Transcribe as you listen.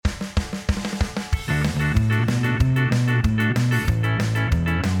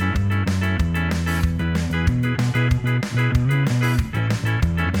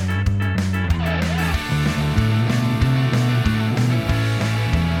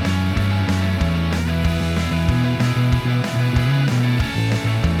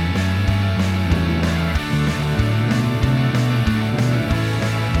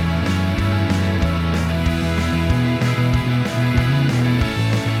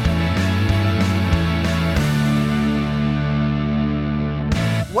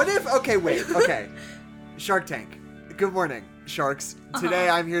Okay, wait. Okay. Shark Tank. Good morning, sharks. Today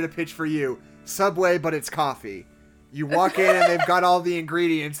I'm here to pitch for you Subway, but it's coffee. You walk in and they've got all the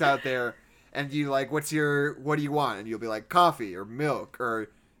ingredients out there, and you like, what do you want? And you'll be like, coffee or milk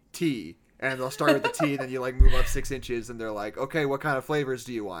or tea. And they'll start with the tea, then you like move up 6 inches, and they're like, okay, what kind of flavors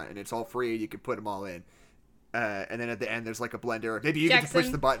do you want? And it's all free, and you can put them all in. And then at the end, there's like a blender. Maybe you get to push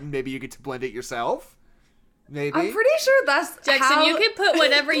the button. Maybe you get to blend it yourself. Maybe. I'm pretty sure that's Jackson, how... you can put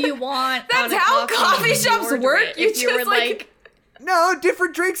whatever you want. That's how coffee shops work. You If you were just like... No,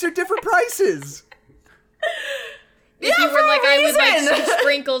 different drinks are different prices. If you were like, I would like some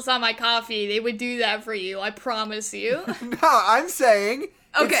sprinkles on my coffee, they would do that for you. I promise you. No, I'm saying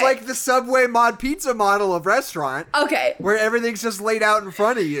it's like the Subway mod pizza model of restaurant. Okay. Where everything's just laid out in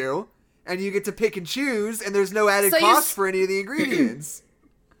front of you, and you get to pick and choose, and there's no added cost for any of the ingredients.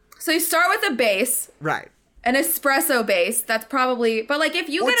 So you start with a base. Right. An espresso base. That's probably... But like if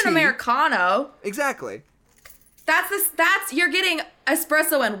you get an Americano... Exactly. That's you're getting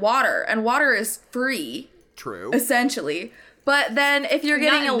espresso and water is free. True. Essentially. But then if you're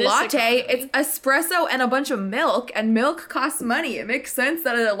getting a latte, it's espresso and a bunch of milk, and milk costs money. It makes sense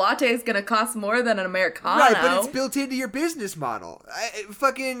that a latte is going to cost more than an Americano. Right, but it's built into your business model.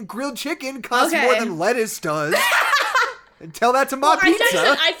 Fucking grilled chicken costs more than lettuce does. And tell that to my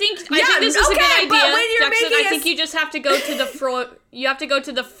pizza. I think this is a good idea. But when you're Jackson, I think you just have to go to the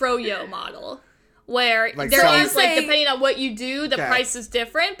froyo model. Where like there is, like, depending on what you do, the price is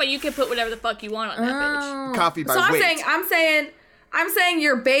different, but you can put whatever the fuck you want on that bitch. Coffee by weight. I'm saying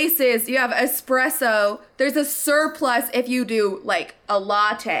your base is, you have espresso, there's a surplus if you do, like, a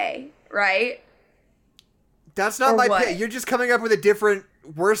latte, right? That's not my pitch. You're just coming up with a different,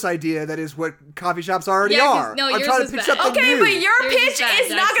 worse idea that is what coffee shops already are. No, I'm trying to pitch something new. Okay, but your pitch is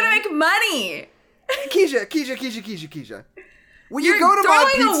Jackson. not going to make money. Keisha. When You're you go to throwing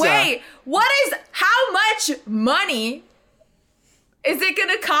my pizza, away. How much money is it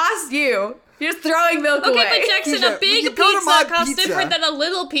gonna cost you? You're just throwing milk away. Okay, but Jackson, a big pizza costs different than a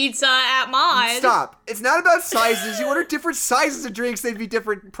little pizza at Mod. Stop. It's not about sizes. You order different sizes of drinks, they'd be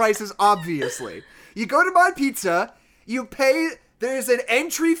different prices, obviously. You go to my pizza, you pay, there's an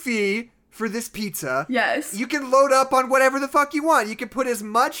entry fee for this pizza. Yes. You can load up on whatever the fuck you want. You can put as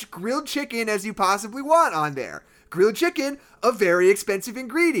much grilled chicken as you possibly want on there. Grilled chicken, a very expensive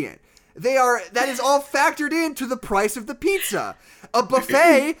ingredient. That is all factored into the price of the pizza. A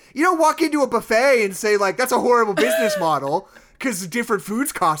buffet, you don't walk into a buffet and say, like, that's a horrible business model because different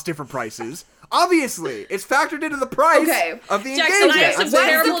foods cost different prices. Obviously, it's factored into the price of the ingredient. I have some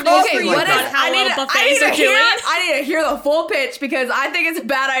terrible news for you about how well buffets are doing. I need to hear the full pitch because I think it's a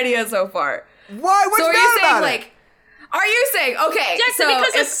bad idea so far. Why? What's bad about it? Are you saying, okay, Jackson,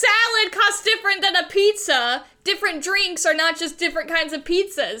 because a salad costs different than a pizza, different drinks are not just different kinds of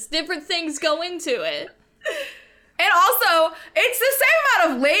pizzas. Different things go into it. And also, it's the same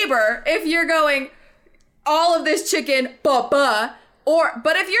amount of labor if you're going, all of this chicken, but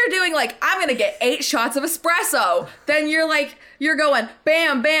if you're doing, like, I'm gonna get 8 shots of espresso, then you're going,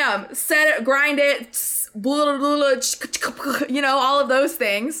 bam, bam, set it, grind it, blah, blah, blah, you know, all of those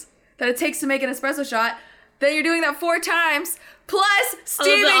things that it takes to make an espresso shot. Then you're doing that 4 times, plus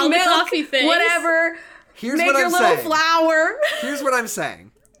steaming milk, coffee things. Whatever. Here's make what your I'm little saying. flour. Here's what I'm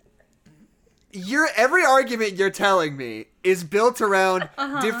saying. Every argument you're telling me is built around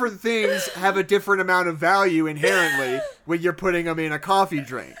different things have a different amount of value inherently when you're putting them in a coffee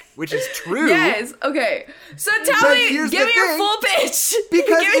drink, which is true. Yes, okay. So give me your full pitch.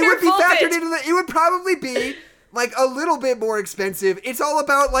 Because it would be factored into it would probably be like a little bit more expensive. It's all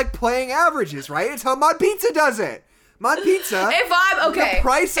about like playing averages, right? It's how Mod Pizza does it. Mod Pizza. The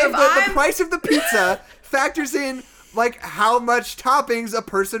price of the pizza factors in like how much toppings a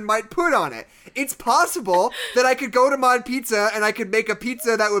person might put on it. It's possible that I could go to Mod Pizza and I could make a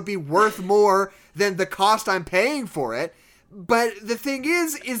pizza that would be worth more than the cost I'm paying for it. But the thing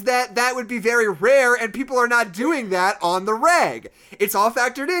is that would be very rare, and people are not doing that on the reg. It's all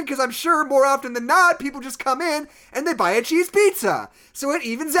factored in because I'm sure more often than not, people just come in and they buy a cheese pizza. So it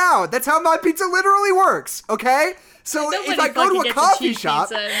evens out. That's how Mod Pizza literally works, okay? So if I go to a coffee shop,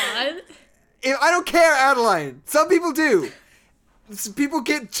 I don't care, Adeline. Some people do. People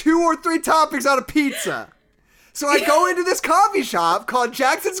get 2 or 3 toppings on a pizza. So I go into this coffee shop called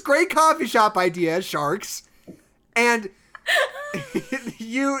Jackson's Great Coffee Shop Idea, Sharks, and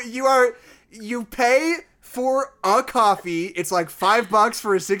you pay for a coffee. It's like $5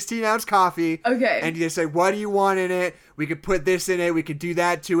 for a 16-ounce coffee. Okay. And you say, what do you want in it? We could put this in it. We could do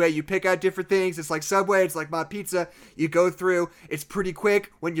that to it. You pick out different things. It's like Subway. It's like Mod Pizza. You go through. It's pretty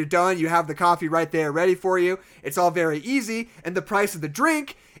quick. When you're done, you have the coffee right there ready for you. It's all very easy. And the price of the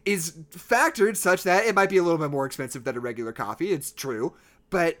drink is factored such that it might be a little bit more expensive than a regular coffee. It's true.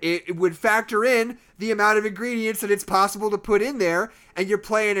 But it would factor in the amount of ingredients that it's possible to put in there, and you're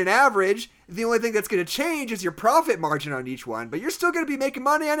playing an average. The only thing that's going to change is your profit margin on each one, but you're still going to be making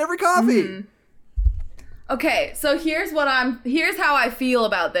money on every coffee. Mm-hmm. Okay, so here's how I feel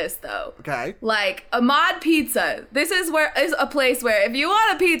about this, though. Okay. Like, a mod pizza. This is a place where if you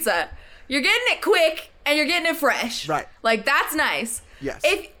want a pizza, you're getting it quick and you're getting it fresh. Right. Like, that's nice. Yes.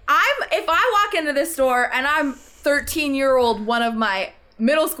 If I walk into this store and I'm 13-year-old, one of my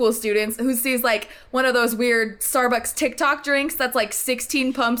middle school students who sees like one of those weird Starbucks TikTok drinks that's like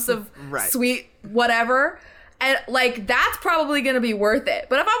 16 pumps of sweet whatever, and like that's probably gonna be worth it.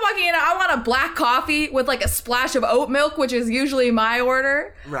 But if I'm walking in, I want a black coffee with like a splash of oat milk, which is usually my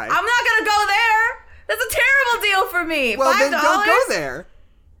order. Right. I'm not gonna go there. That's a terrible deal for me. Well, $5? Then don't go there.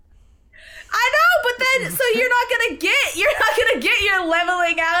 I know, but then so you're not gonna get your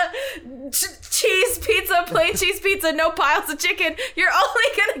leveling out cheese pizza, plain cheese pizza, no piles of chicken. You're only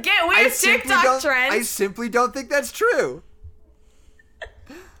gonna get weird TikTok trends. I simply don't think that's true.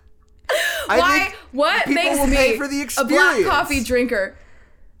 Why? What makes me a black coffee drinker?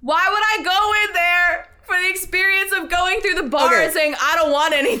 Why would I go in there for the experience of going through the bar and saying I don't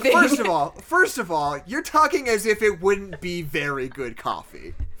want anything? First of all, you're talking as if it wouldn't be very good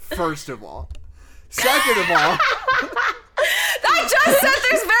coffee. First of all. Second of all, I just said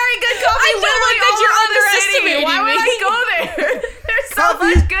there's very good coffee. I don't like that you're underestimating me. Why would I go there? There's so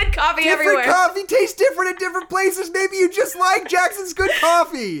much good coffee everywhere. Different coffee tastes different at different places. Maybe you just like Jackson's Good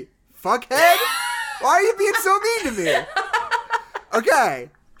Coffee. Fuckhead. Why are you being so mean to me? Okay.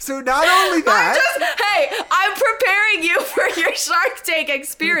 So not only that... I'm preparing you for your Shark Tank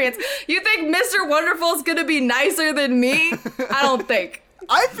experience. You think Mr. Wonderful's gonna be nicer than me? I don't think.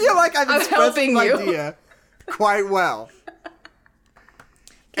 I feel like I've expressed my idea quite well.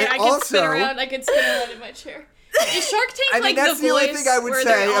 Okay, I can spin around in my chair. Is Shark Tank like that's the voice only thing I would where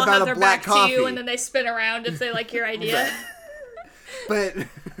say they all about have a their black back coffee. to you and then they spin around if they like your idea? But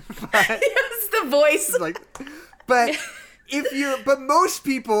it's the voice. But most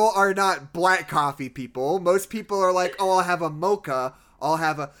people are not black coffee people. Most people are like, oh, I'll have a mocha. I'll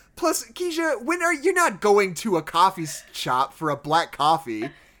have a... Plus, Keisha, you're not going to a coffee shop for a black coffee.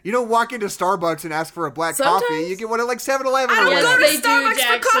 You don't walk into Starbucks and ask for a black coffee. You get one at like 7-Eleven or whatever. I don't go to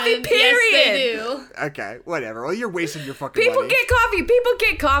Starbucks for coffee, period. Yes, they do. Okay, whatever. Well, you're wasting your fucking money. People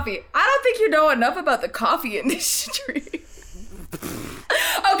get coffee. I don't think you know enough about the coffee industry.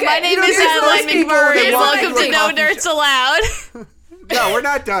 Okay, my name is Adeline McMurray, and welcome to No Nerds Allowed. No, we're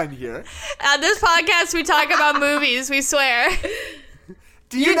not done here. On this podcast, we talk about movies, we swear.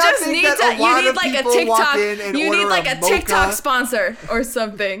 Do you not just think need that a lot of people walk in and you order need like a mocha? TikTok sponsor or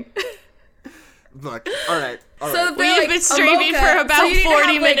something. Look, all right. So we've been streaming for about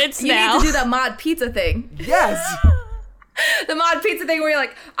 40 minutes now. You need to do that mod pizza thing. Yes. The mod pizza thing where you're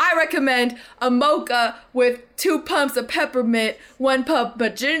like, I recommend a mocha with 2 pumps of peppermint, 1 pump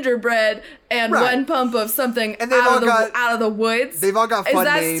of gingerbread, and 1 pump of something and out of the woods. They've all got fun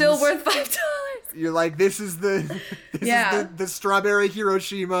names. Is that still worth $5? You're like, this is the strawberry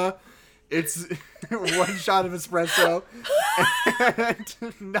Hiroshima. It's 1 shot of espresso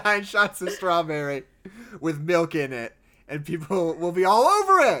and 9 shots of strawberry with milk in it. And people will be all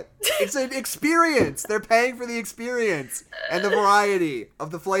over it. It's an experience. They're paying for the experience and the variety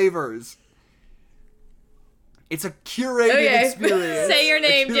of the flavors. It's a curated experience. Say your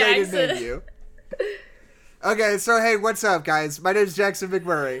name, Jackson. Menu. Okay, so hey, what's up, guys? My name is Jackson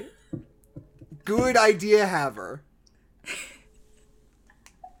McMurray. Good idea haver.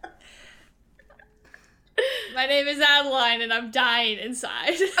 My name is Adeline, and I'm dying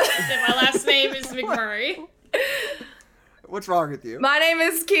inside. And my last name is McMurray. What's wrong with you? My name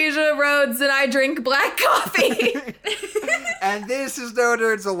is Keisha Rhodes, and I drink black coffee. And this is No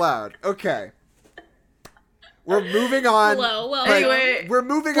Nerds Allowed. Okay. We're moving on. Well, anyway. We're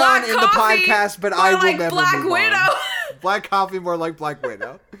moving on in the podcast, but I will like never Black move Widow. On. Black coffee, more like Black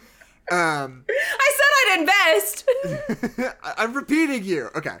Widow. I said I'd invest. I'm repeating you.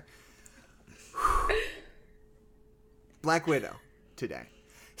 Okay. Black Widow today.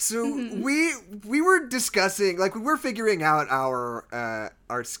 So we were discussing, like, we were figuring out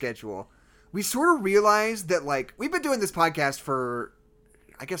our schedule. We sort of realized that, like, we've been doing this podcast for,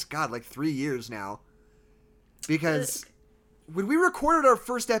 I guess, God, like 3 years now. Because when we recorded our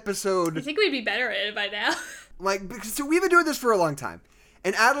first episode... I think we'd be better at it by now. So we've been doing this for a long time.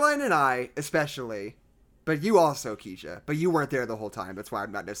 And Adeline and I, especially, but you also, Keisha, but you weren't there the whole time. That's why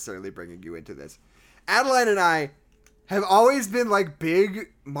I'm not necessarily bringing you into this. Adeline and I have always been, like,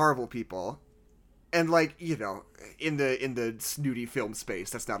 big Marvel people. And like, you know, in the snooty film space,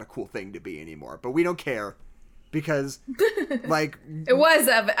 that's not a cool thing to be anymore. But we don't care because, like, it was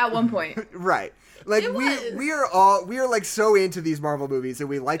at one point, right? Like we are like so into these Marvel movies and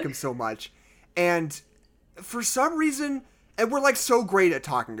we like them so much, and for some reason, and we're like so great at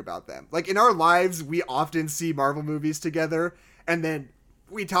talking about them. Like in our lives, we often see Marvel movies together, and then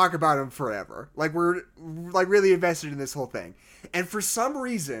we talk about them forever. Like we're like really invested in this whole thing, and for some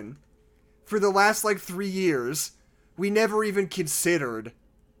reason. For the last, like, 3 years, we never even considered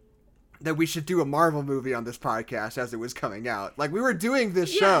that we should do a Marvel movie on this podcast as it was coming out. Like, we were doing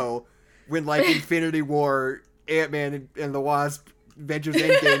this show when, like, Infinity War, Ant-Man and the Wasp, Avengers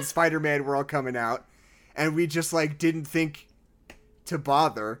Endgame, Spider-Man were all coming out. And we just, like, didn't think to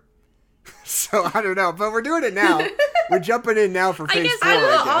bother. So, I don't know. But we're doing it now. We're jumping in now for phase 4, I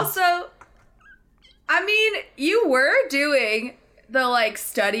guess. Also, I mean, you were doing... the like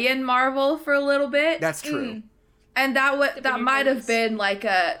study in Marvel for a little bit. That's true. And that might have been like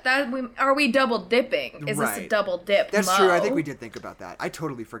are we double dipping? Is this a double dip? That's true. I think we did think about that. I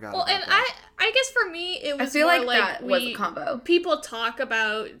totally forgot about that. Well, and I guess for me it was I feel more like that was a combo. People talk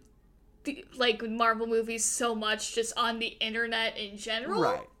about like Marvel movies so much just on the internet in general.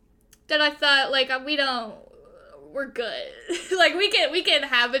 Right. That I thought like we're good. Like we can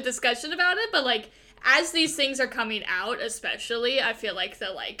have a discussion about it, but like as these things are coming out, especially, I feel like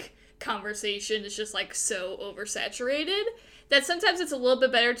the, like, conversation is just, like, so oversaturated that sometimes it's a little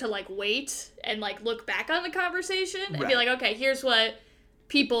bit better to, like, wait and, like, look back on the conversation and be like, okay, here's what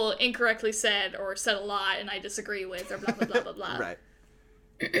people incorrectly said or said a lot and I disagree with or blah, blah, blah, blah, blah. Right.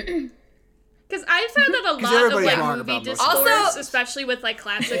 Because I've found that a lot of, like, movie discourse, especially with, like,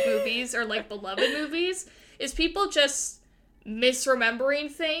 classic movies or, like, beloved movies, is people just...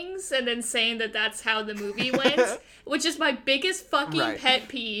 misremembering things and then saying that that's how the movie went, which is my biggest fucking pet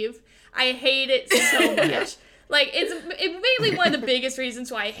peeve. I hate it so much. Like, it's mainly one of the biggest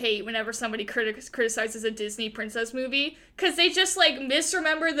reasons why I hate whenever somebody criticizes a Disney princess movie, because they just, like,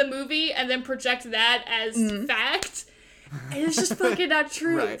 misremember the movie and then project that as fact. And it's just fucking not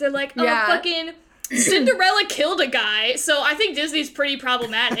true. Right. They're like, fucking... Cinderella killed a guy, so I think Disney's pretty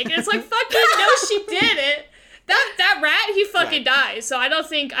problematic. And it's like, fucking no, she didn't. That rat, he fucking dies. So I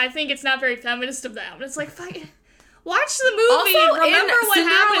think it's not very feminist of them. It's like, fucking, watch the movie also, and remember what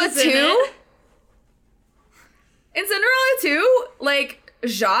happens in it. In Cinderella 2, like,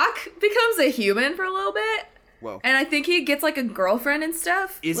 Jacques becomes a human for a little bit. Whoa. And I think he gets, like, a girlfriend and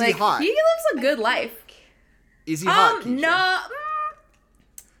stuff. Is like, he hot? He lives a good life. Is he hot? No.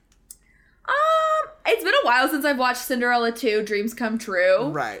 It's been a while since I've watched Cinderella 2, Dreams Come True.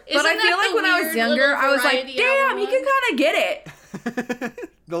 Right. But I feel like when I was younger, I was like, damn, he can kind of get it.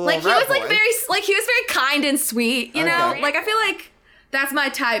 Like, he was, like, very kind and sweet, you know? Like, I feel like that's my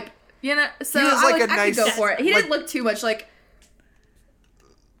type, you know? So I could go for it. He didn't look too much like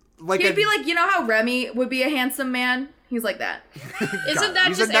he'd be like, you know how Remy would be a handsome man? He's like that. Isn't that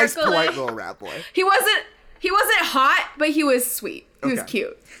he's just a nice, polite little rat boy. He wasn't hot, but he was sweet. He was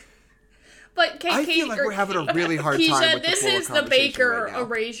cute. But I feel like we're having a really hard time with this is the baker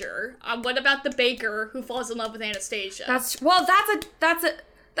erasure. What about the baker who falls in love with Anastasia? That's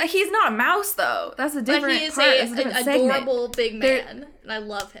he's not a mouse though. That's a different. But he is an adorable big man, and I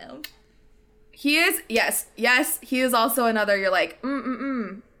love him. He is yes. He is also another. You're like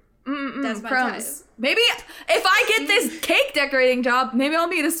That's my crumbs. type. Maybe if I get this cake decorating job, maybe I'll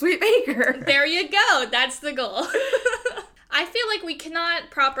meet a sweet baker. There you go. That's the goal. I feel like we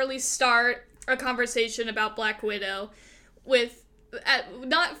cannot properly start a conversation about Black Widow with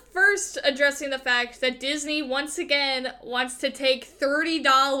not first addressing the fact that Disney once again wants to take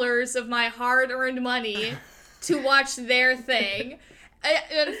 $30 of my hard-earned money to watch their thing.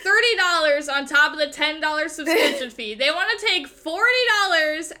 $30 on top of the $10 subscription fee. They want to take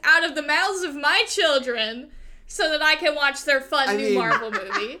 $40 out of the mouths of my children so that I can watch their fun new Marvel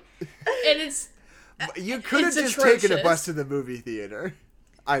movie. And it's... You could have just taken a bus to the movie theater.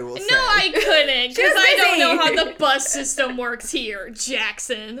 I will say. No, I couldn't, because I don't know how the bus system works here,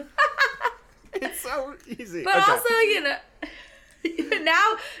 Jackson. It's so easy. But also, you know,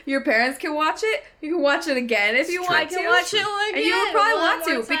 now your parents can watch it. You can watch it again if you want to. I can watch it again. And you would probably want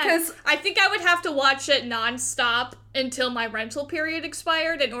to, because I think I would have to watch it nonstop until my rental period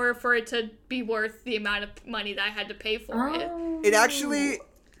expired in order for it to be worth the amount of money that I had to pay for it. It actually...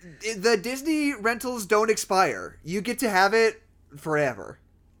 The Disney rentals don't expire. You get to have it forever.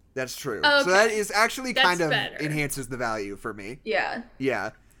 That's true. Okay. So that is actually kind of enhances the value for me. Yeah. Yeah.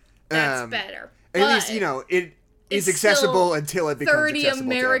 That's better. At least, you know, it is accessible until it becomes accessible $30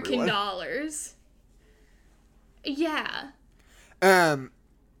 American to everyone. dollars. Yeah.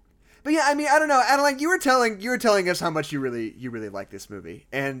 But yeah, I mean, I don't know. Adeline, you were telling us how much you really like this movie,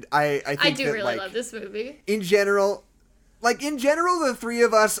 and I think I do that, really love this movie. In general, the three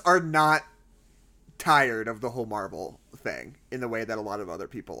of us are not tired of the whole Marvel thing in the way that a lot of other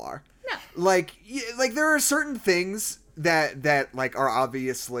people are. No. Like there are certain things that like are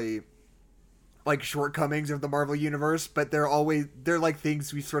obviously like shortcomings of the Marvel universe, but they're like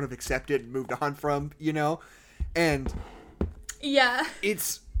things we sort of accepted and moved on from, you know? And yeah,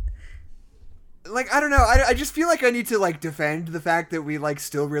 it's like, I don't know, I just feel like I need to like defend the fact that we like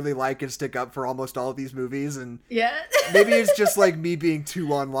still really like and stick up for almost all of these movies, and yeah. Maybe it's just like me being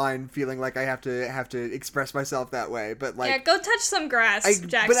too online, feeling like I have to express myself that way, but like, yeah, go touch some grass,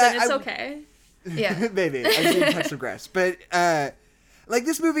 Jackson. It's okay. Yeah, maybe I need to touch some grass, but like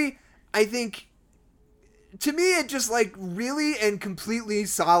this movie, I think to me it just like really and completely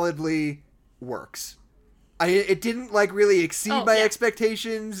solidly works. It didn't like really exceed my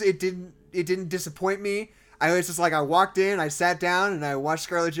expectations. It didn't disappoint me. I was just like, I walked in, I sat down, and I watched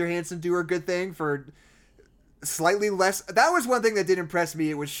Scarlett Johansson do her good thing for slightly less. That was one thing that did impress me.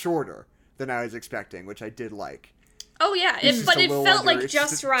 It was shorter than I was expecting, which I did like. Oh yeah, but it felt like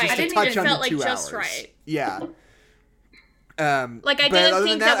just right. I didn't even felt like just right. Yeah. Like I didn't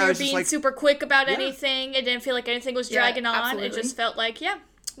think that we were being super quick about anything. It didn't feel like anything was dragging on. Absolutely. It just felt like,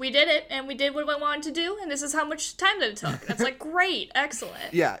 we did it, and we did what we wanted to do, and this is how much time that it took. That's like great,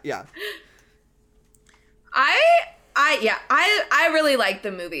 excellent. Yeah. I really liked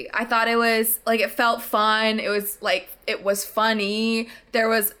the movie. I thought it was like, it felt fun. It was funny. There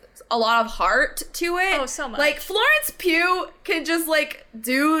was a lot of heart to it. Oh, so much. Like Florence Pugh can just like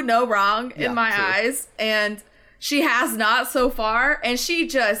do no wrong in my eyes, and she has not so far, and she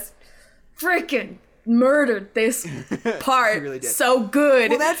just freaking murdered this part really so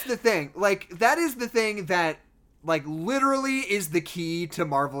good. Well, that's the thing. Like, that is the thing that, like, literally is the key to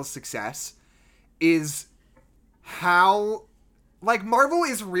Marvel's success, is how, like, Marvel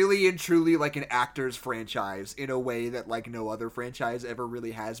is really and truly, like, an actor's franchise in a way that, like, no other franchise ever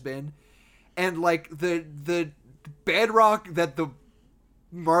really has been. And, like, the bedrock that the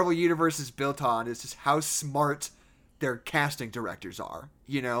Marvel Universe is built on is just how smart their casting directors are,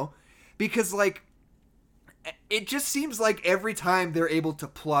 you know? Because, like, it just seems like every time they're able to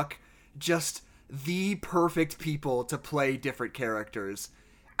pluck just the perfect people to play different characters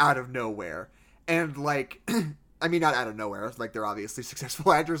out of nowhere. And, like, I mean, not out of nowhere. Like, they're obviously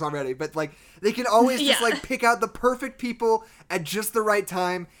successful actors already. But, like, they can always just, like, pick out the perfect people at just the right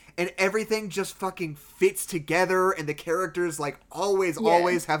time. And everything just fucking fits together. And the characters, like,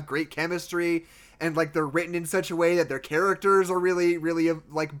 always have great chemistry. And, like, they're written in such a way that their characters are really, really,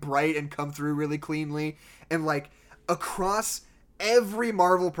 like, bright and come through really cleanly. And, like, across every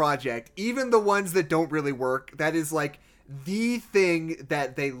Marvel project, even the ones that don't really work, that is, like, the thing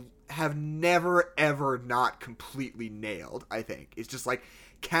that they have never, ever not completely nailed, I think. It's just, like,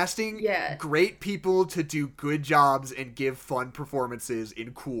 casting great people to do good jobs and give fun performances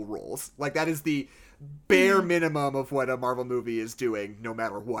in cool roles. Like, that is the bare minimum of what a Marvel movie is doing, no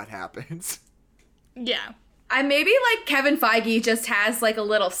matter what happens. Yeah. Maybe, like, Kevin Feige just has, like, a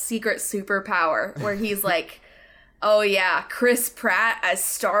little secret superpower where he's like, oh, yeah, Chris Pratt as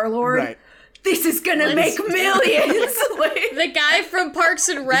Star-Lord? Right. This is gonna make millions! Like, the guy from Parks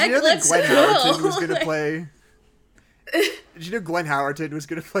and Rec, Did you know that Glenn Howerton was gonna play... Did you know Glenn Howerton was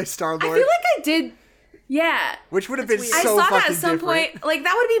gonna play Star-Lord? I feel like I did, yeah. Which would have been so fucking different. I saw that at some different. point. Like,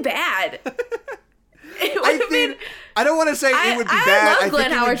 that would be bad. I don't want to say it would be bad. I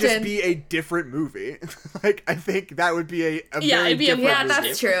think it would just Howerton. be a different movie. Like, I think that would be a very different movie. Yeah,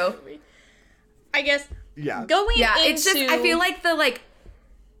 that's true. I guess. Yeah. Going into... it's just, I feel like the, like...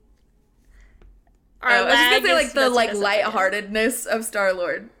 I was just gonna say, like, the, like, lightheartedness of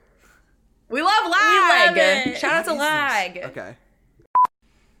Star-Lord. We love lag! We love it. Shout out to lag! Okay.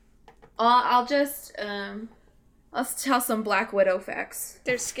 I'll just, let's tell some Black Widow facts.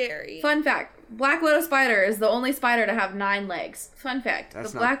 They're scary. Fun fact. Black Widow spider is the only spider to have 9 legs. Fun fact.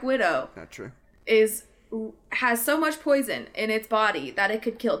 That's the Black Widow not true. has so much poison in its body that it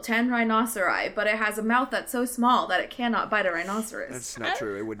could kill 10 rhinoceri, but it has a mouth that's so small that it cannot bite a rhinoceros. That's not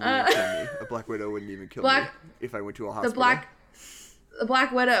true. It wouldn't even kill me. A Black Widow wouldn't even kill me if I went to a hospital. The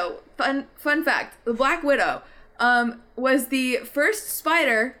Black Widow. Fun fact. The Black Widow was the first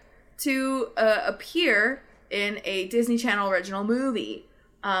spider to appear in a Disney Channel original movie.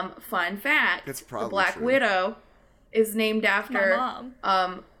 Fun fact. That's probably the Black true. Widow is named after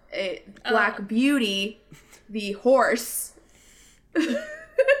a Black Beauty, the horse.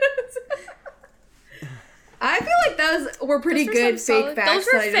 I feel like those were pretty good fake facts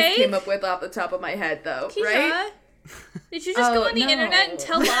that I just came up with off the top of my head, though, Keisha, right? Did you just go on the internet and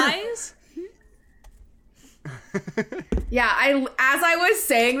tell lies? Yeah, as I was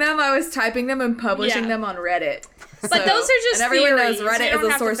saying them, I was typing them and publishing them on Reddit. But those are just and everyone knows Reddit is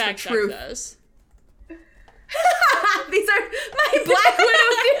a source of truth. These are my Black Widow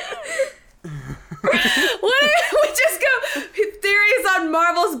we just go theories on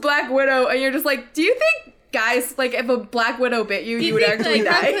Marvel's Black Widow, and you're just like, do you think, guys, like, if a Black Widow bit you, you would actually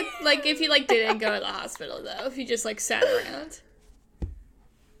die? Like, if you, like, didn't go to the hospital, though, if you just, like, sat around.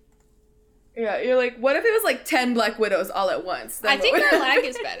 Yeah, you're like, what if it was, like, 10 Black Widows all at once? I think our lag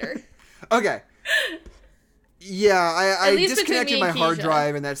is better. Okay. Yeah, I disconnected my hard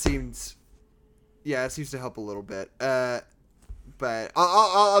drive, and that seems... Yeah, it seems to help a little bit. But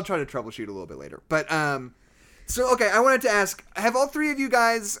I'll try to troubleshoot a little bit later. But, so, okay, I wanted to ask, have all three of you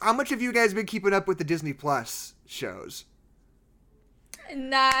guys, how much have you guys been keeping up with the Disney Plus shows?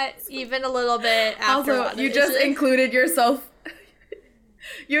 Not even a little bit after Also, you just included yourself...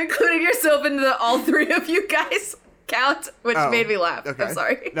 You included yourself into the all three of you guys count, which made me laugh. Okay. I'm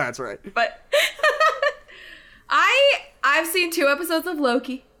sorry. No, that's all right. But I've seen 2 episodes of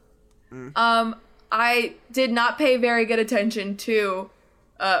Loki. I did not pay very good attention to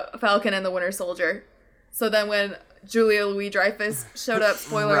Falcon and the Winter Soldier. So then when Julia Louis-Dreyfus showed up,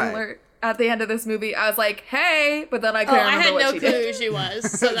 spoiler alert, at the end of this movie, I was like, hey, but then I couldn't remember what she did. I had no clue who she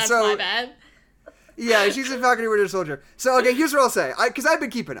was, so that's my bad. Yeah, she's in Falcon and Winter Soldier. So, okay, here's what I'll say. Because I've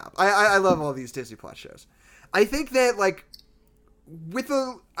been keeping up. I love all these Disney Plus shows. I think that, like,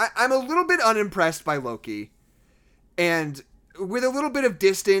 I'm a little bit unimpressed by Loki. And with a little bit of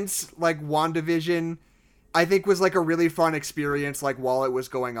distance, like, WandaVision, I think was, like, a really fun experience, like, while it was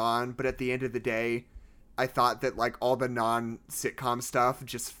going on. But at the end of the day, I thought that, like, all the non-sitcom stuff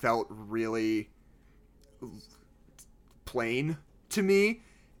just felt really plain to me.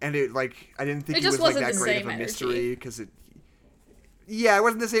 And it, like, I didn't think it was, like, that great of a mystery, because it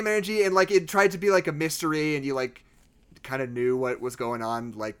wasn't the same energy, and, like, it tried to be, like, a mystery, and you, like, kind of knew what was going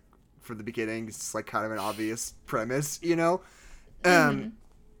on, like, from the beginning. It's, like, kind of an obvious premise, you know?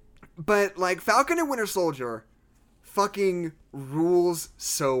 But, like, Falcon and Winter Soldier fucking rules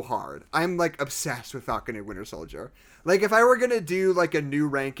so hard. I'm, like, obsessed with Falcon and Winter Soldier. Like, if I were gonna do, like, a new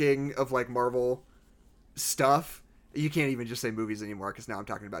ranking of, like, Marvel stuff... You can't even just say movies anymore, because now I'm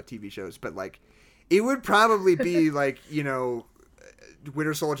talking about TV shows. But, like, it would probably be, like, you know,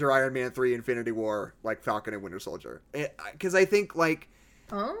 Winter Soldier, Iron Man 3, Infinity War, like, Falcon and Winter Soldier. Because I think, like,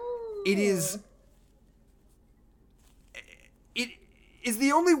 it is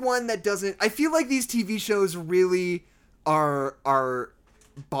the only one that doesn't... I feel like these TV shows really are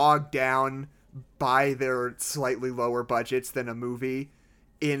bogged down by their slightly lower budgets than a movie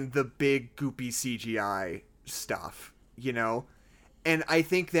in the big, goopy CGI stuff, you know? And I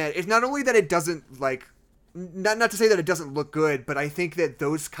think that it's not only that it doesn't, like, not to say that it doesn't look good, but I think that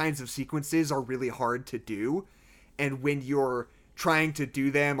those kinds of sequences are really hard to do. And when you're trying to do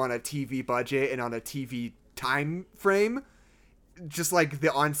them on a TV budget and on a TV time frame, just like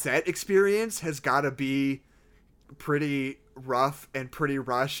the on-set experience has got to be pretty rough and pretty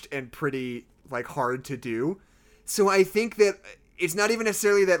rushed and pretty, like, hard to do. So I think that it's not even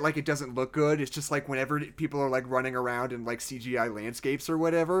necessarily that, like, it doesn't look good. It's just, like, whenever people are, like, running around in, like, CGI landscapes or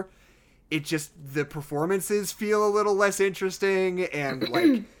whatever, it just, the performances feel a little less interesting, and,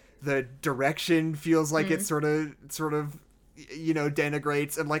 like, the direction feels like it sort of, you know,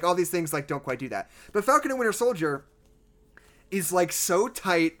 denigrates, and, like, all these things, like, don't quite do that. But Falcon and Winter Soldier is, like, so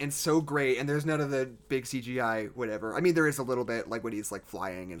tight and so great, and there's none of the big CGI whatever. I mean, there is a little bit, like, when he's, like,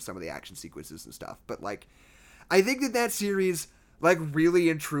 flying and some of the action sequences and stuff, but, like, I think that series... like,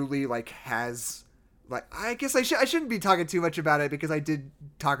 really and truly, like, has, like, I guess I shouldn't be talking too much about it, because I did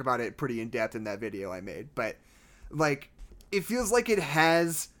talk about it pretty in-depth in that video I made, but, like, it feels like it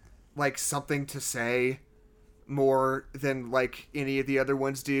has, like, something to say more than, like, any of the other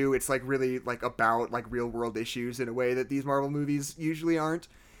ones do. It's, like, really, like, about, like, real-world issues in a way that these Marvel movies usually aren't,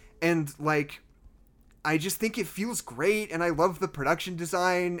 and, like, I just think it feels great, and I love the production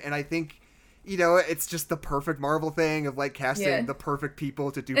design, and I think... You know, it's just the perfect Marvel thing of, like, casting the perfect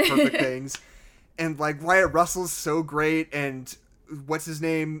people to do perfect things. And, like, Wyatt Russell's so great, and what's his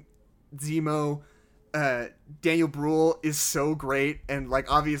name? Zemo. Daniel Bruhl is so great, and,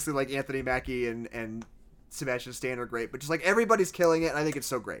 like, obviously, like, Anthony Mackie and Sebastian Stan are great, but just, like, everybody's killing it, and I think it's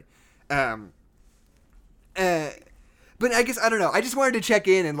so great. But I guess, I don't know, I just wanted to check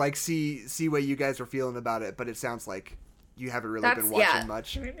in and, like, see what you guys are feeling about it, but it sounds like you haven't really been watching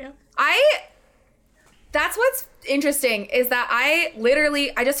much. That's what's interesting, is that I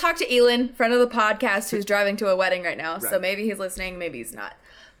just talked to Elon, friend of the podcast, who's driving to a wedding right now. Right. So maybe he's listening, maybe he's not.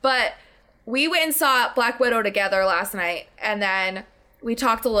 But we went and saw Black Widow together last night, and then we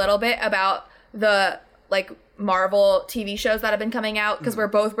talked a little bit about the like Marvel TV shows that have been coming out because we're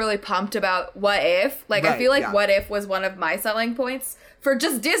both really pumped about What If. Like, I feel like What If was one of my selling points for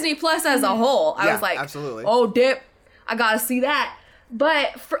just Disney Plus as a whole. I was like, absolutely. Oh, dip, I gotta see that.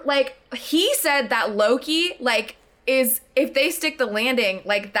 But for, like, he said that Loki, like, is, if they stick the landing,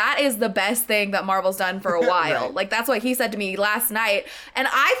 like, that is the best thing that Marvel's done for a while. Right. Like, that's what he said to me last night. And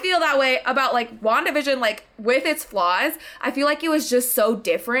I feel that way about, like, WandaVision, like, with its flaws. I feel like it was just so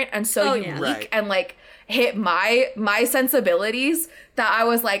different and so unique and, like, hit my sensibilities that I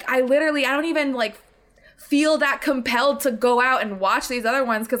was like, I don't even, like, feel that compelled to go out and watch these other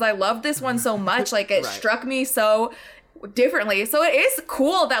ones because I love this one so much. Like, it struck me so differently. So it is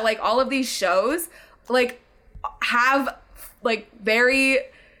cool that, like, all of these shows, like, have, like, very,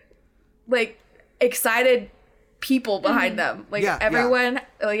 like, excited people behind them. Like, everyone,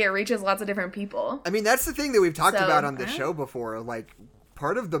 like, it reaches lots of different people. I mean, that's the thing that we've talked about on the show before. Like,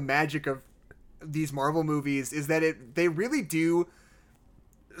 part of the magic of these Marvel movies is that they really do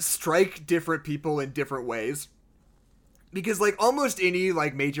strike different people in different ways. Because, like, almost any,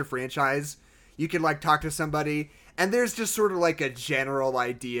 like, major franchise, you can, like, talk to somebody, and there's just sort of, like, a general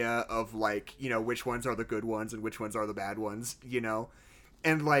idea of, like, you know, which ones are the good ones and which ones are the bad ones, you know?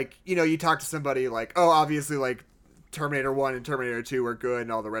 And, like, you know, you talk to somebody, like, oh, obviously, like, Terminator 1 and Terminator 2 are good,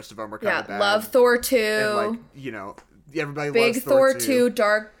 and all the rest of them are kind of bad. Love Thor 2. And, like, you know, everybody Big loves Thor 2,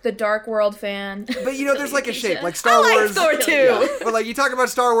 the Dark World fan. But, you know, there's, like, a shape. Like, Star Wars. I like Thor 2. Yeah. But, like, you talk about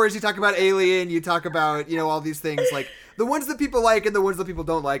Star Wars, you talk about Alien, you talk about, you know, all these things. Like, the ones that people like and the ones that people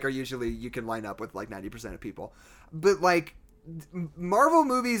don't like are usually, you can line up with, like, 90% of people. But, like, Marvel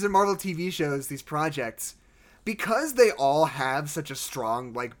movies and Marvel TV shows, these projects, because they all have such a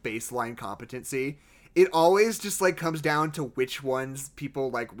strong, like, baseline competency, it always just, like, comes down to which ones people,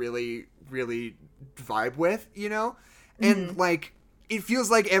 like, really, really vibe with, you know? And, like, it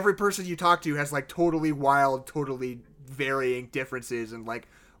feels like every person you talk to has, like, totally wild, totally varying differences and, like,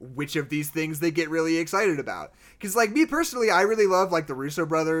 which of these things they get really excited about. Because, like, me personally, I really love, like, the Russo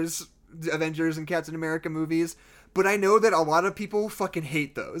brothers Avengers and Captain America movies, but I know that a lot of people fucking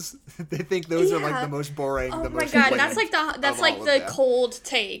hate those. They think those are, like, the most boring, the most god, that's like the cold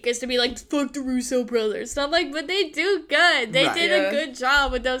take, is to be like, fuck the Russo brothers. So I'm like, but they do good. They did a good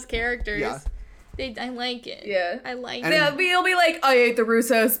job with those characters. Yeah. I like it. Yeah. I like it. Yeah, you'll be like, I hate the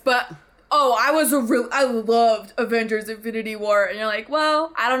Russos, but I loved Avengers Infinity War. And you're like,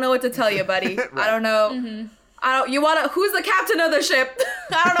 well, I don't know what to tell you, buddy. Right. I don't know. Who's the captain of the ship?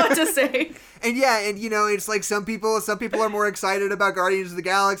 I don't know what to say. And you know, it's like some people are more excited about Guardians of the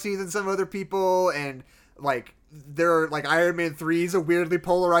Galaxy than some other people. And, like, Iron Man 3 is a weirdly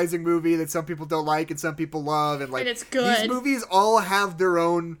polarizing movie that some people don't like and some people love. And, like, and it's good. These movies all have their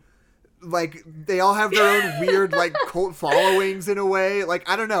own, like, they all have their own weird, like, cult followings in a way. Like,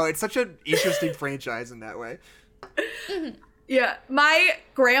 I don't know. It's such an interesting franchise in that way. Yeah. My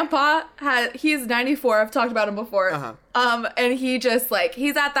grandpa he's 94. I've talked about him before. Uh-huh. And he just, like,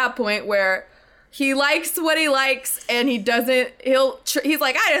 he's at that point where he likes what he likes and he's like,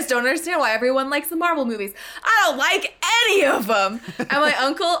 I just don't understand why everyone likes the Marvel movies. I don't like any of them. And my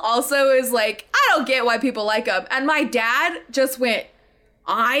uncle also is like, I don't get why people like them. And my dad just went,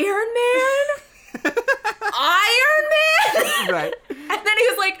 Iron Man? Iron Man? Right. And then he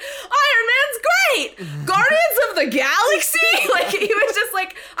was like, Iron Man's great! Guardians of the Galaxy? Like, he was just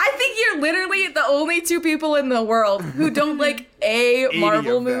like, I think you're literally the only two people in the world who don't like a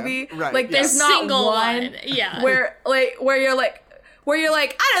Marvel movie. Right. Like, there's not single one. Yeah. Where you're like,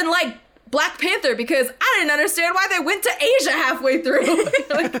 I didn't like Black Panther because I didn't understand why they went to Asia halfway through.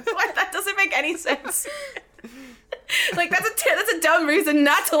 Like, that doesn't make any sense. Like, that's a dumb reason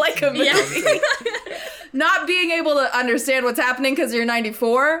not to like a movie. Yeah. Not being able to understand what's happening because you're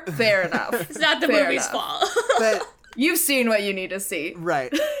 94, fair enough. It's not the movie's fault. But you've seen what you need to see.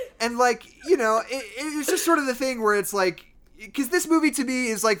 Right. And, like, you know, it's just sort of the thing where it's like, because this movie to me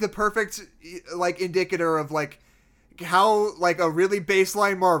is, like, the perfect, like, indicator of, like, how, like, a really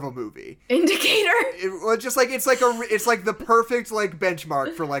baseline Marvel movie. Indicator? Just, like, it's like the perfect, like,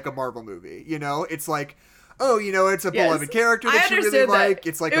 benchmark for, like, a Marvel movie, you know? It's like, oh, you know, it's a beloved character that you really like.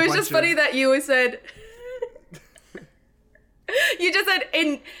 It's like it was just funny that you said. You just said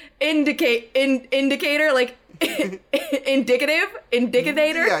indicator, like indicator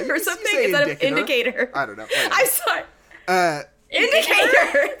or something instead of indicator. I don't know. I'm sorry.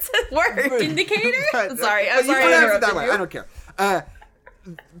 Indicator. It's a word. Indicator. I'm sorry. I'm sorry. You pronounce it that way. I don't care. But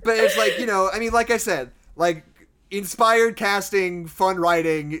it's like, you know, I mean, like I said, like, inspired casting, fun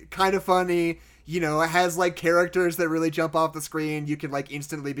writing, kind of funny. has like characters that really jump off the screen. You can like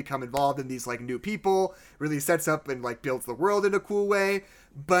instantly become involved in these like new people, really sets up and like builds the world in a cool way.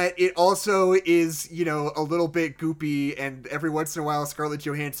 But it also is, a little bit goopy, and every once in a while Scarlett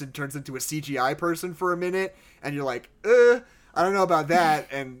Johansson turns into a CGI person for a minute, and you're like, I don't know about that.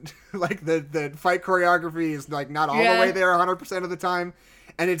 And like the fight choreography is like not all the way there 100% of the time.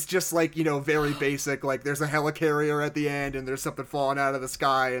 And it's just like, very basic. Like there's a helicarrier at the end and there's something falling out of the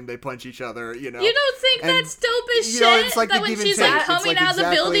sky and they punch each other, You don't think that's dope as shit? It's like that when she's like coming out of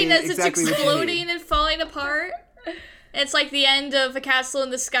the building as it's exploding and falling apart? It's like the end of A Castle in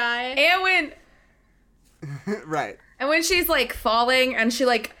the Sky. And when... Right. And when she's like falling and she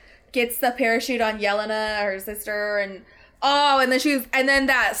like gets the parachute on Yelena, her sister, and then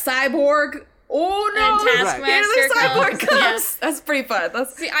that cyborg... Oh no! And Taskmaster comes. Yes. That's pretty fun. And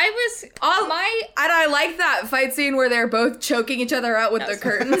I like that fight scene where they're both choking each other out with the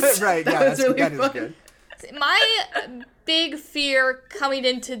curtains. Right? Yeah, that is good. My big fear coming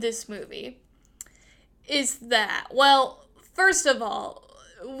into this movie is that, well, first of all,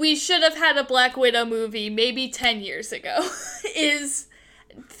 we should have had a Black Widow movie maybe 10 years ago. Is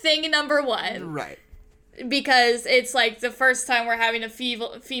thing number one. Right. Because it's like the first time we're having a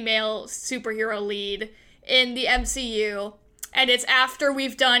female superhero lead in the MCU, and it's after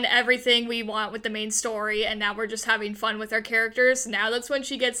we've done everything we want with the main story, and now we're just having fun with our characters. Now that's when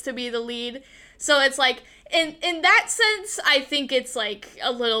she gets to be the lead. So it's like, in that sense, I think it's like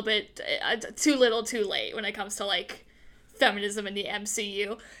a little bit too little too late when it comes to like feminism in the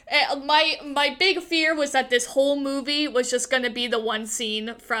MCU. My big fear was that this whole movie was just going to be the one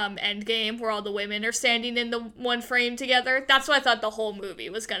scene from Endgame where all the women are standing in the one frame together. That's what I thought the whole movie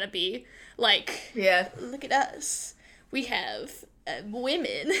was going to be. Like, look at us. We have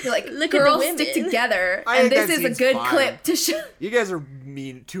women. Like, look girls at the women. Stick together. And this is a good clip to show. You guys are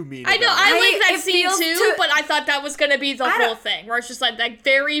too mean. I know, I like that scene too, but I thought that was going to be the whole thing, where it's just like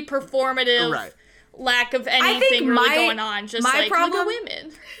very performative. Right. Lack of anything really going on, just like, look at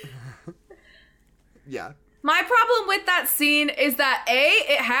women. Yeah. My problem with that scene is that,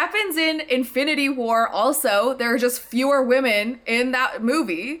 it happens in Infinity War also. There are just fewer women in that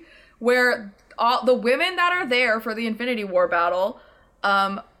movie, where all the women that are there for the Infinity War battle,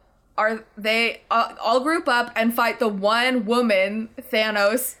 all group up and fight the one woman,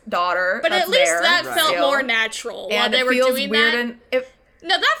 Thanos' daughter. But at least that felt more natural while they were doing that.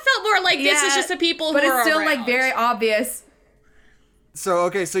 No, that felt more like this is just the people who are around. But it's still, like, very obvious. So,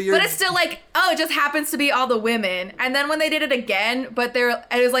 okay, so you're... But it's still like, it just happens to be all the women. And then when they did it again,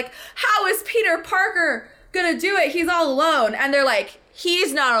 it was like, how is Peter Parker gonna do it? He's all alone. And they're like,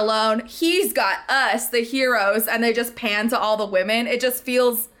 he's not alone. He's got us, the heroes. And they just pan to all the women. It just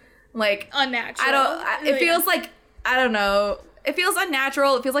feels like... unnatural. It feels like, I don't know. It feels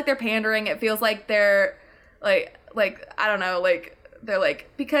unnatural. It feels like they're pandering. It feels like they're, like I don't know, like... They're like,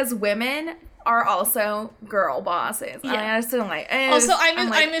 because women are also girl bosses. Yeah. I just don't like. Also,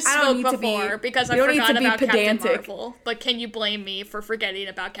 I misspoke before because I forgot about Captain Marvel. But can you blame me for forgetting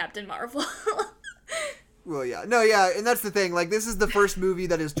about Captain Marvel? Well, yeah. No, yeah, and that's the thing. Like, this is the first movie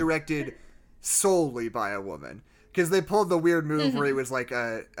that is directed solely by a woman. Because they pulled the weird move where it was like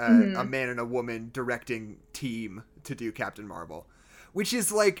a man and a woman directing team to do Captain Marvel. Which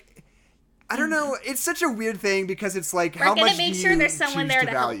is like... I don't know. It's such a weird thing because it's like, how much do you choose to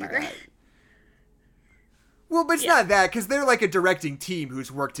value that? Well, but it's not that, because they're like a directing team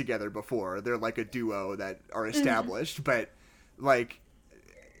who's worked together before. They're like a duo that are established, but like,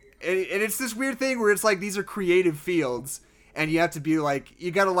 and it's this weird thing where it's like these are creative fields, and you have to be like,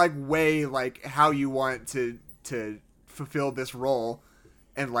 you gotta like weigh like how you want to fulfill this role,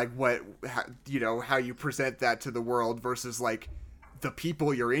 and like how you present that to the world versus like the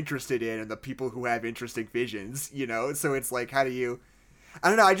people you're interested in and the people who have interesting visions, So it's like, how do you... I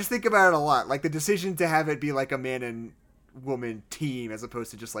don't know, I just think about it a lot. Like, the decision to have it be, like, a man and woman team as opposed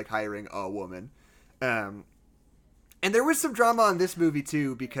to just, like, hiring a woman. And there was some drama on this movie,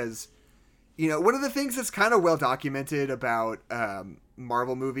 too, because, one of the things that's kind of well documented about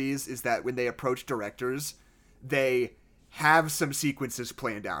Marvel movies is that when they approach directors, they have some sequences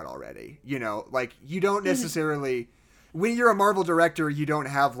planned out already. Like, you don't necessarily... When you're a Marvel director, you don't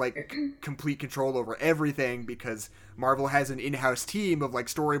have, like, complete control over everything because Marvel has an in-house team of, like,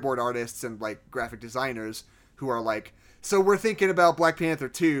 storyboard artists and, like, graphic designers who are like, so we're thinking about Black Panther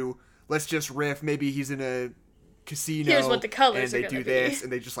 2, let's just riff, maybe he's in a casino. Here's what the colors and they do this, and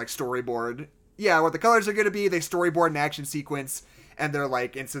they just, like, storyboard. Yeah, what the colors are going to be, they storyboard an action sequence, and they're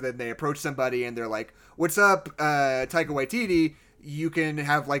like, and so then they approach somebody, and they're like, what's up, Taika Waititi? You can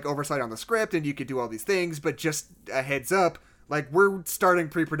have, like, oversight on the script, and you can do all these things, but just a heads up, like, we're starting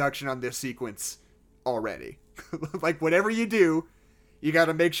pre-production on this sequence, already. Like, whatever you do, you got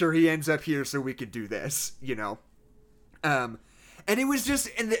to make sure he ends up here so we can do this, you know? And it was just,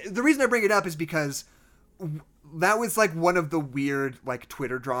 and the reason I bring it up is because that was like one of the weird like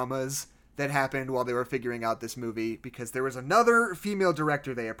Twitter dramas that happened while they were figuring out this movie, because there was another female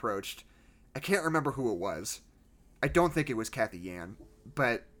director they approached. I can't remember who it was. I don't think it was Cathy Yan,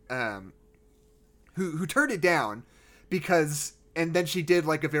 but who turned it down because, and then she did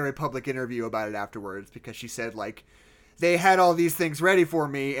like a very public interview about it afterwards, because she said like, they had all these things ready for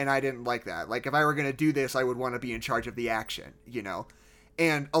me and I didn't like that. Like, if I were going to do this, I would want to be in charge of the action, you know?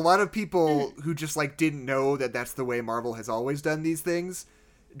 And a lot of people who just like didn't know that that's the way Marvel has always done these things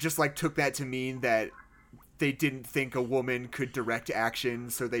just like took that to mean that they didn't think a woman could direct action,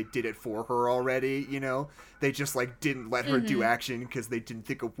 so they did it for her already, you know? They just like didn't let her do action because they didn't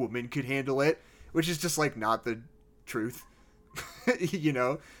think a woman could handle it, which is just like not the truth. You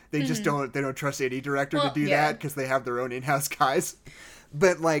know, they just don't trust any director to do that because they have their own in-house guys.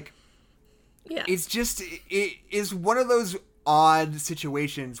 But like, it's just, it is one of those odd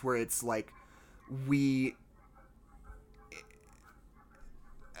situations where it's like,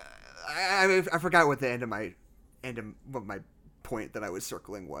 I forgot what the end of what my point that I was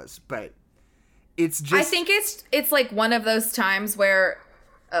circling was, but it's just, I think it's like one of those times where,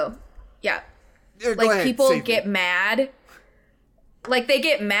 like people get mad. Like, they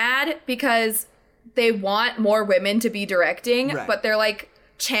get mad because they want more women to be directing, but they're, like,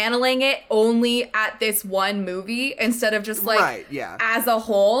 channeling it only at this one movie instead of just, like, as a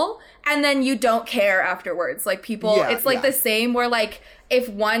whole. And then you don't care afterwards. Like, people, it's, like, the same where, like, if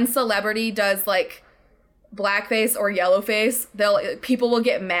one celebrity does, like, blackface or yellowface, people will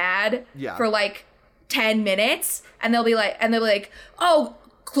get mad for, like, 10 minutes. And they'll be like, oh,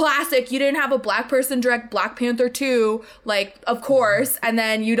 classic, you didn't have a black person direct Black Panther 2, like, of course, and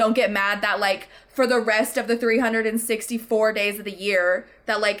then you don't get mad that, like, for the rest of the 364 days of the year,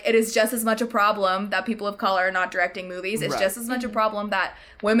 that, like, it is just as much a problem that people of color are not directing movies. It's just as much a problem that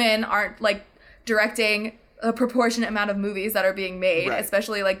women aren't, like, directing a proportionate amount of movies that are being made,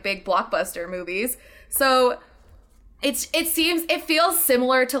 especially, like, big blockbuster movies. So, it feels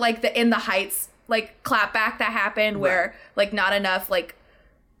similar to, like, the In the Heights, like, clapback that happened where, like, not enough, like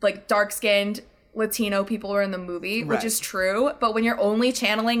dark-skinned Latino people were in the movie, which is true. But when you're only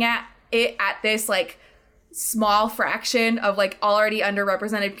channeling at this, like, small fraction of, like, already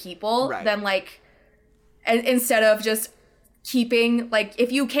underrepresented people, then, like, instead of just keeping, like,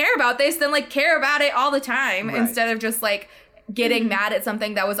 if you care about this, then, like, care about it all the time instead of just, like, getting mad at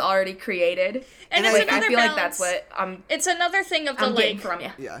something that was already created. And like, I feel like that's what it's another thing of the, I'm like, from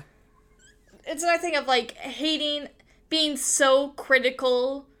you. Yeah. It's another thing of, like, hating, being so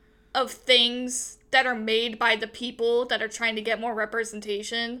critical of things that are made by the people that are trying to get more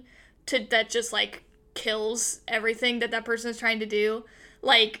representation, that just, like, kills everything that person is trying to do.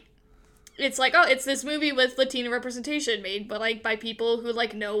 Like, it's like, oh, it's this movie with Latina representation made, but, like, by people who,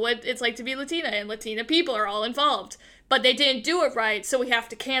 like, know what it's like to be Latina, and Latina people are all involved. But they didn't do it right, so we have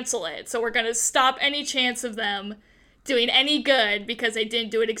to cancel it. So we're gonna stop any chance of them doing any good because they didn't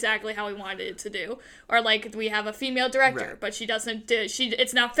do it exactly how we wanted it to do. Or, like, we have a female director, but she doesn't do,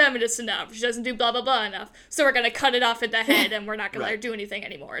 it's not feminist enough, she doesn't do blah blah blah enough, so we're gonna cut it off at the head and we're not gonna let her do anything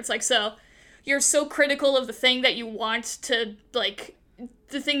anymore. It's like, so you're so critical of the thing that you want to, like,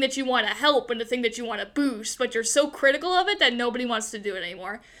 the thing that you want to help and the thing that you want to boost, but you're so critical of it that nobody wants to do it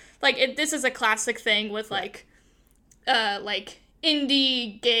anymore. Like, this is a classic thing with, like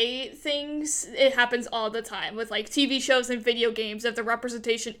indie gay things. It happens all the time with, like, TV shows and video games. If the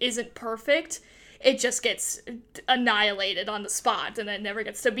representation isn't perfect, it just gets annihilated on the spot and it never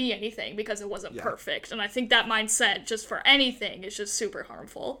gets to be anything because it wasn't perfect. And I think that mindset just for anything is just super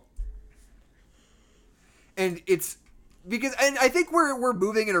harmful. And it's because, and I think we're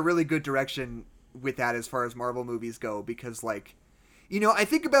moving in a really good direction with that as far as Marvel movies go, because, like, you know, I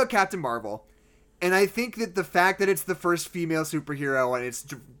think about Captain Marvel, and I think that the fact that it's the first female superhero and it's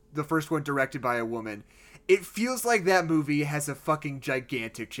the first one directed by a woman, it feels like that movie has a fucking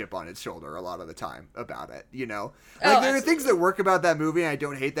gigantic chip on its shoulder a lot of the time about it, you know? Like, there are things that work about that movie, and I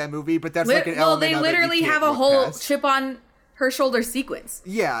don't hate that movie, but that's like an element of it. Well, they literally have a whole chip on her shoulder sequence.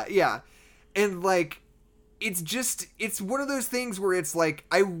 Yeah. And, like, it's one of those things where it's like,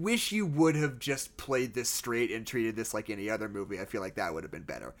 I wish you would have just played this straight and treated this like any other movie. I feel like that would have been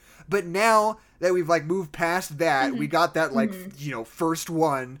better. But now that we've, like, moved past that, we got that, like, you know, first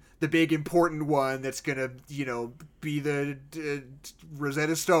one, the big important one that's gonna, you know, be the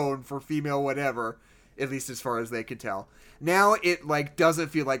Rosetta Stone for female whatever, at least as far as they can tell. Now it, like, doesn't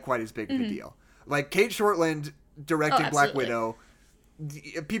feel like quite as big of a deal. Like, Kate Shortland directing Black Widow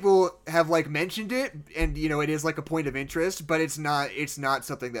people have like mentioned it, and you know it is like a point of interest, but it's not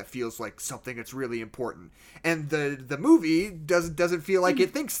something that feels like something that's really important. And the movie doesn't feel like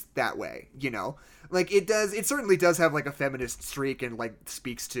it thinks that way, you know. Like it certainly does have like a feminist streak and like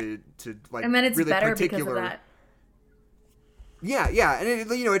speaks to like and then it's really better particular because of that. Yeah, and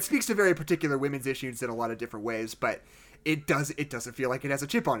it speaks to very particular women's issues in a lot of different ways, but it doesn't feel like it has a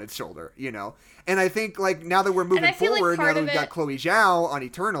chip on its shoulder, you know. And I think like now that we're moving forward, now that we've got Chloe Zhao on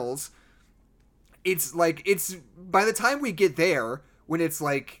Eternals, it's by the time we get there, when it's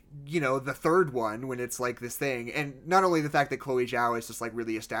like, you know, the third one, when it's like this thing, and not only the fact that Chloe Zhao has just like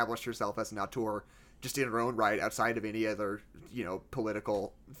really established herself as an auteur just in her own right outside of any other, you know,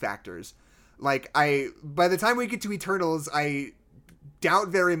 political factors. Like by the time we get to Eternals, I doubt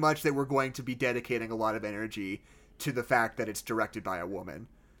very much that we're going to be dedicating a lot of energy to the fact that it's directed by a woman,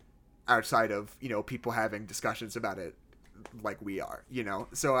 outside of, you know, people having discussions about it like we are, you know.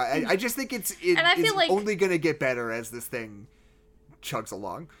 So I just think it's like, only going to get better as this thing chugs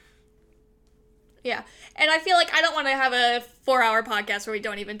along. Yeah, and I feel like I don't want to have a 4-hour podcast where we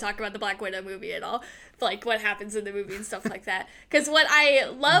don't even talk about the Black Widow movie at all, like what happens in the movie and stuff like that. Because what I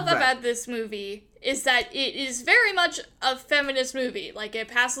love about this movie is that it is very much a feminist movie. Like, it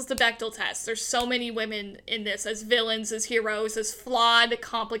passes the Bechdel test. There's so many women in this as villains, as heroes, as flawed,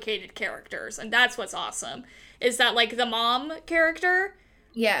 complicated characters, and that's what's awesome. Is that, like, the mom character?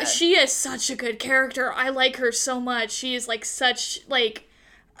 Yeah. She is such a good character. I like her so much. She is, like, such, like...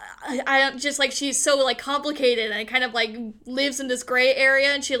 I just, like, she's so, like, complicated and kind of, like, lives in this gray area,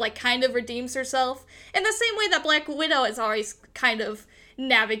 and she, like, kind of redeems herself in the same way that Black Widow is always kind of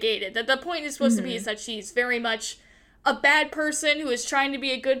navigated. That the point is supposed to be is that she's very much a bad person who is trying to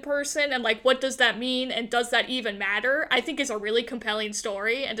be a good person, and, like, what does that mean, and does that even matter? I think is a really compelling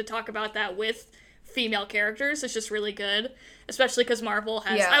story, and to talk about that with female characters is just really good, especially because Marvel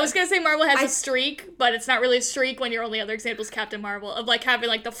has, I was gonna say Marvel has a streak, but it's not really a streak when your only other example is Captain Marvel, of like having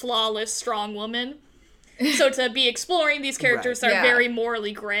like the flawless strong woman. So to be exploring these characters that are very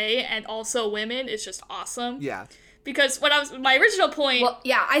morally gray and also women is just awesome. Yeah. Because my original point... Well,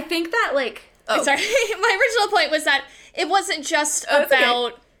 yeah, I think that like... Oh. Sorry, my original point was that it wasn't just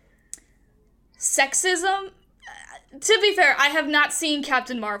about sexism. To be fair, I have not seen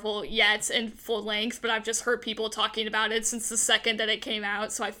Captain Marvel yet in full length, but I've just heard people talking about it since the second that it came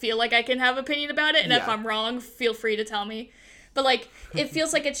out, so I feel like I can have an opinion about it, and if I'm wrong, feel free to tell me. But, like, it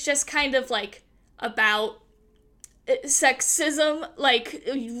feels like it's just kind of, like, about sexism. Like,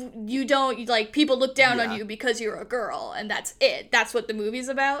 you don't, like, people look down on you because you're a girl, and that's it. That's what the movie's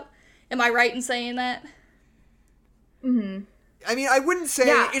about. Am I right in saying that? Mm-hmm. I mean, I wouldn't say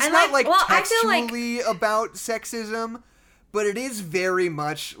it's not textually about sexism, but it is very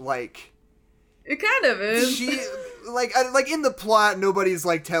much like it kind of is. She like in the plot, nobody's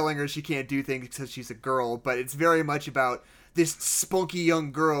like telling her she can't do things because she's a girl, but it's very much about this spunky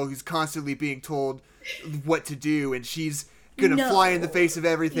young girl who's constantly being told what to do, and she's gonna fly in the face of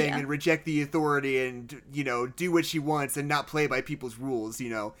everything and reject the authority and, you know, do what she wants and not play by people's rules, you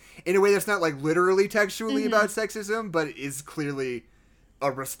know, in a way that's not like literally textually about sexism, but is clearly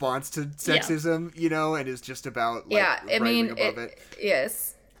a response to sexism, you know, and is just about like rising above it.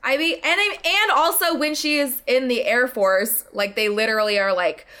 Yes. I mean, and also when she is in the Air Force, like they literally are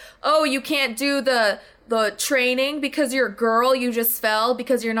like, oh, you can't do the training because you're a girl, you just fell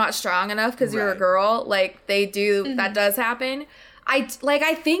because you're not strong enough because you're a girl. Like they do, that does happen. I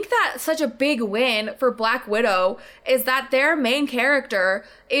think that such a big win for Black Widow is that their main character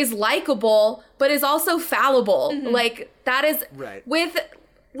is likable, but is also fallible. Like that is with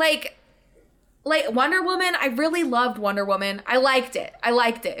like Wonder Woman. I really loved Wonder Woman. I liked it.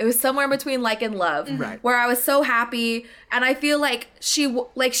 It was somewhere between like and love, where I was so happy. And I feel like she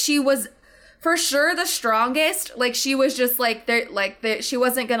was for sure the strongest. Like she was just like she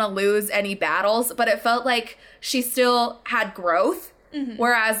wasn't gonna lose any battles, but it felt like she still had growth.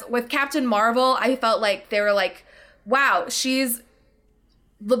 Whereas with Captain Marvel, I felt like they were like, wow, she's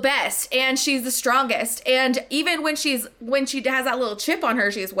the best and she's the strongest, and even when she has that little chip on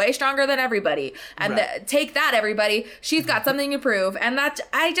her, she's way stronger than everybody, and take that, everybody, she's got something to prove. And that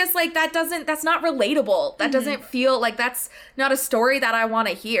I just like that's not relatable. That doesn't feel like, that's not a story that I want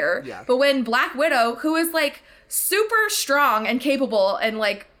to hear. But when Black Widow, who is like super strong and capable and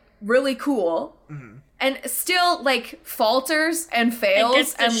like really cool, and still like falters and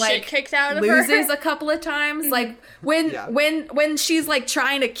fails and like kicked out of loses a couple of times, like when she's like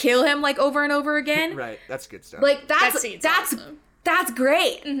trying to kill him like over and over again. That's good stuff. Like that's awesome. That's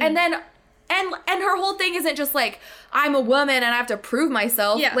great. And then and her whole thing isn't just like, I'm a woman and I have to prove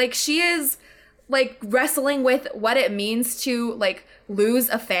myself. Like she is like wrestling with what it means to like lose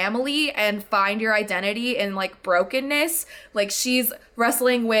a family and find your identity in like brokenness. Like she's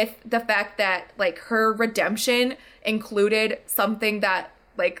wrestling with the fact that like her redemption included something that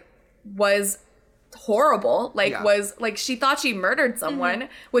like was horrible, like was like she thought she murdered someone,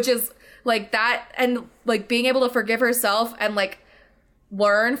 which is like that, and like being able to forgive herself and like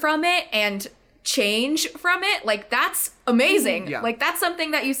learn from it and change from it, like that's amazing. Like that's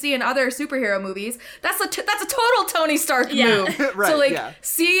something that you see in other superhero movies. That's a total Tony Stark move to like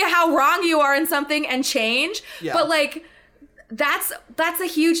see how wrong you are in something and change. But like that's a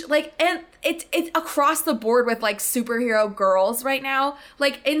huge like, and it's across the board with like superhero girls right now.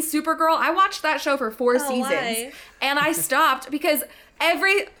 Like in Supergirl, I watched that show for 4 seasons and I stopped because I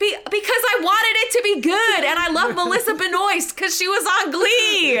wanted it to be good, and I love Melissa Benoist because she was on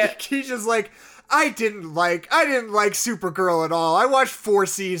Glee. She's just like, I didn't like Supergirl at all. I watched 4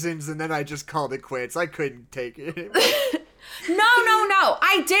 seasons and then I just called it quits. I couldn't take it. No.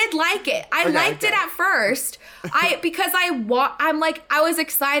 I did like it. I liked it at first. I was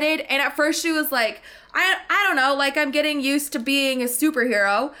excited, and at first she was like, I don't know, like I'm getting used to being a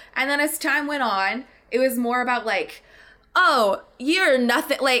superhero, and then as time went on, it was more about like, oh, you're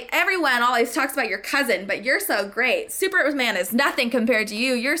nothing. Like, everyone always talks about your cousin, but you're so great. Superman is nothing compared to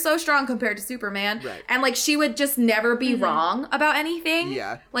you. You're so strong compared to Superman. Right. And, like, she would just never be wrong about anything.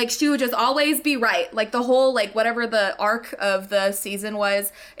 Yeah. Like, she would just always be right. Like, the whole, like, whatever the arc of the season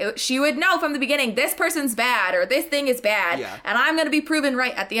was, she would know from the beginning, this person's bad, or this thing is bad, and I'm going to be proven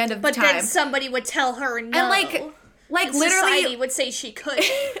right at the end of the time. But then somebody would tell her no. And, like literally society would say she could.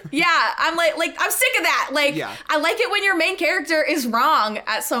 I'm like I'm sick of that. Like I like it when your main character is wrong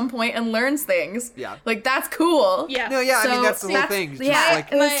at some point and learns things. Yeah. Like that's cool. Yeah. No, yeah, so, I mean that's the whole thing.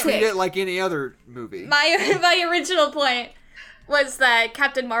 Just treat it like any other movie. My original point was that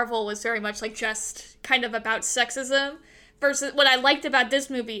Captain Marvel was very much like just kind of about sexism, versus what I liked about this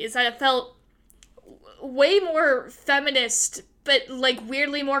movie is that it felt way more feminist, but like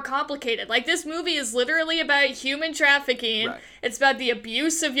weirdly more complicated. Like this movie is literally about human trafficking. Right. It's about the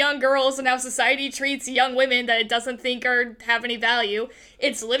abuse of young girls and how society treats young women that it doesn't think have any value.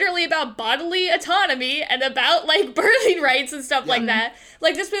 It's literally about bodily autonomy and about like birthing rights and stuff like that.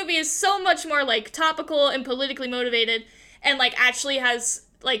 Like this movie is so much more like topical and politically motivated, and like actually has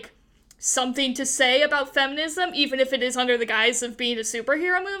like something to say about feminism, even if it is under the guise of being a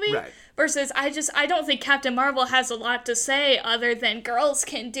superhero movie. Right. Versus, I don't think Captain Marvel has a lot to say other than girls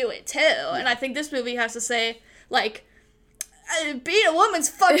can do it too. Yeah. And I think this movie has to say, like, being a woman's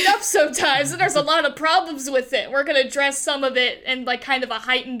fucked up sometimes, and there's a lot of problems with it. We're gonna address some of it in, like, kind of a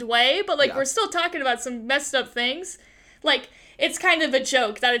heightened way, but, like, we're still talking about some messed up things. Like, it's kind of a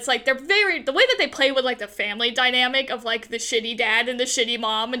joke that it's, like, the way that they play with, like, the family dynamic of, like, the shitty dad and the shitty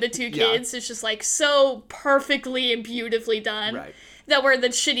mom and the 2 kids is just, like, so perfectly and beautifully done. Right. That where the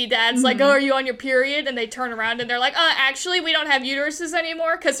shitty dad's like, oh, are you on your period? And they turn around and they're like, actually, we don't have uteruses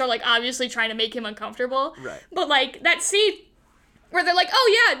anymore, because they're, like, obviously trying to make him uncomfortable. Right. But, like, that scene where they're like,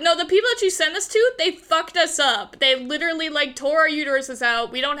 oh, yeah, no, the people that you sent us to, they fucked us up. They literally, like, tore our uteruses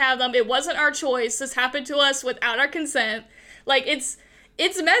out. We don't have them. It wasn't our choice. This happened to us without our consent. Like, it's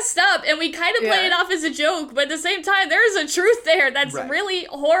messed up, and we kind of play it off as a joke, but at the same time, there's a truth there that's really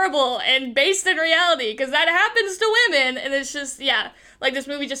horrible and based in reality, because that happens to women, and it's just, like, this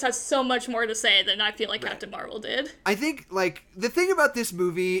movie just has so much more to say than I feel like Captain Marvel did. I think, like, the thing about this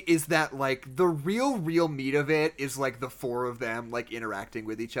movie is that, like, the real meat of it is, like, the 4 of them, like, interacting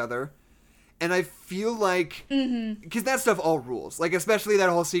with each other. And I feel like, because that stuff all rules. Like, especially that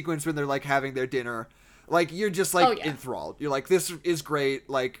whole sequence when they're, like, having their dinner. Like, you're just, like, enthralled. You're like, this is great.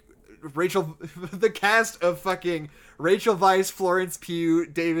 Like, the cast of fucking Rachel Weisz, Florence Pugh,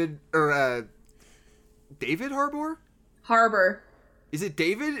 David Harbour? Harbour. Is it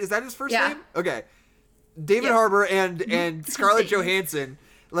David? Is that his first name? Okay. David Harbour and Scarlett Johansson,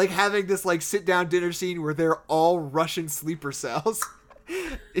 like, having this, like, sit-down dinner scene where they're all Russian sleeper cells.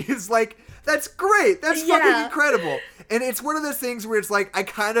 It's like, that's great. That's fucking incredible. And it's one of those things where it's like, I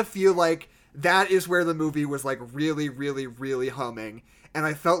kind of feel like that is where the movie was, like, really, really, really humming. And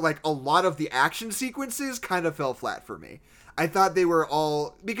I felt like a lot of the action sequences kind of fell flat for me. I thought they were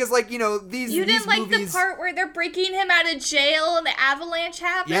all, because, like, you know, these You didn't like movies, the part where they're breaking him out of jail and the avalanche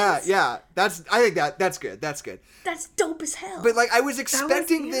happens? Yeah. I think that's good. That's dope as hell. But, like, I was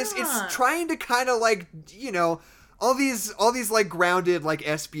expecting this. It's trying to kind of, like, you know, all these like grounded, like,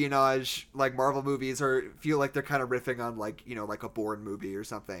 espionage, like, Marvel movies feel like they're kind of riffing on, like, you know, like a Bourne movie or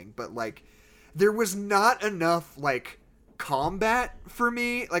something. But, like, there was not enough, like, combat for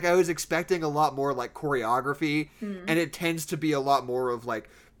me. Like, I was expecting a lot more, like, choreography, and it tends to be a lot more of, like,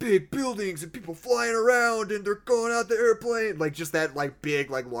 big buildings and people flying around and they're going out the airplane. Like, just that, like, big,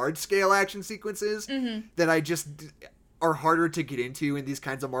 like, large-scale action sequences that I just are harder to get into in these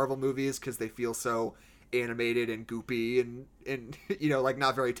kinds of Marvel movies because they feel so animated and goopy and you know, like,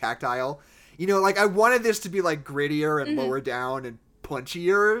 not very tactile. You know, like, I wanted this to be, like, grittier and lower down and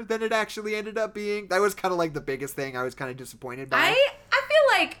punchier than it actually ended up being. That was kind of, like, the biggest thing I was kind of disappointed by. I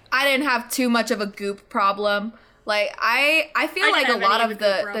feel like I didn't have too much of a goop problem. Like, I feel like a lot of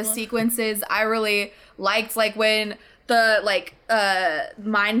the sequences I really liked, like, when the, like,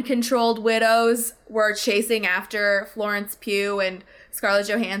 mind-controlled widows were chasing after Florence Pugh and Scarlett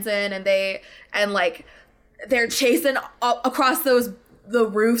Johansson, and they're chasing across the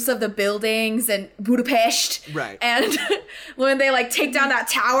roofs of the buildings in Budapest. Right. And when they, like, take down that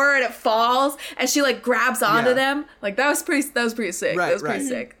tower and it falls and she, like, grabs onto them, like, that was pretty sick. Right, that was pretty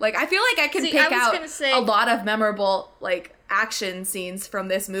sick. Like, I feel like I can pick out a lot of memorable, like, action scenes from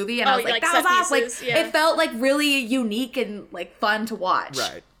this movie, and I was like, that was awesome. Like, it felt, like, really unique and, like, fun to watch.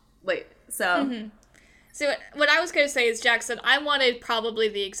 Right. Like, so... So what I was going to say is, Jackson, I wanted probably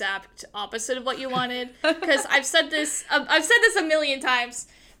the exact opposite of what you wanted, because I've said this a million times,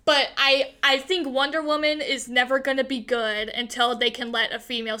 but I think Wonder Woman is never going to be good until they can let a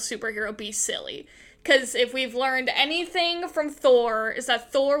female superhero be silly. Because if we've learned anything from Thor, is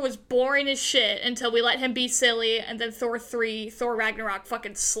that Thor was boring as shit until we let him be silly, and then Thor Ragnarok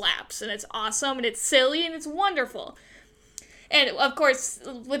fucking slaps, and it's awesome, and it's silly, and it's wonderful. And, of course,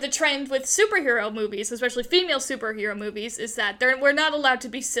 with the trend with superhero movies, especially female superhero movies, is that we're not allowed to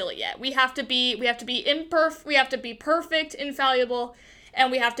be silly yet. We have to be imperfect, we have to be perfect, infallible,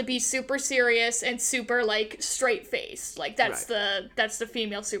 and we have to be super serious and super, like, straight-faced. Like, that's the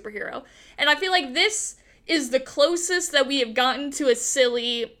female superhero. And I feel like this is the closest that we have gotten to a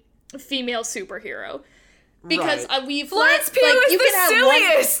silly female superhero. Because we've... Florence Pugh is the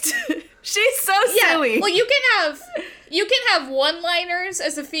silliest! She's so silly. Well, you can have one-liners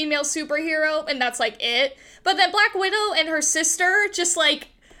as a female superhero, and that's, like, it. But then Black Widow and her sister just, like,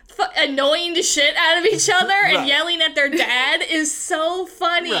 annoying the shit out of each other and yelling at their dad is so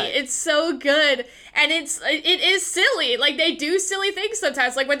funny. Right. It's so good. And it is silly. Like, they do silly things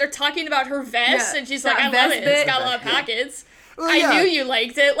sometimes. Like, when they're talking about her vest, and she's like, I love it. It's got a lot of pockets. Well, I knew you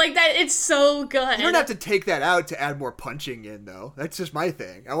liked it. Like, that, it's so good. You don't have to take that out to add more punching in, though. That's just my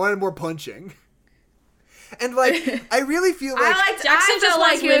thing. I wanted more punching. And, like, I really feel like... Jackson just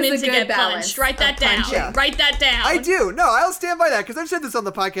wants women to get punched. Write that down. Yeah. Write that down. I do. No, I'll stand by that, because I've said this on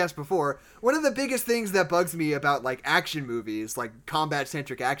the podcast before. One of the biggest things that bugs me about, like, action movies, like,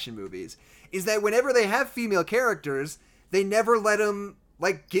 combat-centric action movies, is that whenever they have female characters, they never let them,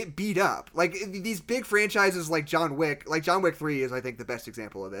 like, get beat up. Like, these big franchises like John Wick 3 is, I think, the best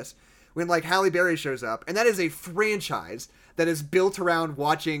example of this. When, like, Halle Berry shows up, and that is a franchise that is built around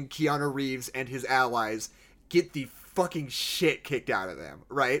watching Keanu Reeves and his allies get the fucking shit kicked out of them,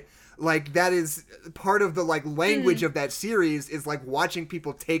 right? Like, that is part of the, like, language of that series is, like, watching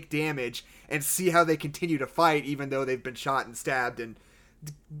people take damage and see how they continue to fight even though they've been shot and stabbed and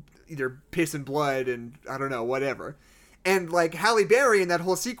either piss and blood and, I don't know, whatever. And, like, Halle Berry in that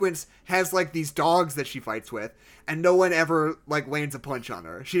whole sequence has, like, these dogs that she fights with, and no one ever, like, lands a punch on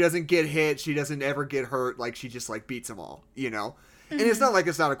her. She doesn't get hit, she doesn't ever get hurt, like, she just, like, beats them all, you know? And it's not like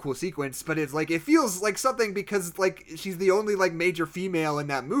it's not a cool sequence, but it's like, it feels like something because, like, she's the only, like, major female in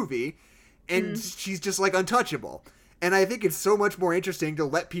that movie, and she's just, like, untouchable. And I think it's so much more interesting to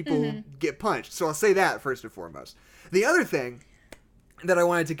let people get punched. So I'll say that first and foremost. The other thing that I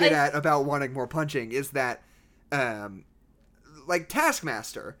wanted to get at about wanting more punching is that, like,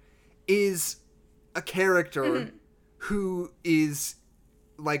 Taskmaster is a character who is,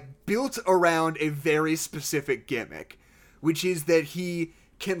 like, built around a very specific gimmick, which is that he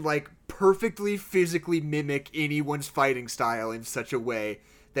can, like, perfectly physically mimic anyone's fighting style in such a way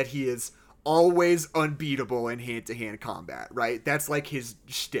that he is always unbeatable in hand-to-hand combat, right? That's, like, his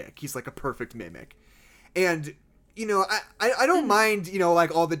shtick. He's, like, a perfect mimic. And, you know, I don't mind, you know,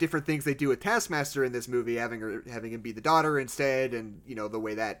 like, all the different things they do with Taskmaster in this movie, having him be the daughter instead, and, you know, the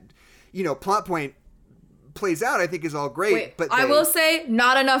way that, you know, plot point plays out, I think, is all great. But I will say,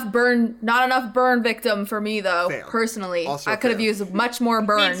 not enough burn victim for me, though. Fair. Personally, I could have used much more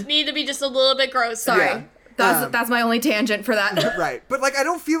burn. Need to be just a little bit gross. Sorry. Yeah. That's my only tangent for that. Right. But, like, I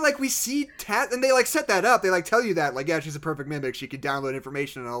don't feel like we see and they, like, set that up. They, like, tell you that, like, yeah, she's a perfect mimic. She can download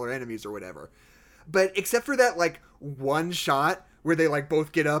information on all her enemies or whatever. But except for that, like, one shot where they, like,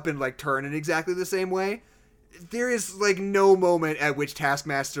 both get up and, like, turn in exactly the same way, there is like no moment at which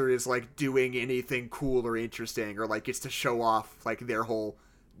Taskmaster is like doing anything cool or interesting or like gets to show off like their whole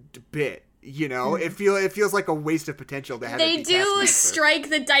bit. You know, it feels like a waste of potential to have. They do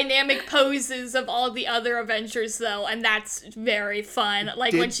strike the dynamic poses of all the other Avengers, though, and that's very fun.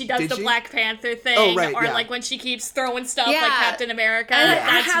 Like when she does the Black Panther thing, or like when she keeps throwing stuff like Captain America. And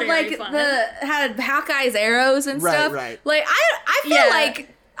that's had very like fun. had Hawkeye's arrows and stuff. Right. Like I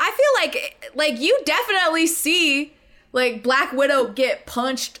feel like you definitely see like Black Widow get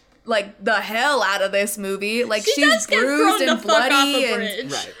punched like the hell out of this movie. Like she's bruised and bloody,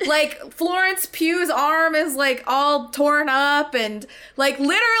 and like Florence Pugh's arm is like all torn up, and like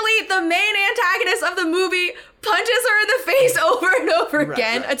literally the main antagonist of the movie punches her in the face over and over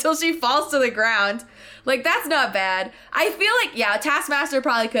again until she falls to the ground. Like that's not bad. I feel like Taskmaster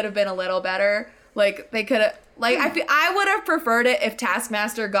probably could have been a little better. Like they could have I would have preferred it if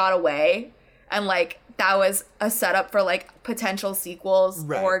Taskmaster got away and like that was a setup for like potential sequels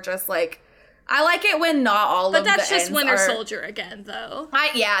or just like I like it when not all of the ends are. But that's just Winter Soldier again, though.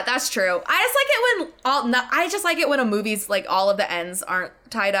 That's true. I just like it when a movie's like all of the ends aren't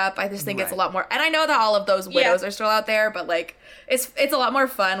tied up. I just think it's a lot more. And I know that all of those widows are still out there, but like it's a lot more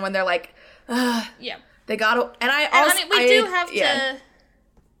fun when they're like, they gotta. And we do have to.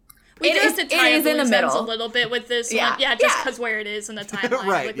 We do have to tie up loose ends a little bit with this one. Yeah, just because where it is in the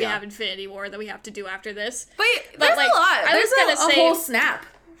timeline. We have Infinity War that we have to do after this. But there's like, a lot. There's a whole snap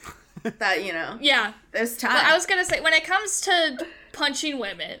that, you know. Yeah. There's time. But I was going to say, when it comes to punching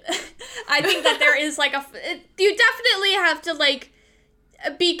women, I think that there is like you definitely have to like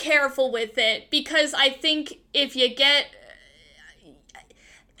be careful with it, because I think if you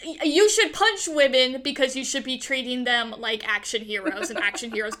you should punch women because you should be treating them like action heroes, and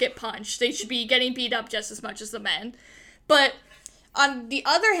action heroes get punched. They should be getting beat up just as much as the men. But on the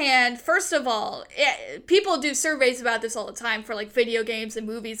other hand, first of all, people do surveys about this all the time for like video games and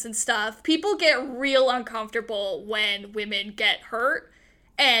movies and stuff. People get real uncomfortable when women get hurt,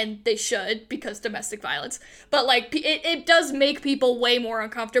 and they should, because domestic violence. But like it does make people way more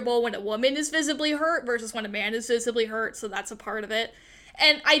uncomfortable when a woman is visibly hurt versus when a man is visibly hurt, so that's a part of it.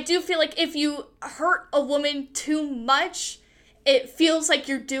 And I do feel like if you hurt a woman too much, it feels like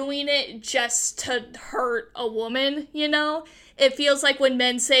you're doing it just to hurt a woman, you know? It feels like when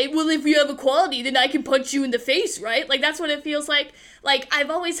men say, well, if you have equality, then I can punch you in the face, right? Like, that's what it feels like. Like,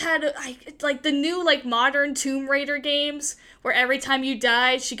 I've always had, like, the new, like, modern Tomb Raider games, where every time you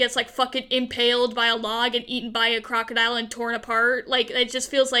die, she gets, like, fucking impaled by a log and eaten by a crocodile and torn apart. Like, it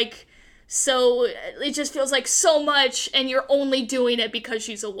just feels like so much, and you're only doing it because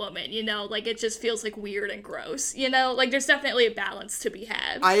she's a woman, you know? Like, it just feels, like, weird and gross, you know? Like, there's definitely a balance to be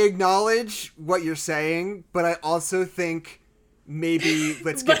had. I acknowledge what you're saying, but I also think maybe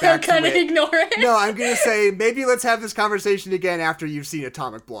let's get back to it. Ignore it. No, I'm going to say maybe let's have this conversation again after you've seen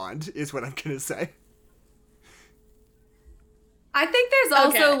Atomic Blonde, is what I'm going to say. I think there's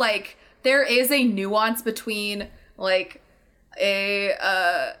also, like, there is a nuance between, like,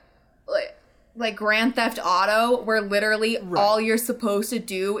 like Grand Theft Auto, where literally all you're supposed to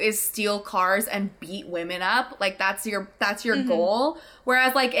do is steal cars and beat women up. Like, that's your goal.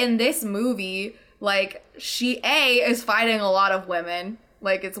 Whereas, like, in this movie, like, she is fighting a lot of women.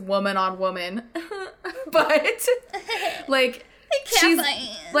 Like, it's woman on woman. But, like, she's,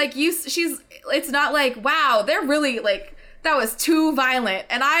 like, it's not like, wow, they're really, like, that was too violent.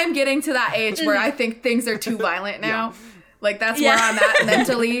 And I'm getting to that age where I think things are too violent now. Yeah. Like, that's where I'm at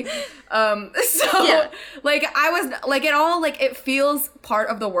mentally. Like, I was, like, it all, like, it feels part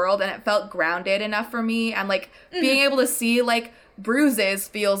of the world, and it felt grounded enough for me. And, like, being able to see, like, bruises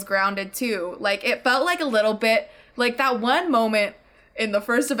feels grounded, too. Like, it felt like a little bit, like, that one moment in the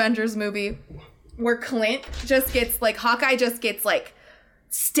first Avengers movie where Clint just gets, like, Hawkeye just gets, like,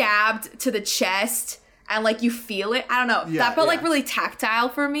 stabbed to the chest, and, like, you feel it. I don't know. That felt, like, really tactile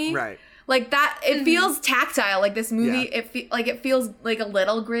for me. Right. Like, that, it feels tactile. Like, this movie, it feels, like, a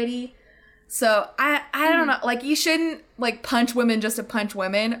little gritty. So, I don't know. Like, you shouldn't, like, punch women just to punch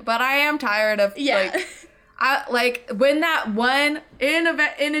women. But I am tired of, like, when that one, in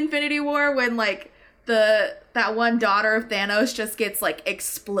Infinity War, when, like, that one daughter of Thanos just gets, like,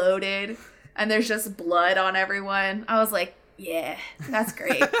 exploded, and there's just blood on everyone. I was like, yeah, that's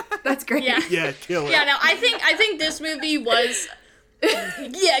great. That's great. Yeah, kill it. Yeah, no, I think this movie was...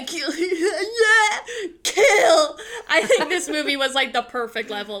 kill. I think this movie was like the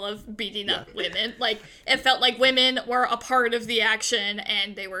perfect level of beating up women. Like, it felt like women were a part of the action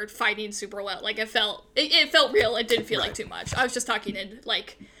and they were fighting super well. Like, it felt real. It didn't feel like too much. I was just talking in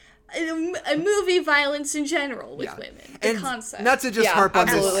like movie violence in general with women. The concept. Not to just harp on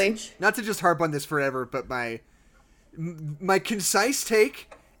this. Not to just harp on this forever, but my concise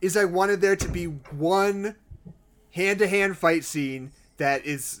take is I wanted there to be one hand-to-hand fight scene that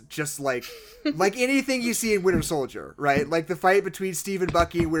is just like anything you see in Winter Soldier, right? Like the fight between Steve and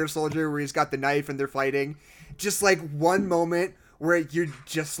Bucky in Winter Soldier where he's got the knife and they're fighting. Just like one moment where you're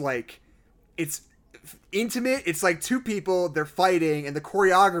just like, it's intimate. It's like two people, they're fighting and the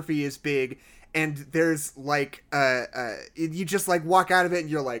choreography is big. And there's like, you just like walk out of it and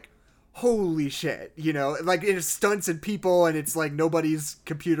you're like, holy shit, you know, like it's stunts and people and it's like nobody's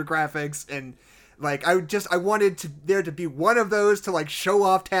computer graphics and like I wanted there to be one of those to like show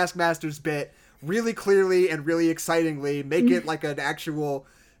off Taskmaster's bit really clearly and really excitingly, make it like an actual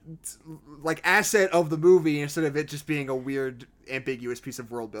like asset of the movie instead of it just being a weird ambiguous piece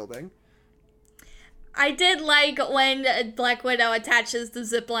of world building. I did like when Black Widow attaches the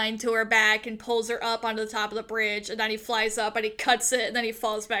zipline to her back and pulls her up onto the top of the bridge, and then he flies up and he cuts it, and then he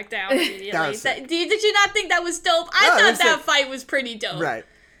falls back down immediately. Did you not think that was dope? I thought that fight was pretty dope. Right.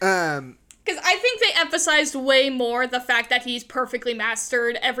 Because I think they emphasized way more the fact that he's perfectly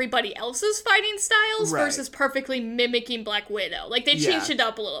mastered everybody else's fighting styles versus perfectly mimicking Black Widow. Like, they changed it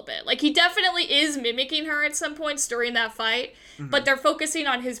up a little bit. Like, he definitely is mimicking her at some points during that fight, but they're focusing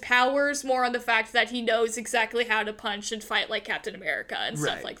on his powers more on the fact that he knows exactly how to punch and fight like Captain America and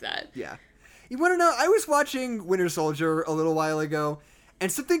stuff like that. Yeah. You want to know, I was watching Winter Soldier a little while ago,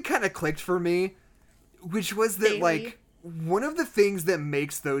 and something kind of clicked for me, which was that, like, one of the things that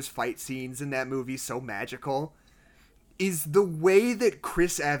makes those fight scenes in that movie so magical is the way that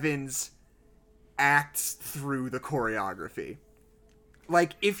Chris Evans acts through the choreography.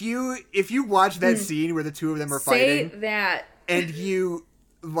 Like, if you watch that scene where the two of them are fighting... Say that. And you,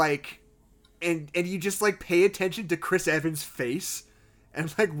 like... And you just, like, pay attention to Chris Evans' face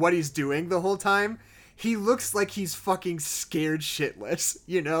and, like, what he's doing the whole time... He looks like he's fucking scared shitless,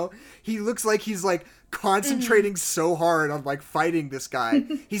 you know? He looks like he's, like, concentrating so hard on, like, fighting this guy.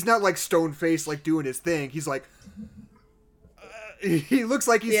 He's not, like, stone-faced, like, doing his thing. He's, like... he looks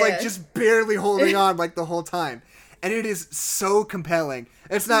like he's, like, just barely holding on, like, the whole time. And it is so compelling.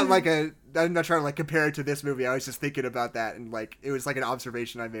 It's not, like, I'm not trying to, like, compare it to this movie. I was just thinking about that, and, like, it was, like, an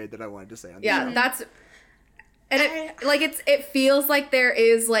observation I made that I wanted to say on the show. That's... And it feels like there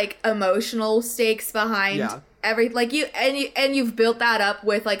is like emotional stakes behind every like you've built that up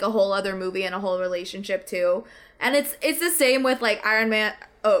with like a whole other movie and a whole relationship too. And it's the same with like Captain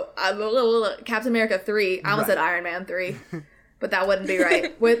America 3. I almost said Iron Man 3. But that wouldn't be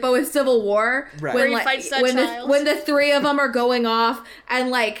right. But with Civil War, when the three of them are going off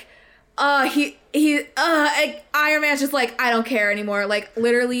and like Iron Man's just like, I don't care anymore. Like,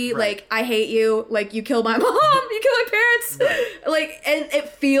 literally, like, I hate you. Like, you killed my mom. You killed my parents. Like, and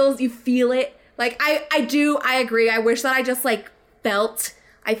you feel it. Like, I agree. I wish that I just, like, felt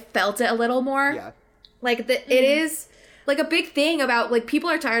it a little more. Yeah. Like, it is, like, a big thing about, like, people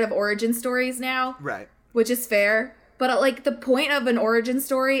are tired of origin stories now. Right. Which is fair. But, like, the point of an origin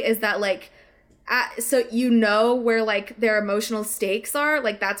story is that, like, so you know where like their emotional stakes are,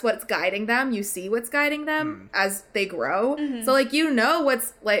 like that's what's guiding them. You see what's guiding them as they grow. So like you know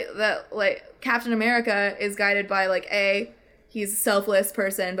what's like that, like Captain America is guided by like A, he's a selfless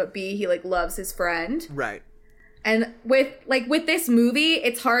person, but B, he like loves his friend. Right. And with this movie,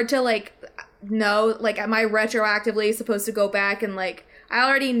 it's hard to like know, like am I retroactively supposed to go back and like I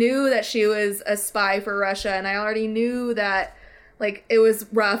already knew that she was a spy for Russia and I already knew that like, it was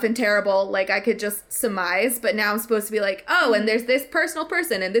rough and terrible. Like, I could just surmise. But now I'm supposed to be like, oh, and there's this personal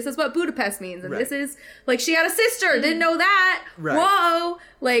person. And this is what Budapest means. And this is, like, she had a sister. Didn't know that. Right. Whoa.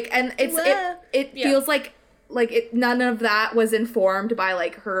 Like, and it feels like none of that was informed by,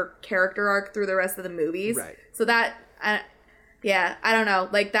 like, her character arc through the rest of the movies. Right. So that, I don't know.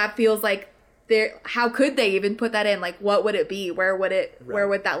 Like, that feels like, how could they even put that in? Like, what would it be? Where would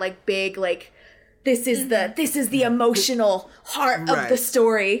that, like, big, like... This is the emotional heart of the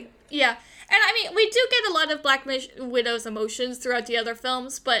story. Yeah. And I mean, we do get a lot of Black Widow's emotions throughout the other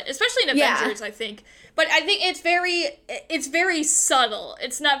films, but especially in Avengers, I think. But I think it's very subtle.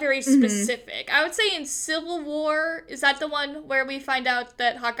 It's not very specific. I would say in Civil War, is that the one where we find out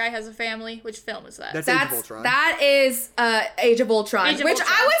that Hawkeye has a family? Which film is that? That's Age of Ultron. That is Age of Ultron. I would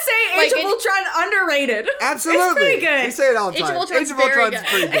say Age of Ultron underrated. Absolutely. It's pretty good. We say it all the time. Age of Ultron's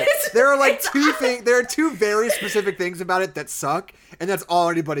pretty good. There are like there are two very specific things about it that suck, and that's all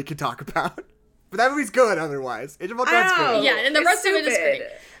anybody can talk about. But that movie's good otherwise. Age of Ultron's good. Yeah, and the rest of it is great.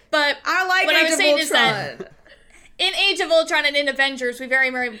 But I like what Age I was of saying Ultron. Is that in Age of Ultron and in Avengers, we very,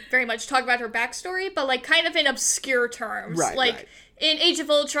 very, very much talk about her backstory, but like kind of in obscure terms. Right, in Age of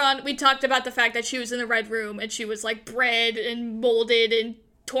Ultron, we talked about the fact that she was in the Red Room and she was like bred and molded and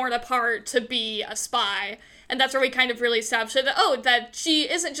torn apart to be a spy. And that's where we kind of really established that, that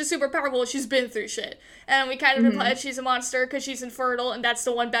she isn't just super powerful, she's been through shit. And we kind of implied she's a monster because she's infertile, and that's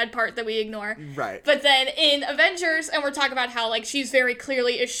the one bad part that we ignore. Right. But then in Avengers, and we're talking about how, like, she's very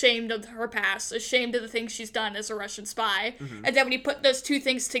clearly ashamed of her past, ashamed of the things she's done as a Russian spy. And then when you put those two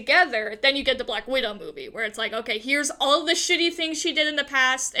things together, then you get the Black Widow movie, where it's like, okay, here's all the shitty things she did in the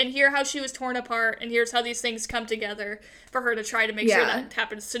past, and here how she was torn apart, and here's how these things come together for her to try to make sure that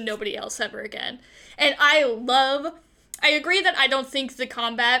happens to nobody else ever again. And I agree that I don't think the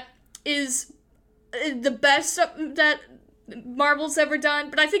combat is the best that Marvel's ever done,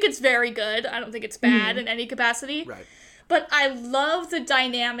 but I think it's very good. I don't think it's bad in any capacity. Right. But I love the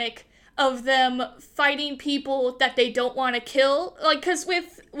dynamic of them fighting people that they don't want to kill. Like, because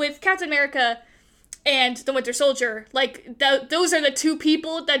with Captain America and the Winter Soldier, like, those are the two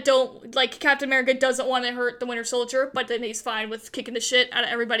people that don't, like, Captain America doesn't want to hurt the Winter Soldier, but then he's fine with kicking the shit out of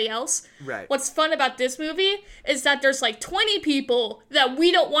everybody else. Right. What's fun about this movie is that there's, like, 20 people that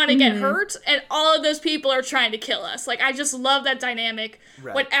we don't want to get hurt, and all of those people are trying to kill us. Like, I just love that dynamic.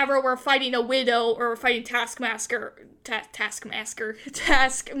 Right. Whenever we're fighting a Widow or we're fighting Taskmaster. She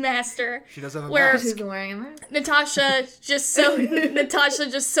doesn't have a where mask. She's wearing a mask. Natasha just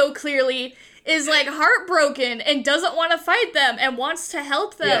so clearly is, like, heartbroken and doesn't want to fight them and wants to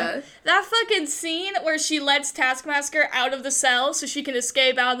help them. Yeah. That fucking scene where she lets Taskmaster out of the cell so she can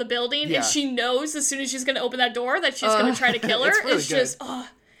escape out of the building, and she knows as soon as she's going to open that door that she's going to try to kill her, really is just,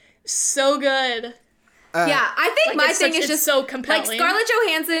 so good. I think my thing is just so compelling. Like, Scarlett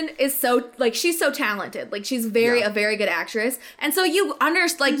Johansson is so, like, she's so talented. Like, she's a very good actress. And so you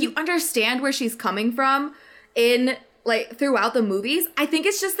understand where she's coming from in, like, throughout the movies. I think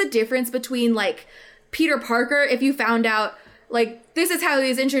it's just the difference between, like, Peter Parker, if you found out, like, this is how he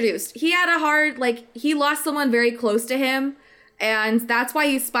was introduced. He had a hard, like, he lost someone very close to him, and that's why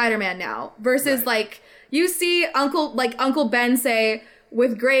he's Spider-Man now. Versus, like, you see Uncle Ben say,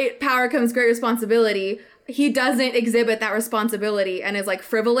 with great power comes great responsibility. He doesn't exhibit that responsibility and is, like,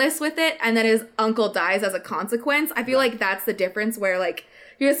 frivolous with it, and then his uncle dies as a consequence. I feel like that's the difference where, like,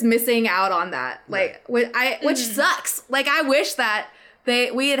 you're just missing out on that. Like, which sucks. Like, I wish that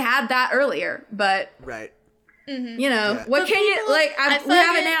we had that earlier, but right. You know, what but can people, you, like, we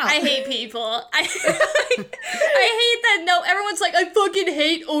have it now. I hate people. I hate that, everyone's like, I fucking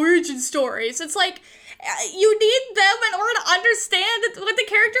hate origin stories. It's like, you need them in order to understand what the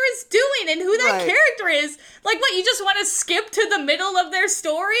character is doing and who that character is. Like, what, you just want to skip to the middle of their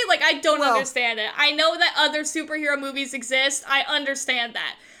story? Like, I don't understand it. I know that other superhero movies exist. I understand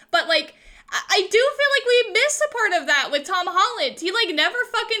that. But, like, I do feel like we miss a part of that with Tom Holland. He, like, never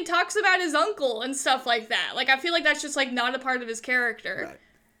fucking talks about his uncle and stuff like that. Like, I feel like that's just, like, not a part of his character. Right.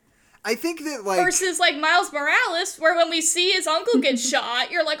 I think that, like... Versus, like, Miles Morales, where when we see his uncle get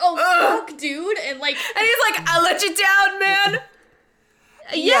shot, you're like, oh, fuck, dude, and, like... And he's like, I let you down, man!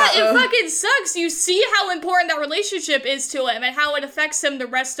 Yeah, it fucking sucks. You see how important that relationship is to him and how it affects him the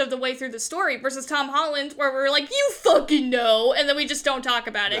rest of the way through the story, versus Tom Holland, where we're like, you fucking know, and then we just don't talk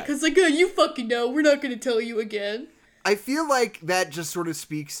about it, because, like, oh, you fucking know, we're not gonna tell you again. I feel like that just sort of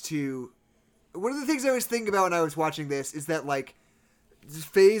speaks to... One of the things I was thinking about when I was watching this is that, like,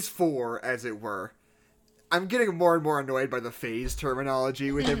 Phase 4, as it were. I'm getting more and more annoyed by the phase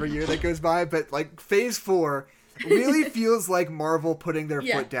terminology with every year that goes by, but, like, Phase 4 really feels like Marvel putting their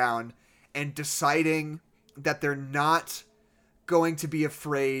foot down and deciding that they're not going to be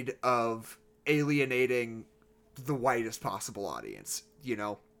afraid of alienating the widest possible audience, you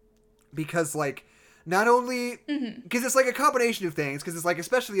know? Because, like, not only... Because it's, like, a combination of things, because it's, like,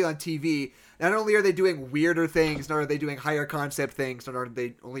 especially on TV... Not only are they doing weirder things, not are they doing higher concept things, not are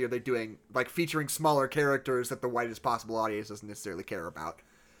they doing, like, featuring smaller characters that the widest possible audience doesn't necessarily care about,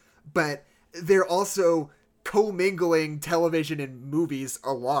 but they're also commingling television and movies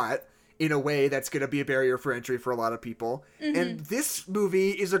a lot in a way that's going to be a barrier for entry for a lot of people. And this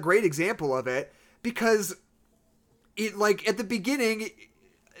movie is a great example of it because it, like, at the beginning,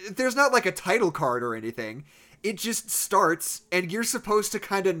 there's not, like, a title card or anything. It just starts, and you're supposed to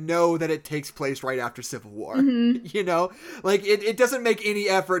kind of know that it takes place right after Civil War. You know? Like, it doesn't make any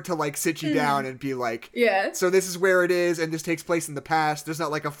effort to, like, sit you down and be like, so this is where it is, and this takes place in the past. There's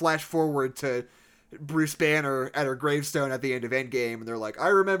not, like, a flash forward to Bruce Banner at her gravestone at the end of Endgame, and they're like, I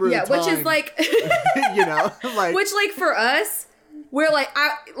remember the time. Which is, like... you know? Like, which, like, for us... We're like,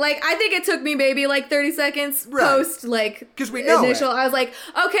 I think it took me maybe like 30 seconds post, like, 'cause we know initial. I was like,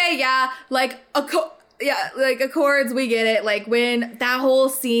 okay, yeah, like, like Accords, we get it. Like when that whole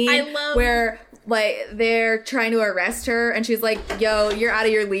scene where like they're trying to arrest her and she's like, yo, you're out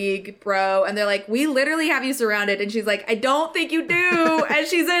of your league, bro. And they're like, we literally have you surrounded. And she's like, I don't think you do. And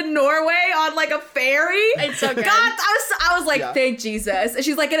she's in Norway on like a ferry. It's so good. God, I was like, thank Jesus. And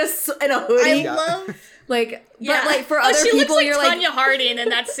she's like in a hoodie. I love. Like, but like for other she people, looks you're like like Tonya Harding in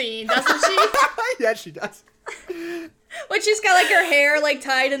that scene, doesn't she? Yeah, she does. When she's got like her hair like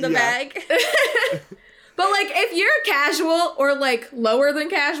tied in the bag. But like if you're casual or like lower than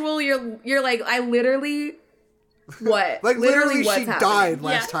casual, you're like, I literally what? Like literally what's she happening? died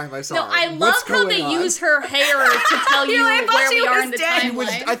last time I saw her. No, I love how they use her hair to tell you where we are in the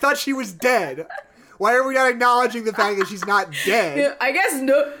timeline. I thought she was dead. Why are we not acknowledging the fact that she's not dead? I guess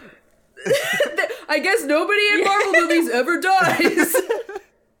nobody in Marvel movies ever dies.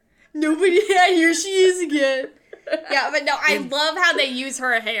 Nobody. Yeah, here she is again. Yeah, but no, I love how they use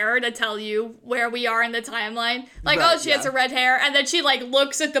her hair to tell you where we are in the timeline. Like, right, she has her red hair, and then she, like,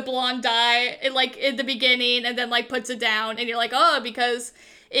 looks at the blonde dye, in the beginning, and then, like, puts it down, and you're like, oh, because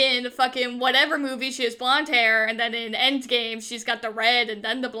in fucking whatever movie she has blonde hair, and then in Endgame she's got the red and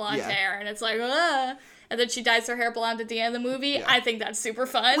then the blonde hair, and it's like, and then she dyes her hair blonde at the end of the movie. Yeah. I think that's super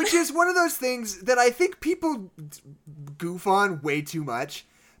fun. Which is one of those things that I think people goof on way too much.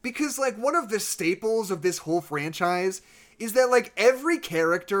 Because, like, one of the staples of this whole franchise is that, like, every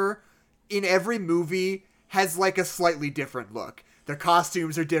character in every movie has, like, a slightly different look. Their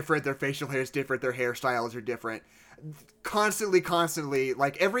costumes are different, their facial hair is different, their hairstyles are different. Constantly,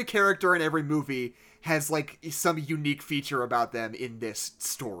 like, every character in every movie has, like, some unique feature about them in this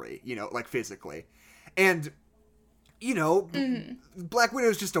story, you know, like, physically. And, you know, Black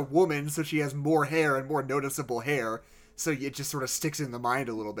Widow's just a woman, so she has more hair and more noticeable hair. So it just sort of sticks in the mind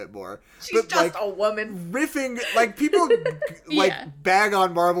a little bit more. She's just like, a woman. Riffing, like, people, bag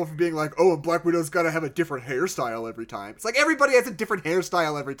on Marvel for being like, oh, Black Widow's gotta have a different hairstyle every time. It's like, everybody has a different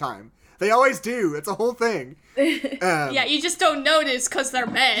hairstyle every time. They always do. It's a whole thing. Yeah, you just don't notice because they're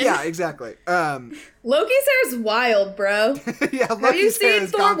men. Yeah, exactly. Loki's hair's wild, bro. Yeah, Loki's have you seen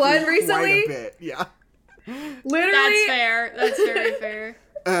Thor 1 recently? Quite a bit. Yeah. Literally. That's fair. That's very fair.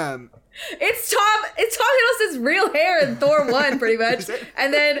 It's Tom Hiddleston's real hair in Thor 1, pretty much.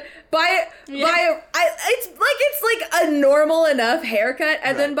 And then it's like a normal enough haircut,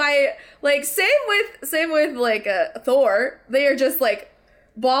 and then by like same with like Thor, they are just like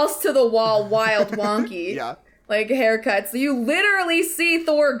balls to the wall, wild, wonky, like haircuts. So you literally see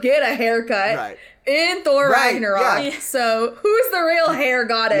Thor get a haircut in Thor Ragnarok. Yeah. So who's the real hair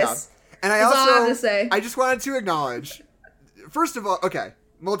goddess? Yeah. And I also have to say. I just wanted to acknowledge, first of all, okay.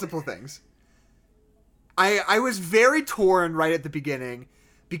 Multiple things. I was very torn right at the beginning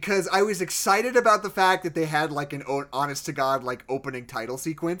because I was excited about the fact that they had like an honest to God like opening title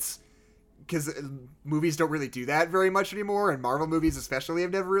sequence, because movies don't really do that very much anymore, and Marvel movies especially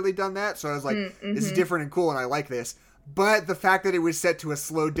have never really done that. So I was like, this is different and cool, and I like this. But the fact that it was set to a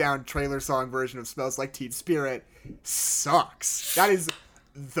slowed down trailer song version of Smells Like Teen Spirit sucks. That is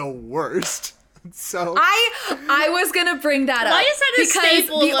the worst. So I was gonna bring that up. Why is that a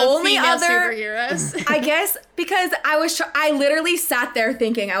staple the of only female superheroes? I guess because I literally sat there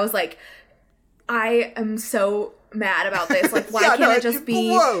thinking, I was like, I am so mad about this. Like, why can't it just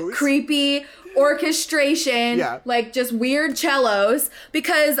be creepy orchestration, like just weird cellos?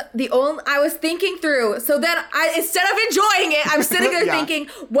 Because I was thinking through. So then instead of enjoying it, I'm sitting there thinking,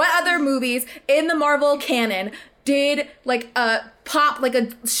 what other movies in the Marvel canon did like a pop, like a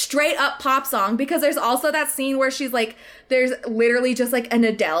straight up pop song? Because there's also that scene where she's like, there's literally just like an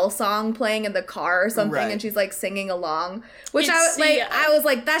Adele song playing in the car or something, and she's like singing along, which I was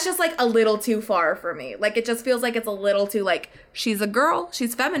like, that's just like a little too far for me. Like, it just feels like it's a little too like, she's a girl,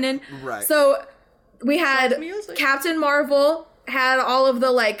 she's feminine. Right. So we had Captain Marvel had all of the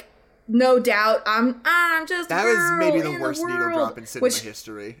like, no doubt, I'm just that a girl. That was maybe the worst needle drop in cinema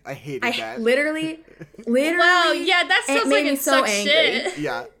history. I hated that. Literally. Wow, yeah, that sounds like it so angry. Shit.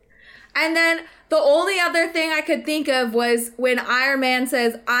 Yeah. And then the only other thing I could think of was when Iron Man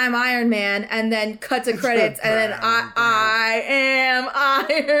says, I'm Iron Man, and then cut to credits, and then I am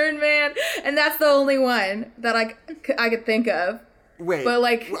Iron Man. And that's the only one that I could think of. Wait, but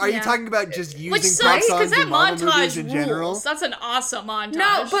like, are you talking about just using pop songs in Marvel movies in general? That's an awesome montage.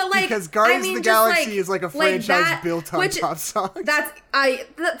 No, but like, because Guardians of the Galaxy is like a franchise built on pop songs. That's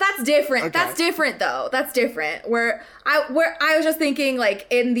different. Okay. That's different though. That's different. Where I was just thinking like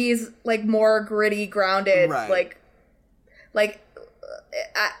in these like more gritty, grounded, like I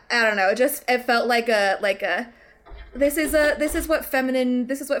don't know. It felt like a. This is what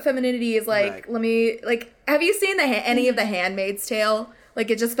femininity is like. Right. Let me like. Have you seen any of the Handmaid's Tale Like,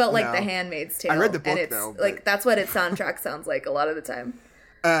 it just felt like The Handmaid's Tale. I read the book, and it's, though. Like, that's what its soundtrack sounds like a lot of the time.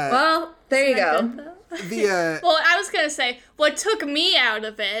 Well, there you go. Well, I was going to say, what took me out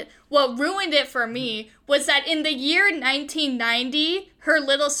of it, what ruined it for me, was that in the year 1990, her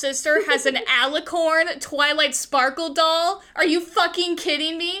little sister has an Alicorn Twilight Sparkle doll. Are you fucking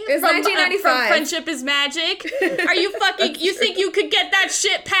kidding me? It's 1995. From Friendship is Magic? Are you fucking... You think you could get that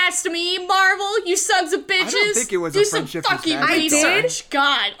shit past me, Marvel? You sons of bitches? I don't think it was a Friendship is Magic. I did?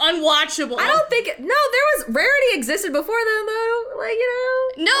 God, unwatchable. I don't think... No, there was... Rarity existed before then, though. Like, you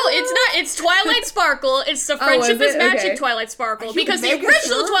know... No, it's not. It's Twilight Sparkle. It's the Friendship is Magic Twilight Sparkle. Because the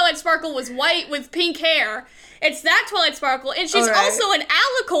original Twilight Sparkle was white with pink hair. It's that Twilight Sparkle, and she's also an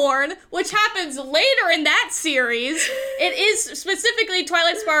Alicorn, which happens later in that series. It is specifically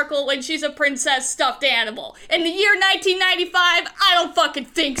Twilight Sparkle when she's a princess stuffed animal. In the year 1995, I don't fucking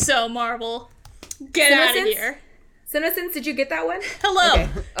think so, Marvel. Get out of here. CinemaSins, did you get that one? Hello. Okay.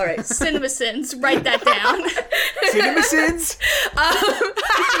 All right. CinemaSins, write that down. CinemaSins?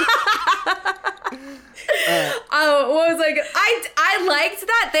 What was like? I liked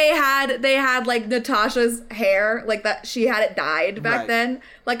that they had like Natasha's hair, like that she had it dyed back then.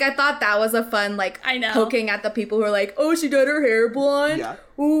 Like, I thought that was a fun, like, poking at the people who are like, oh, she dyed her hair blonde. Yeah.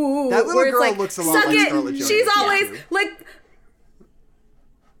 Ooh. That little girl looks a lot like Scarlett Johansson. She's always like.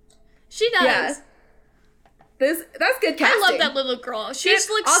 She does. Yeah. That's good casting. I love that little girl. She just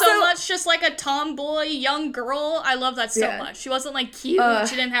looks so much just like a tomboy young girl. I love that so much. She wasn't like cute.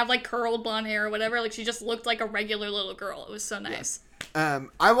 She didn't have like curled blonde hair or whatever. Like, she just looked like a regular little girl. It was so nice. Yeah.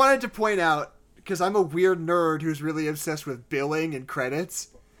 I wanted to point out, because I'm a weird nerd who's really obsessed with billing and credits,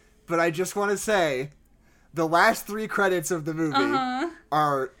 but I just want to say the last 3 credits of the movie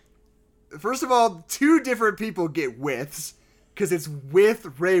are, first of all, 2 different people get withs, because it's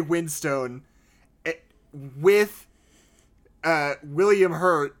with Ray Winstone, with William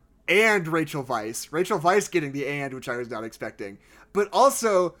Hurt and Rachel Weisz. Rachel Weisz getting the and, which I was not expecting. But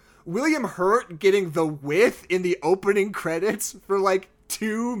also, William Hurt getting the with in the opening credits for like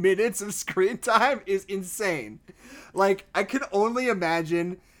 2 minutes of screen time is insane. Like, I can only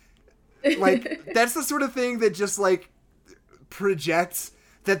imagine, like, that's the sort of thing that just, like, projects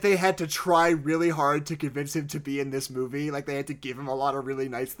that they had to try really hard to convince him to be in this movie. Like, they had to give him a lot of really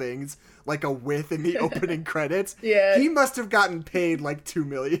nice things, like a with in the opening credits. Yeah. He must have gotten paid like $2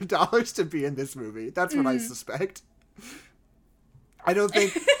 million to be in this movie. That's what I suspect.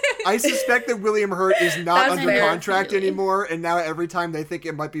 I suspect that William Hurt is not under contract anymore, and now every time they think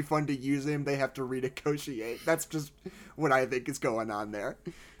it might be fun to use him, they have to renegotiate. That's just what I think is going on there.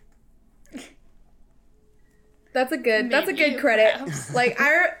 That's a good credit. Like,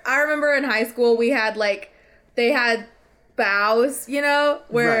 I remember in high school we had like, they had bows, you know,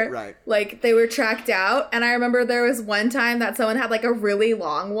 where like they were tracked out, and I remember there was one time that someone had like a really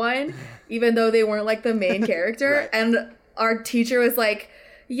long one, even though they weren't like the main character, and our teacher was like,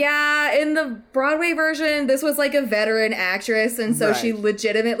 yeah, in the Broadway version, this was like a veteran actress, and so she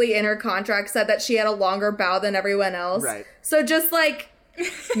legitimately in her contract said that she had a longer bow than everyone else. Right. So just like,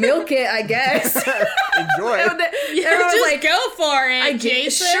 milk it, I guess. Enjoy. Just like, go for it,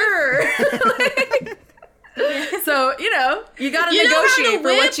 Jason. Sure. So, you know, you gotta negotiate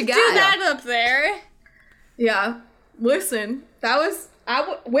for what you got. Do that up there. Yeah. Listen, that was...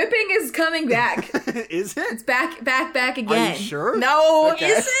 whipping is coming back. Is it? It's back again. Are you sure? No. Okay.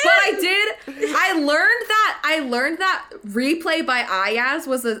 Is it? But I learned that replay by Ayaz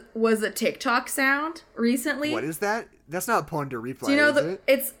was a TikTok sound recently. What is that? That's not Ponder Replay. Do you know it?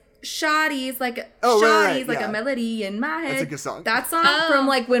 It's Shoddy's like a melody in my head. That's a good song. That song from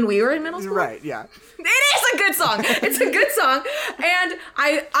like when we were in middle school. Right, yeah. It is a good song. It's a good song. And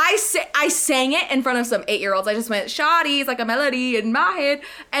I sang it in front of some 8-year-olds. I just went, Shoddy's like a melody in my head,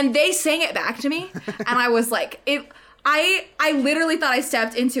 and they sang it back to me, and I was like, I literally thought I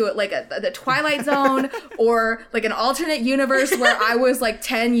stepped into it like the Twilight Zone or like an alternate universe where I was like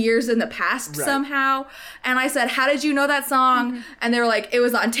 10 years in the past somehow. And I said, how did you know that song? Mm-hmm. And they were like, it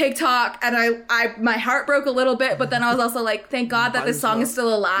was on TikTok. And I my heart broke a little bit, but then I was also like, thank God that this song is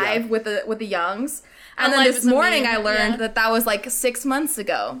still alive with the Youngs. And then this morning I learned that was like 6 months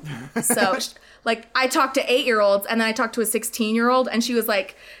ago. So like, I talked to 8-year-olds, and then I talked to a 16-year-old, and she was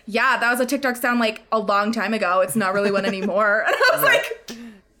like, yeah, that was a TikTok sound like a long time ago. It's not really one anymore. And I was like,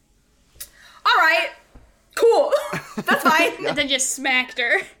 all right, cool. That's fine. And then you smacked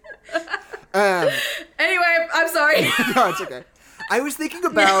her. Anyway, I'm sorry. No, it's okay. I was thinking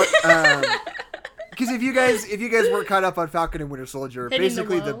about, because if you guys weren't caught up on Falcon and Winter Soldier,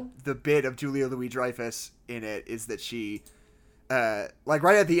 basically the bit of Julia Louis-Dreyfus in it is that she... like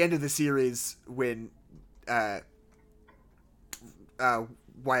right at the end of the series when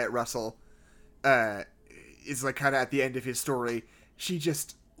Wyatt Russell is like kind of at the end of his story, she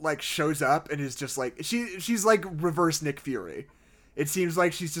just like shows up and is just like she's like reverse Nick Fury. It seems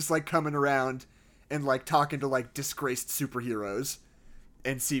like she's just like coming around and like talking to like disgraced superheroes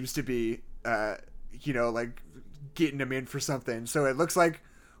and seems to be like getting them in for something. So it looks like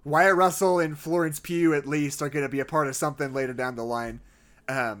Wyatt Russell and Florence Pugh at least are going to be a part of something later down the line.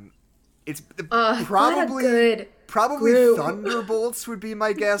 It's probably Thunderbolts would be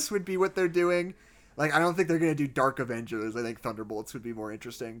my guess, would be what they're doing. Like, I don't think they're going to do Dark Avengers. I think Thunderbolts would be more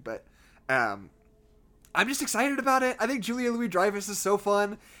interesting, but I'm just excited about it. I think Julia Louis-Dreyfus is so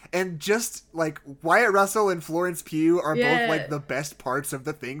fun, and just like Wyatt Russell and Florence Pugh are both like the best parts of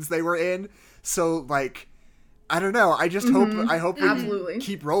the things they were in. So like, I don't know. I just hope we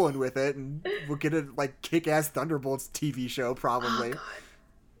keep rolling with it, and we'll get a like kick-ass Thunderbolts TV show probably. Oh, God.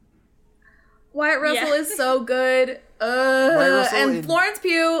 Wyatt Russell is so good. And Florence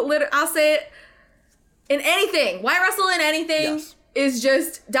Pugh, I'll say it, in anything. Wyatt Russell in anything is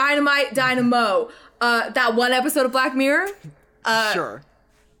just dynamo. That one episode of Black Mirror. Sure.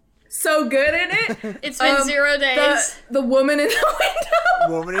 So good in it. It's been 0 days. The woman in the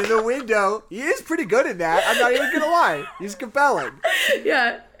window. Woman in the window. He is pretty good in that. I'm not even gonna lie. He's compelling.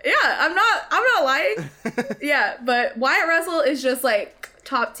 Yeah, I'm not lying. Yeah, but Wyatt Russell is just like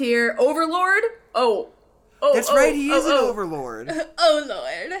top tier. Overlord. That's right. He is an Overlord. Oh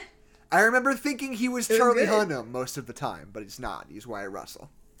Lord. I remember thinking he was Charlie Hunnam most of the time, but he's not. He's Wyatt Russell.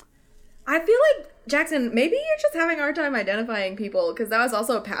 I feel like, Jackson, maybe you're just having a hard time identifying people, because that was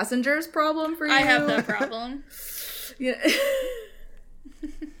also a Passenger's problem for you. I have that problem. Yeah.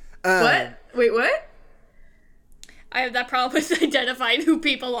 What? Wait, what? I have that problem with identifying who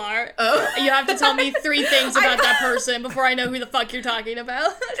people are. Oh. You have to tell me 3 things about that person before I know who the fuck you're talking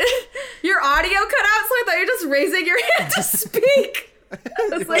about. Your audio cut out, so I thought you were just raising your hand to speak.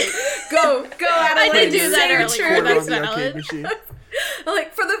 I was like, go, Adelaide. I did do that earlier. That's valid.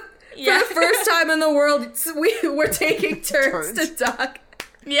 Like, for the first time in the world, we're taking turns to talk.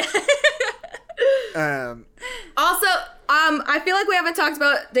 Yeah. Also, I feel like we haven't talked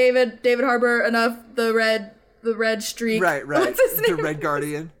about David Harbour enough. The red streak. Right. What's his name? The Red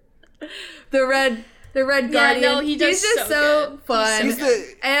Guardian. The red Guardian. No, he does. He's just so fun. He's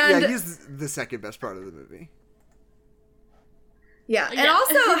the second best part of the movie. Yeah, and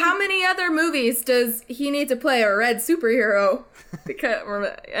also, how many other movies does he need to play a red superhero? Because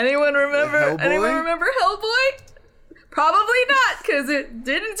anyone remember Hellboy? Probably not, because it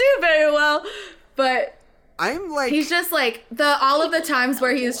didn't do very well. But I'm like, he's just like all of the times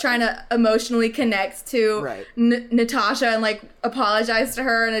where he's trying to emotionally connect to Natasha and like apologize to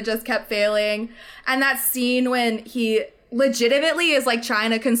her, and it just kept failing. And that scene when he legitimately is like trying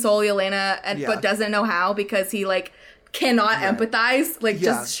to console Yelena, but doesn't know how because he like cannot empathize, like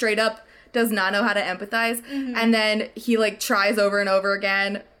just straight up does not know how to empathize. And then he like tries over and over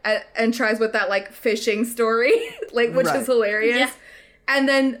again and tries with that like fishing story, like, which is hilarious. And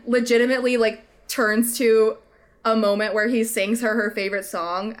then legitimately like turns to a moment where he sings her favorite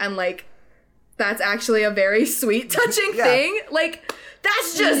song, and like that's actually a very sweet, touching thing. Like,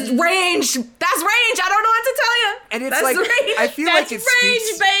 that's just range. That's range. I don't know what to tell you. And it's that's like range. I feel that's like it range,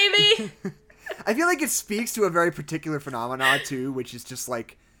 speaks, baby. I feel like it speaks to a very particular phenomenon too, which is just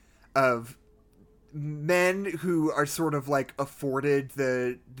like of men who are sort of like afforded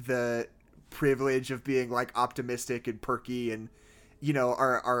the privilege of being like optimistic and perky, and you know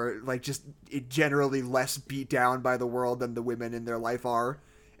are like just generally less beat down by the world than the women in their life are,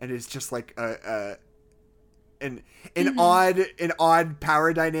 and it's just like an odd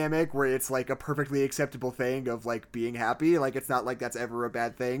power dynamic where it's like a perfectly acceptable thing of like being happy, like it's not like that's ever a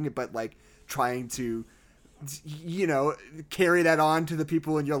bad thing, but like trying to, you know, carry that on to the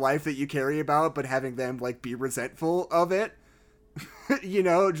people in your life that you care about, but having them like be resentful of it, you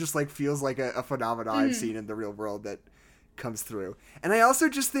know, just like feels like a phenomenon I've seen in the real world that comes through. And I also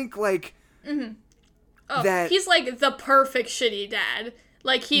just think like that he's like the perfect shitty dad.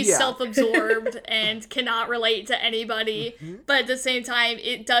 Like, he's self-absorbed and cannot relate to anybody, but at the same time,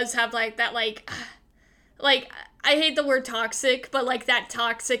 it does have like that like I hate the word toxic, but like that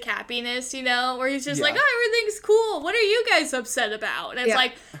toxic happiness, you know, where he's just like, oh, everything's cool. What are you guys upset about? And it's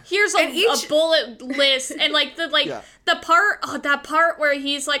like, here's a bullet list, and like the part where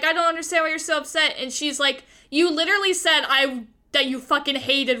he's like, I don't understand why you're so upset, and she's like, you literally said that you fucking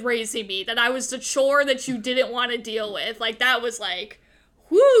hated raising me, that I was the chore that you didn't want to deal with. Like, that was like,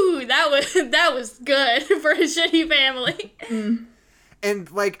 whoo, that was good for a shitty family. And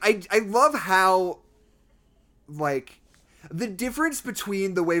like I love how like the difference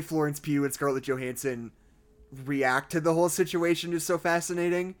between the way Florence Pugh and Scarlett Johansson react to the whole situation is so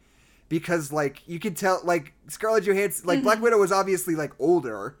fascinating. Because, like, you can tell, like, Scarlett Johansson, like, Black Widow was obviously, like,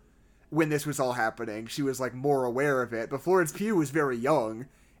 older when this was all happening. She was, like, more aware of it. But Florence Pugh was very young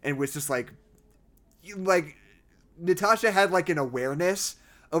and was just, like, Natasha had, like, an awareness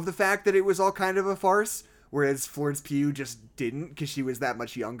of the fact that it was all kind of a farce, whereas Florence Pugh just didn't because she was that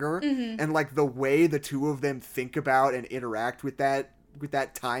much younger. And, like, the way the two of them think about and interact with that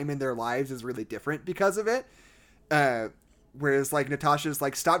time in their lives is really different because of it. Whereas, like, Natasha's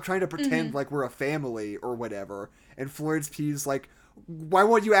like, stop trying to pretend like we're a family or whatever. And Florence Pugh's like, why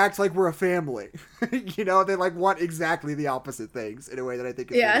won't you act like we're a family? You know, they, like, want exactly the opposite things in a way that I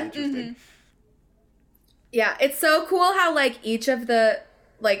think is really interesting. Yeah, it's so cool how, like, each of them,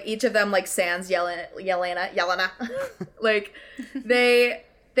 like, sans Yelena, like, they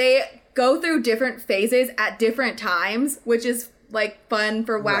go through different phases at different times, which is, like, fun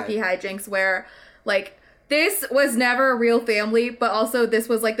for wacky hijinks where, like, this was never a real family, but also this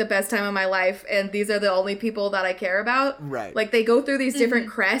was, like, the best time of my life, and these are the only people that I care about. Right. Like, they go through these different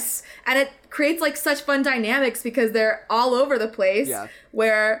crests, and it creates, like, such fun dynamics because they're all over the place. Yeah.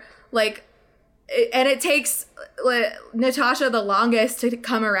 Where, like, and it takes Natasha the longest to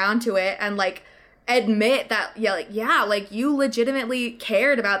come around to it and, like, admit that, like, you legitimately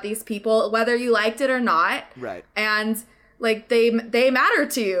cared about these people, whether you liked it or not. Right. And, like, they matter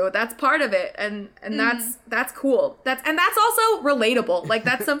to you. That's part of it. And that's cool. That's also relatable. Like,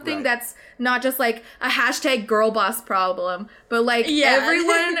 that's something that's not just, like, a hashtag girl boss problem, but, like,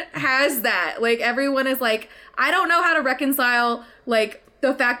 everyone has that. Like, everyone is like, I don't know how to reconcile, like,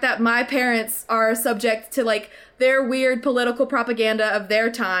 the fact that my parents are subject to, like, their weird political propaganda of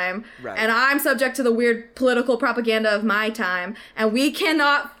their time, and I'm subject to the weird political propaganda of my time, and we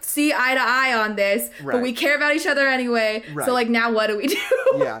cannot see eye to eye on this, but we care about each other anyway. So, like, now what do we do?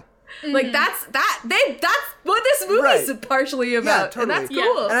 Yeah. Like, that's what this movie is partially about. Yeah, totally. And that's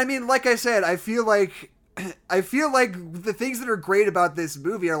cool. And I mean, like I said, I feel like the things that are great about this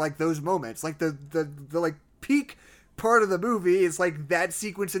movie are, like, those moments, like the like, peak part of the movie is, like, that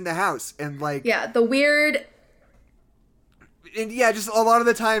sequence in the house, and, like, the weird. And just a lot of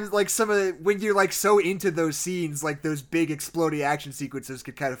the times, like, when you're, like, so into those scenes, like, those big exploding action sequences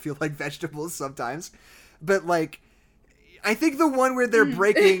could kind of feel like vegetables sometimes. But, like, I think the one where they're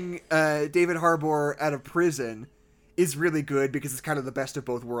breaking David Harbour out of prison is really good because it's kind of the best of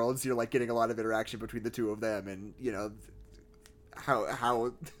both worlds. You're, like, getting a lot of interaction between the two of them, and, you know,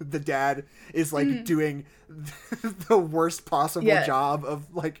 how the dad is, like, doing the worst possible job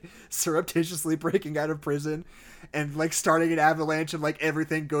of, like, surreptitiously breaking out of prison and, like, starting an avalanche and, like,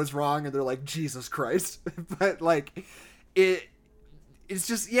 everything goes wrong and they're like, Jesus Christ. But, like, it's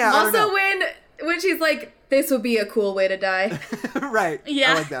just, also when she's like, this would be a cool way to die. Right.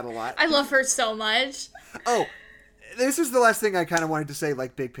 Yeah. I like that a lot. I love her so much. Oh, this is the last thing I kind of wanted to say,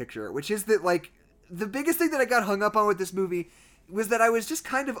 like, big picture, which is that, like, the biggest thing that I got hung up on with this movie was that I was just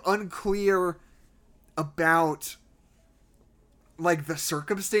kind of unclear about, like, the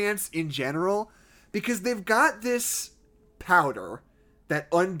circumstance in general, because they've got this powder that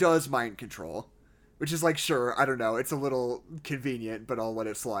undoes mind control, which is, like, sure, I don't know, it's a little convenient, but I'll let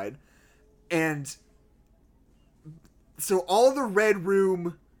it slide. And so all the Red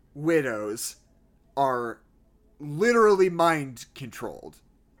Room widows are literally mind controlled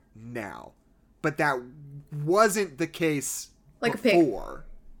now, but that wasn't the case like before,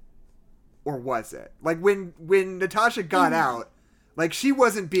 or was it? Like, when Natasha got out, like, she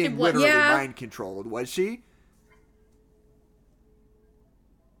wasn't being literally mind controlled, was she?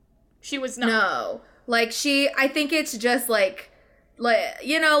 She was not. No, like, I think it's just like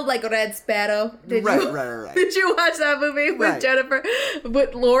you know, like Red Sparrow. Right. Did you watch that movie with Jennifer,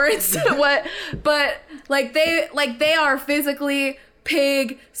 with Lawrence? But like they are physically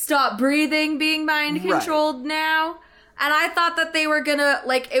pig, stop breathing, being mind controlled now. And I thought that they were gonna,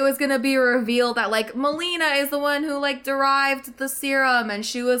 like, it was gonna be revealed that, like, Melina is the one who, like, derived the serum, and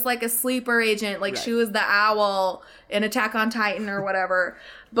she was, like, a sleeper agent, like, she was the owl in Attack on Titan or whatever.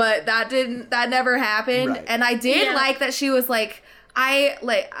 But that never happened. Right. And I did like that she was like,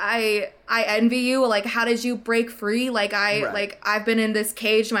 I envy you. Like, how did you break free? Like, I've been in this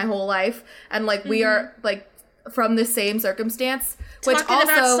cage my whole life, and, like, we are, like, from the same circumstance. Talking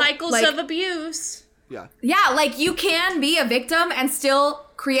about cycles of abuse. Yeah, like, you can be a victim and still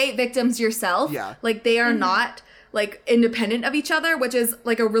create victims yourself. Yeah. Like, they are not, like, independent of each other, which is,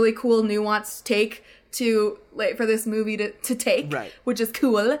 like, a really cool nuanced take to, like, for this movie to take. Right. Which is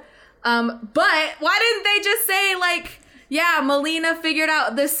cool. But why didn't they just say, like, yeah, Melina figured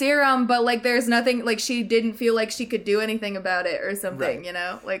out the serum, but like there's nothing, like she didn't feel like she could do anything about it or something, right. you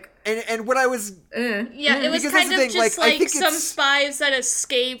know? Like and what I was yeah, it was kind of thing, just like some spies that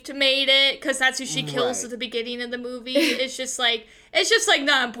escaped made it, because that's who she kills right. at the beginning of the movie. It's just like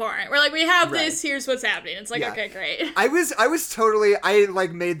not important. We're like, we have right. this, here's what's happening. It's like, okay, great. I was totally, I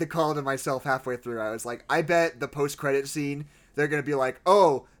like made the call to myself halfway through. I was like, I bet the post-credit scene, they're gonna be like,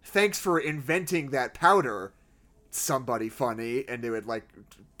 oh, thanks for inventing that powder, somebody funny, and they would like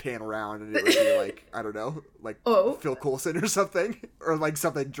pan around and it would be like, I don't know, like Phil Coulson or something, or like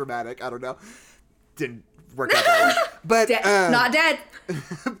something dramatic. I don't know. Didn't work out that way. But not dead.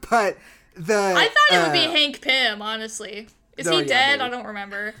 But I thought it would be Hank Pym, honestly. Is he dead? Maybe. I don't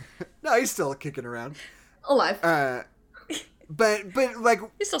remember. No, he's still kicking around. Alive. But like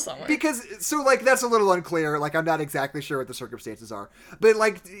he's still somewhere. Because so like that's a little unclear. Like I'm not exactly sure what the circumstances are. But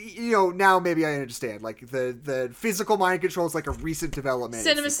like now maybe I understand. Like the physical mind control is like a recent development.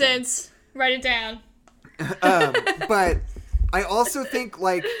 CinemaSins. Write it down. But I also think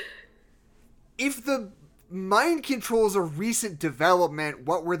like if the mind control is a recent development,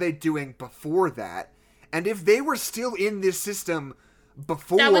 what were they doing before that? And if they were still in this system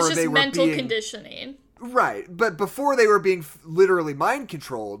before they were being... That was just mental conditioning. Right, but before they were being literally mind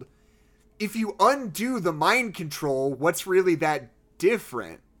controlled, if you undo the mind control, what's really that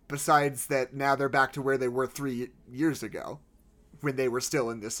different? Besides that now they're back to where they were 3 years ago, when they were still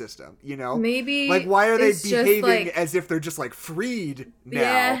in this system, you know? Maybe like, why are they behaving as if they're just like freed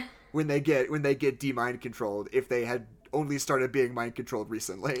now when they get de-mind controlled, if they had only started being mind controlled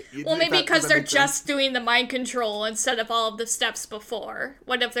recently? Well, maybe because they're just doing the mind control instead of all of the steps before.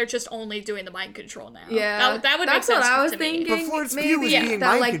 What if they're just only doing the mind control now? Yeah, that would make sense. That's what I was thinking. But Florence Pugh was being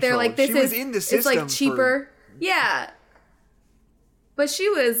mind they're like, this she was in the system. It's like cheaper. Yeah, but she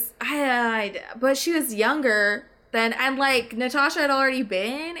was, but she was younger then, and like Natasha had already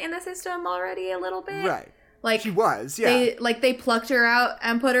been in the system already a little bit. Right. Like she was. Yeah. They plucked her out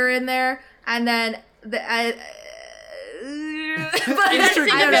and put her in there, and then but I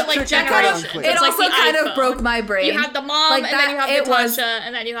think of it like generations. It also kind of broke my brain. You have the mom, and then you have Natasha,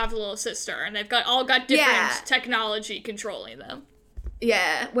 and then you have the little sister, and they've all got different technology controlling them.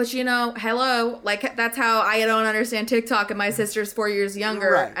 Yeah, which hello, like that's how I don't understand TikTok, and my sister's 4 years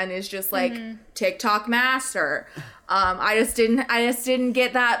younger, and is just like TikTok master. I just didn't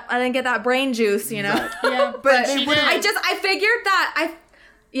get that. I didn't get that brain juice, you know. Right. Yeah, but I figured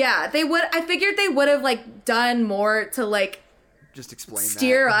that they would. I figured they would have like done more to like just explain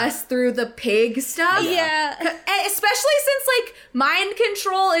steer us through the pig stuff. Yeah. Especially since like mind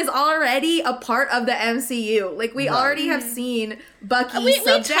control is already a part of the MCU. Like we already have seen Bucky we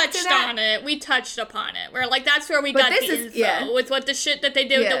touched on it. We touched upon it. We're like, that's where we got the info. With what the shit that they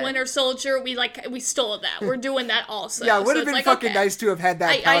did with the Winter Soldier, we stole that. We're doing that also. Yeah, it would have been fucking nice to have had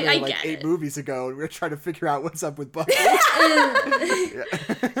that powder 8 movies ago, and we were trying to figure out what's up with Bucky.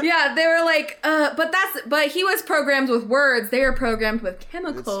 Yeah, they were like, but he was programmed with words. They were programmed with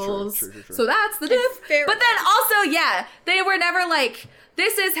chemicals. True. So that's the diff. But then also, they were never like,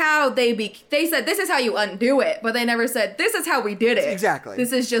 this is how they said this is how you undo it, but they never said this is how we did it. Exactly.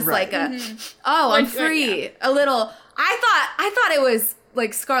 This is just like I'm free. A little. I thought it was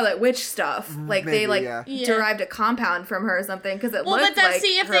like Scarlet Witch stuff. Like maybe, they derived a compound from her or something, because it looked like. Well, but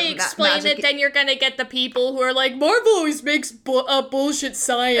see, if they explain it, then you're gonna get the people who are like, Marvel always makes bullshit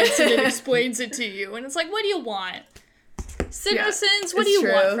science and it explains it to you, and it's like, what do you want? CinemaSins, what do you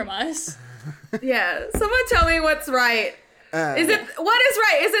want from us? Yeah, someone tell me what's right. What is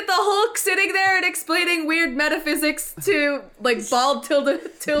right? Is it the Hulk sitting there and explaining weird metaphysics to like bald tilde?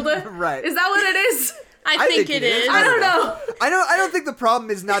 Right. Is that what it is? I think it is. I don't know. I don't think the problem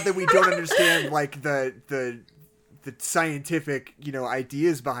is not that we don't understand like the scientific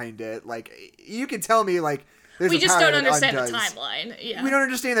ideas behind it. Like you can tell me like. We just don't understand the timeline. Yeah. We don't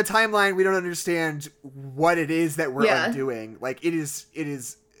understand the timeline. We don't understand what it is that we're undoing. Like it is.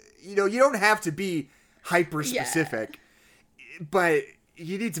 You don't have to be hyper specific, but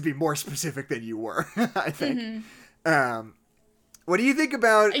you need to be more specific than you were. I think. What do you think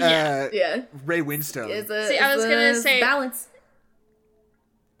about Ray Winstone? I was gonna say balance.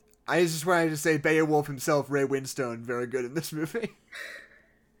 I just wanted to say Beowulf himself, Ray Winstone, very good in this movie.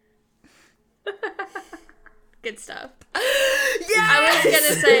 Good stuff. Yeah.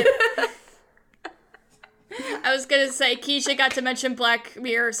 I was gonna say Keisha got to mention Black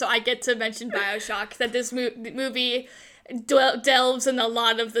Mirror, so I get to mention BioShock. That this movie delves in a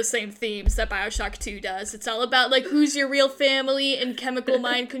lot of the same themes that BioShock 2 does. It's all about like who's your real family and chemical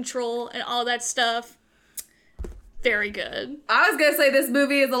mind control and all that stuff. Very good. I was gonna say this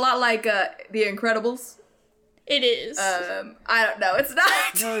movie is a lot like The Incredibles. It is. I don't know. It's not.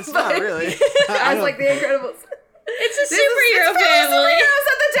 No, it's not really. I was like The Incredibles. It's a superhero family. Superheroes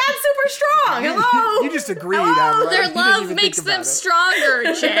and the dad's super strong. Hello. You just agreed. Hello. Their love makes them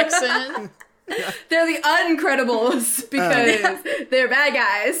stronger, Jackson. They're the Uncredibles because they're bad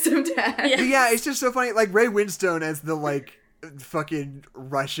guys sometimes. Yeah, it's just so funny. Like Ray Winstone as the like fucking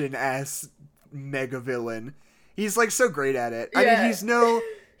Russian ass mega villain. He's like so great at it. I mean, he's no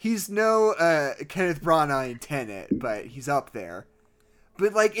Kenneth Branagh in Tenet, but he's up there.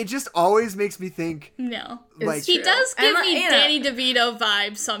 But like, it just always makes me think. No, like he does give me Danny DeVito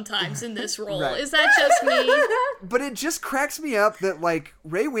vibes sometimes in this role. Right. Is that just me? But it just cracks me up that like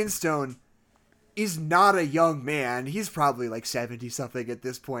Ray Winstone is not a young man. He's probably like 70 something at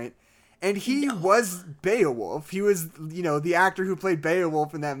this point. And he was Beowulf. He was, the actor who played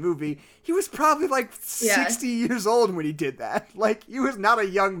Beowulf in that movie. He was probably like 60 years old when he did that. Like, he was not a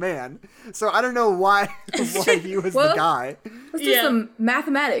young man. So I don't know why he was the guy. Let's do some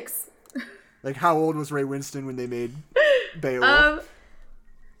mathematics. Like, how old was Ray Winstone when they made Beowulf?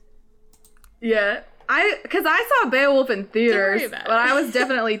 Because I saw Beowulf in theaters, but I was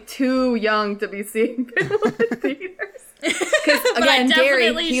definitely too young to be seeing Beowulf in theaters. Because again,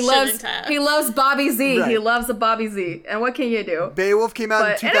 Gary, he loves Bobby Z. Right. He loves a Bobby Z. And what can you do? Beowulf came out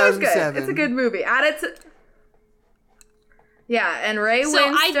in 2007. It's a good movie. And Ray Winstone. So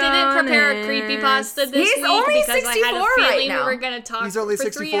I didn't prepare a creepypasta this week only because 64 I had a feeling right now. we were going to talk He's only for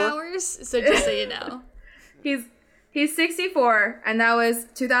 64? 3 hours. So just so you know. He's 64, and that was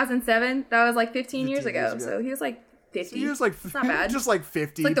 2007. That was like 15 years ago. So he was like 50. So he was like, it's not bad. Just like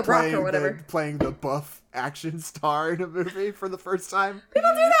 50, it's like The Rock or whatever. Playing the buff action star in a movie for the first time.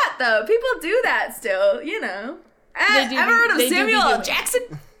 People do that though. People do that still. Ever heard of Samuel L. Jackson?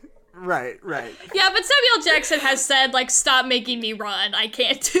 Right. Yeah, but Samuel Jackson has said like, "Stop making me run. I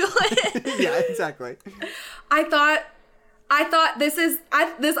can't do it." Yeah, exactly. I thought this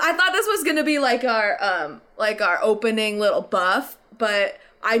was gonna be like our opening little buff, but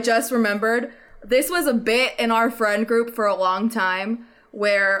I just remembered this was a bit in our friend group for a long time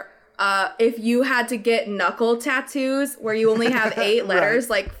where if you had to get knuckle tattoos where you only have 8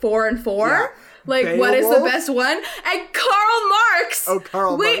 letters, like 4 and 4, like Beowulf? What is the best one? And Karl Marx. Oh,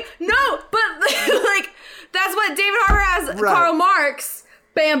 Karl Marx. Wait, no, but like that's what David Harbour has. Right. Karl Marx.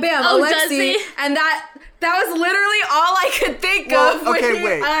 Bam, bam, Alexei, and that was literally all I could think of. Okay,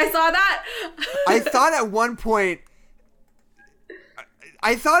 wait. I saw that. I thought at one point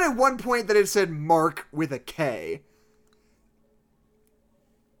that it said Mark with a K.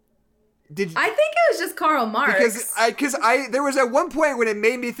 I think it was just Karl Marx. Because there was at one point when it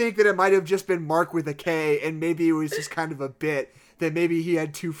made me think that it might have just been Mark with a K, and maybe it was just kind of a bit that maybe he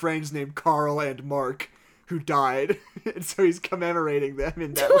had 2 friends named Carl and Mark who died, and so he's commemorating them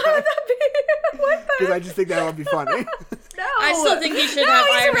in that way. Because I just think that would be funny. No, I still think he should have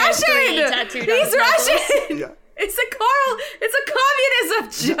Iron Man 3 tattooed on his Russian. Yeah. It's a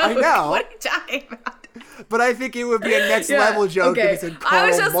communism joke. I know. What are you talking about? But I think it would be a next level joke if it said Karl I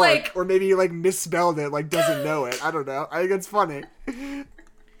was just Mark, like, or maybe he like misspelled it, like doesn't know it. I don't know. I think it's funny.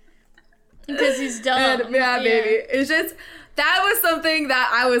 Because he's dumb. Baby. It's just that was something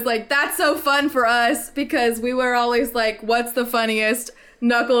that I was like, that's so fun for us because we were always like, what's the funniest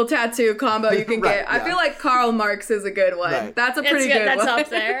knuckle tattoo combo you can get? I feel like Karl Marx is a good one. Right. That's a pretty good one. That's up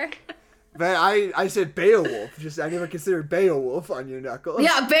there. But I said Beowulf. I never considered Beowulf on your knuckles.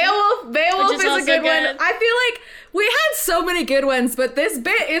 Yeah, Beowulf is a good one. I feel like we had so many good ones, but this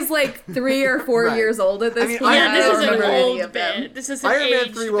bit is like 3 or 4 years old at this point. Yeah, this is an old bit. This is an Iron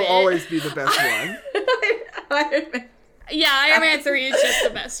Man 3 will always be the best one. Iron Man. Yeah, Iron Man 3 is just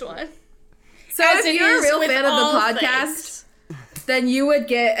the best one. So if you're a real fan of the podcast, then you would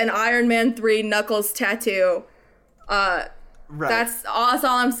get an Iron Man 3 Knuckles tattoo. Right. That's all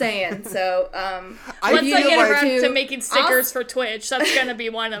I'm saying. So, once I get around to making stickers for Twitch, that's gonna be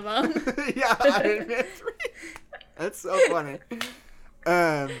one of them. Yeah, Iron Man 3. That's so funny.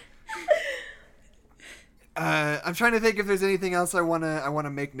 I'm trying to think if there's anything else I wanna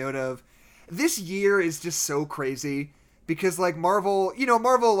make note of. This year is just so crazy because like Marvel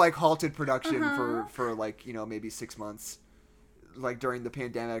like halted production for like maybe 6 months, like during the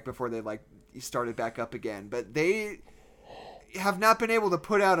pandemic before they like started back up again. But they have not been able to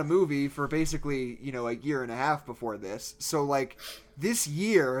put out a movie for basically, a year and a half before this. So, like, this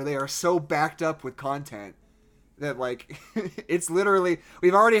year, they are so backed up with content that, like, it's literally...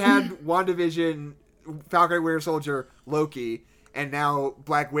 We've already had WandaVision, Falcon and Winter Soldier, Loki, and now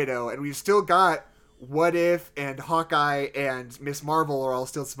Black Widow, and we've still got What If and Hawkeye and Ms. Marvel are all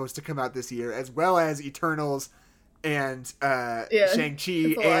still supposed to come out this year, as well as Eternals, and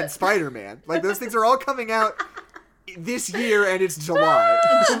Shang-Chi and Spider-Man. Like, those things are all coming out this year, and it's July.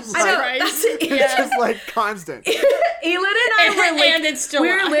 I know. It's just like constant. Elin and I were like, and it's July.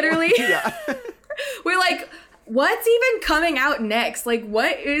 We're literally, we're like, what's even coming out next? Like,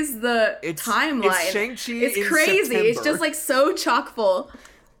 what is the timeline? It's Shang-Chi. It's crazy. September. It's just like so chock full.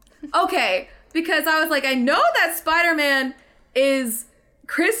 Okay, because I was like, I know that Spider-Man is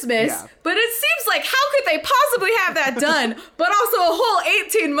Christmas, but it seems like how could they possibly have that done? But also a whole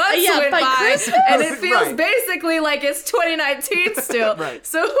 18 months went by, Christmas. And it feels basically like it's 2019 still.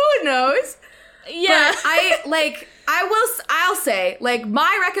 So who knows? Yeah. But I'll say, like,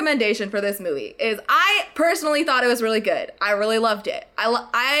 my recommendation for this movie is I personally thought it was really good. I really loved it.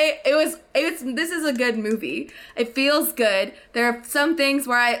 This is a good movie. It feels good. There are some things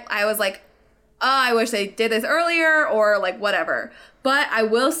where I was like, oh, I wish they did this earlier or like whatever. But I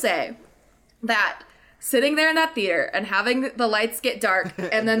will say that sitting there in that theater and having the lights get dark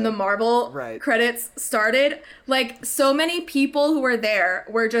and then the Marvel credits started, like, so many people who were there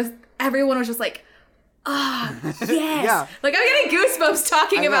were just, everyone was just like, yes. Like, I'm getting goosebumps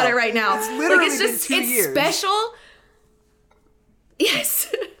talking about it right now. It's literally like, it's years. Special.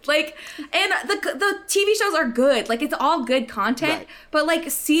 Yes. Like, and the TV shows are good. Like, it's all good content. But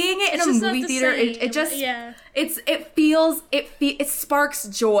like, seeing it in a movie theater, it just it sparks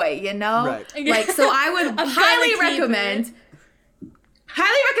joy, you know? Like, so I would highly recommend,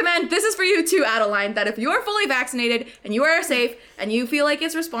 this is for you too, Adeline, that if you're fully vaccinated and you are safe and you feel like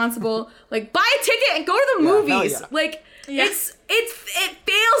it's responsible, like, buy a ticket and go to the movies. Like, it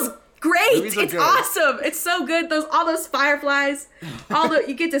feels great. It's good. Awesome. It's so good. All those fireflies,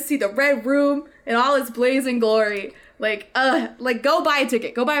 you get to see the Red Room in all its blazing glory. Like, go buy a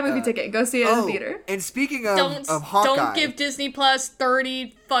ticket. Go buy a movie ticket and go see it in the theater. And speaking of Hawkeye, don't give Disney Plus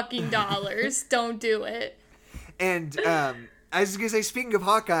 $30 fucking dollars. Don't do it. And I was gonna say, speaking of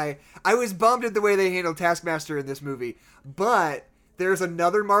Hawkeye, I was bummed at the way they handled Taskmaster in this movie, but there's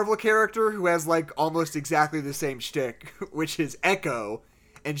another Marvel character who has like almost exactly the same shtick, which is Echo,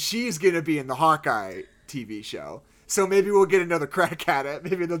 and she's gonna be in the Hawkeye TV show. So maybe we'll get another crack at it.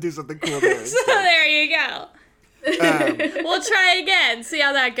 Maybe they'll do something cool there. So there you go. We'll try again. See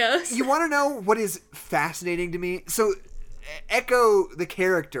how that goes. You want to know what is fascinating to me? So Echo, the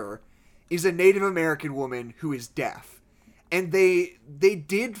character, is a Native American woman who is deaf. And they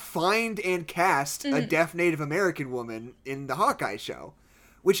did find and cast a deaf Native American woman in the Hawkeye show,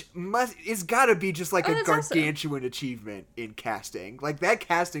 which is gotta be just like a gargantuan achievement in casting. Like, that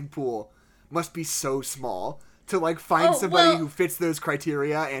casting pool must be so small to like find somebody who fits those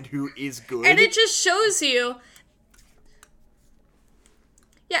criteria and who is good. And it just shows you.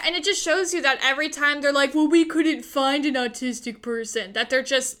 Yeah, and it just shows you that every time they're like, well, we couldn't find an autistic person, that they're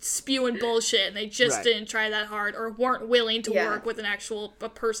just spewing bullshit and they just didn't try that hard or weren't willing to work with a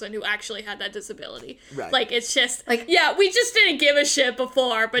person who actually had that disability. Like, it's just, like, yeah, we just didn't give a shit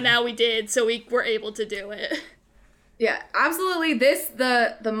before, but now we did, so we were able to do it. Yeah, absolutely.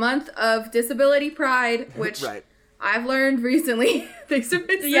 The month of Disability Pride, which I've learned recently, thanks to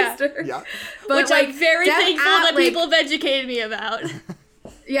my sister. Yeah. But, which I'm very thankful that people have educated me about.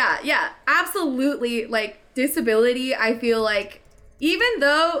 Yeah, absolutely. Like, disability, I feel like, even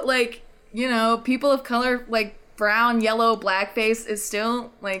though, like, you know, people of color, like, brown, yellow, blackface is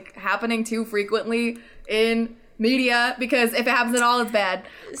still, like, happening too frequently in media, because if it happens at all, it's bad.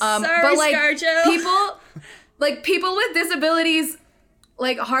 Sorry, but, like, ScarJo. people with disabilities,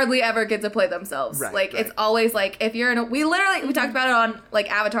 like, hardly ever get to play themselves. It's always, like, if you're we talked about it on,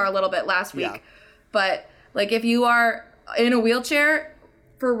 like, Avatar a little bit last week, but, like, if you are in a wheelchair,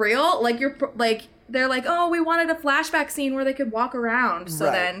 for real, like, they're like, oh, we wanted a flashback scene where they could walk around. So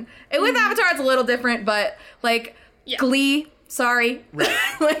then, with Avatar, it's a little different, but, like, Glee, sorry.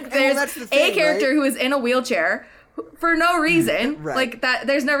 Like, there's a character who is in a wheelchair for no reason. Like, that,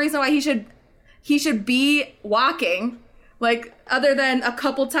 there's no reason why he should be walking, like, other than a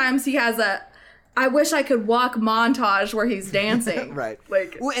couple times he has a I wish I could walk montage where he's dancing. Like,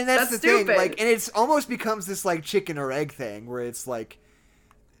 well, and that's the stupid thing. Like, and it's almost becomes this, like, chicken or egg thing where it's like,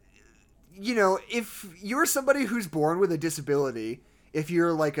 you know, if you're somebody who's born with a disability, if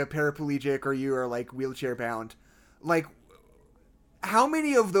you're like a paraplegic or you are like wheelchair bound, like, how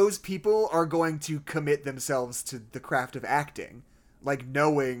many of those people are going to commit themselves to the craft of acting? Like,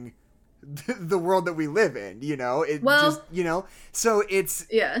 knowing the world that we live in, you know? Just, you know? So it's...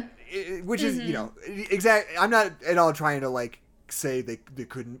 Yeah. Which is, you know, exactly... I'm not at all trying to, like, say they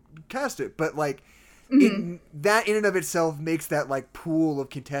couldn't cast it, but, like... that in and of itself makes that, like, pool of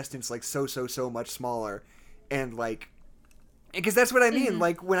contestants, like, so much smaller, and, like, Because that's what I mean.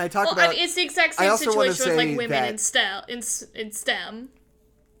 Like when I talk about, it's the exact same situation with like women in STEM.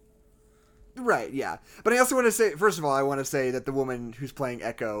 Right, yeah. But I also want to say, first of all, I want to say that the woman who's playing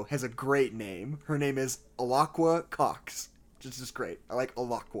Echo has a great name. Her name is Alaqua Cox. Which is just great. I like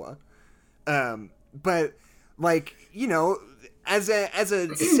Alaqua. But, like, you know, as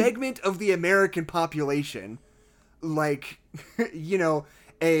a segment of the American population, like, you know,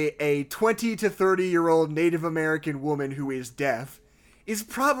 a 20 to 30-year-old Native American woman who is deaf is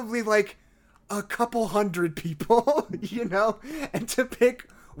probably, like, a couple hundred people, you know? And to pick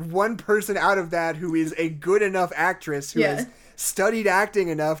one person out of that who is a good enough actress who has studied acting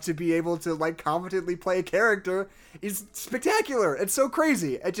enough to be able to like competently play a character is spectacular. It's so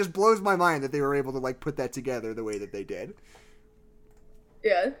crazy. It just blows my mind that they were able to like put that together the way that they did.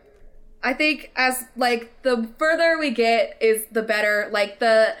 Yeah. I think as like the further we get is the better. Like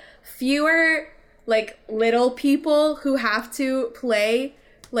the fewer like little people who have to play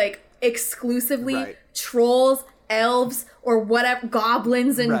like exclusively trolls, elves, or whatever,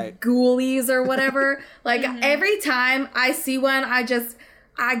 goblins and ghoulies or whatever. Like every time I see one,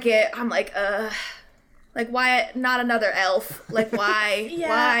 I'm like, why not another elf? Like why?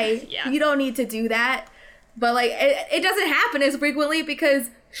 Why? Yeah. You don't need to do that. But like it doesn't happen as frequently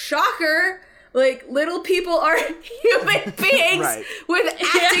because shocker, like little people are human beings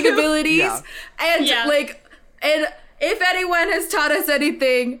with acting abilities. And like, and if anyone has taught us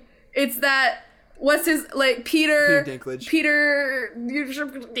anything, it's that what's his, like, Peter Dinklage. Peter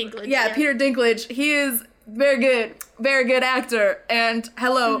Dinklage. Yeah, Peter Dinklage. He is very good actor. And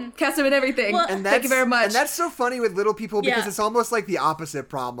hello, cast him in everything. Well, and thank you very much. And that's so funny with little people because it's almost like the opposite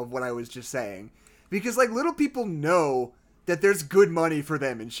problem of what I was just saying. Because, like, little people know that there's good money for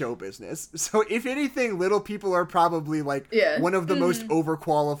them in show business. So, if anything, little people are probably, like, one of the most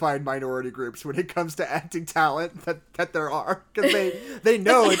overqualified minority groups when it comes to acting talent that there are. Because they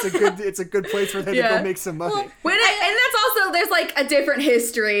know it's a good place for them to go make some money. Well, and that's also, there's, like, a different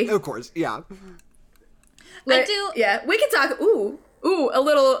history. Of course, yeah. Like, yeah, we can talk, a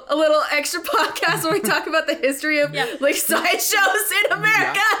little extra podcast where we talk about the history of, like, sideshows in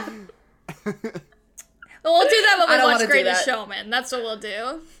America. Yeah. We'll do that when we watch Greatest Showman. That's what we'll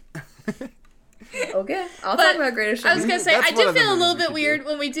do. Okay. I'll talk about Greatest Showman. I was going to say, I do feel a little bit weird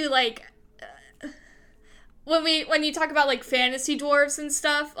when we do, like, when you talk about, like, fantasy dwarves and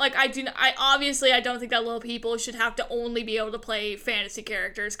stuff. Like, I don't think that little people should have to only be able to play fantasy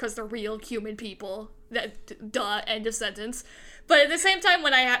characters because they're real human people. Duh, end of sentence. But at the same time,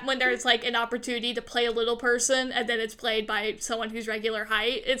 when there's, like, an opportunity to play a little person and then it's played by someone who's regular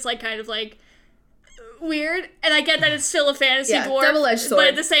height, it's, like, kind of, like, weird. And I get that it's still a fantasy dwarf, double-edged sword. But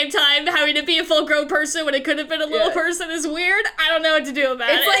at the same time, having to be a full-grown person when it could have been a little person is weird. I don't know what to do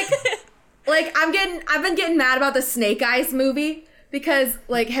about it. It's like I've been getting mad about the Snake Eyes movie because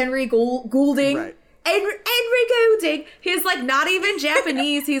like Henry Goulding, Henry Goulding, he's like not even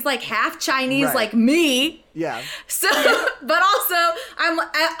Japanese. He's like half Chinese, like me. Yeah. So, but also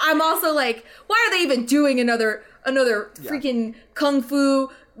I'm also like, why are they even doing another freaking kung fu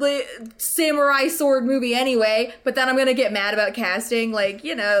samurai sword movie anyway? But then I'm gonna get mad about casting. Like,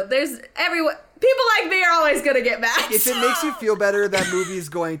 you know, there's everyone. People like me are always gonna get mad. If it makes you feel better, that movie's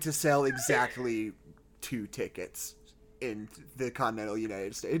going to sell exactly 2 tickets in the continental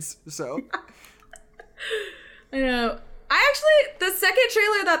United States. So I know. The second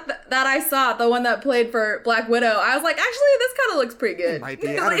trailer that I saw, the one that played for Black Widow, I was like, actually, this kind of looks pretty good. It might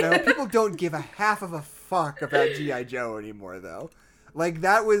be. I don't know. People don't give a half of a fuck about G.I. Joe anymore, though. Like,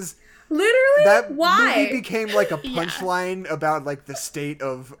 that was... Literally? That why? movie became like a punchline about like the state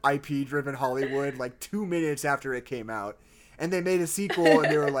of IP-driven Hollywood like 2 minutes after it came out. And they made a sequel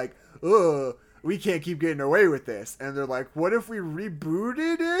and they were like, ugh, we can't keep getting away with this. And they're like, what if we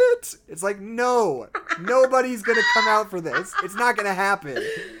rebooted it? It's like, no, nobody's going to come out for this. It's not going to happen.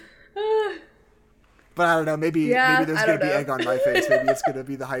 But I don't know, maybe there's going to be egg on my face. Maybe it's going to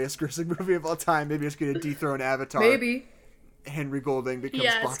be the highest grossing movie of all time. Maybe it's going to dethrone Avatar. Maybe. Henry Goulding becomes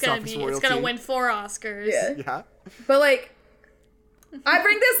box office royalty. It's gonna win 4 Oscars. Yeah. But like, I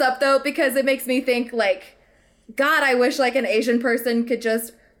bring this up though because it makes me think like, God, I wish like an Asian person could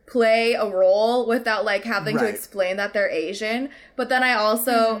just play a role without like having to explain that they're Asian. But then I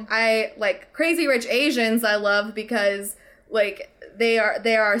also I like Crazy Rich Asians. I love because like they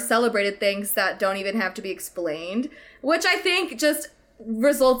are celebrated things that don't even have to be explained, which I think just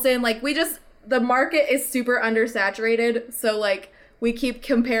results in like the market is super undersaturated, so like we keep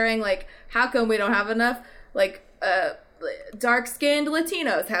comparing like how come we don't have enough like dark-skinned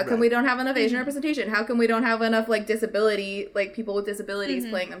Latinos, how come we don't have enough Asian representation, how come we don't have enough like disability, like people with disabilities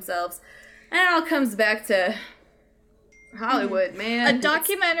playing themselves, and it all comes back to Hollywood, man. A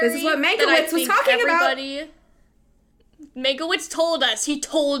documentary. This is what Mankiewicz was talking about. Mankiewicz told us. He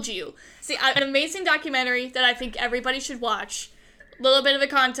told you. See, an amazing documentary that I think everybody should watch. A little bit of a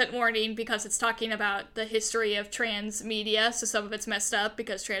content warning because it's talking about the history of trans media, so some of it's messed up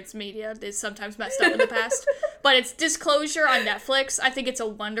because trans media is sometimes messed up in the past. But it's Disclosure on Netflix. I think it's a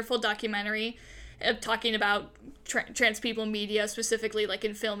wonderful documentary talking about trans people media, specifically like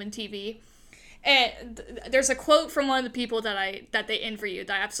in film and TV. And there's a quote from one of the people that they interviewed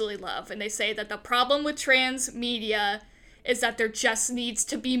that I absolutely love, and they say that the problem with trans media is that there just needs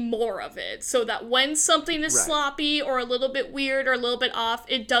to be more of it, so that when something is sloppy or a little bit weird or a little bit off,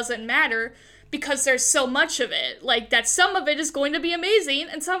 it doesn't matter because there's so much of it. Like, that some of it is going to be amazing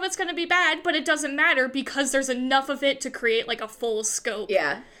and some of it's going to be bad, but it doesn't matter because there's enough of it to create, like, a full scope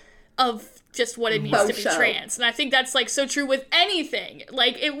of just what it means to be trans. And I think that's, like, so true with anything.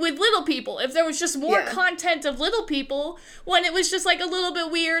 Like, with Little People. If there was just more content of Little People, when it was just, like, a little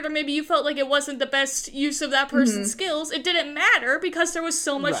bit weird, or maybe you felt like it wasn't the best use of that person's skills, it didn't matter because there was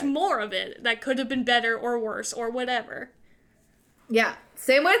so much more of it that could have been better or worse or whatever. Yeah.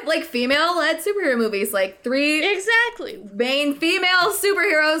 Same with, like, female-led superhero movies. Like, 3 main female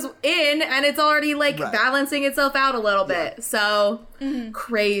superheroes in, and it's already, like, balancing itself out a little bit. So,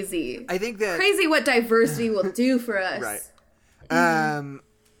 crazy. I think that... Crazy what diversity will do for us. Right.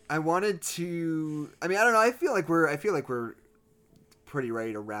 I wanted to... I mean, I don't know. I feel like we're pretty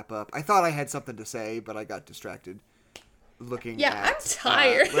ready to wrap up. I thought I had something to say, but I got distracted looking at... I'm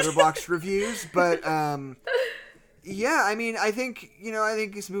tired. Letterboxd reviews, but... Yeah, I mean, I think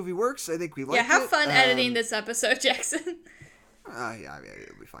this movie works. I think we like it. Yeah, have fun editing this episode, Jackson. Yeah,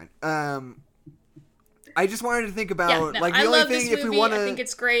 it'll be fine. I just wanted to think about, like, the I only love thing, this movie. if we want to... I think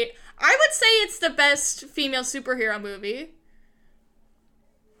it's great. I would say it's the best female superhero movie.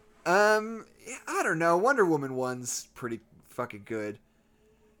 I don't know. Wonder Woman 1's pretty fucking good.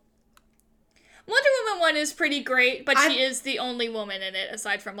 Wonder Woman 1 is pretty great, but she is the only woman in it,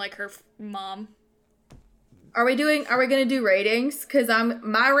 aside from, like, her mom. Are we gonna do ratings? Because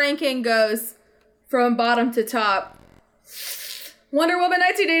my ranking goes from bottom to top. Wonder Woman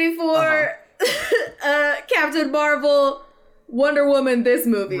 1984, Captain Marvel, Wonder Woman this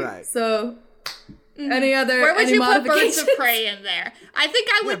movie. Right. So any other Where would you put Birds of modifications? Prey in there? I think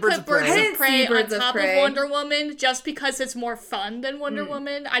I would put Birds of Prey on top of Wonder Woman just because it's more fun than Wonder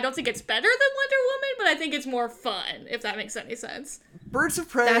Woman. I don't think it's better than Wonder Woman, but I think it's more fun, if that makes any sense. Birds of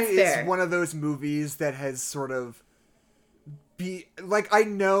Prey is one of those movies that has sort of I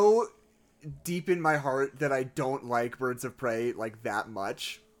know deep in my heart that I don't like Birds of Prey, like, that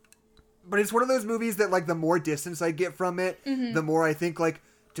much. But it's one of those movies that, like, the more distance I get from it, the more I think, like,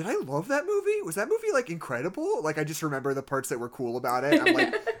 did I love that movie? Was that movie, like, incredible? Like, I just remember the parts that were cool about it. I'm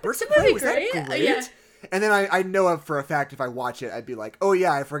like, Birds of Prey, was that great? Yeah. And then I know for a fact if I watch it, I'd be like, oh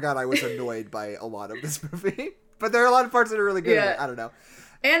yeah, I forgot I was annoyed by a lot of this movie. But there are a lot of parts that are really good. Yeah. I don't know.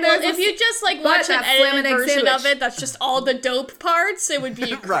 And if you just, like, watch an edited version of it that's just all the dope parts, it would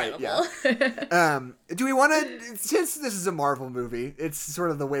be incredible. Right, yeah. Do we want to, since this is a Marvel movie, it's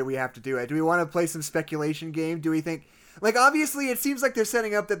sort of the way we have to do it, do we want to play some speculation game? Do we think, like, obviously it seems like they're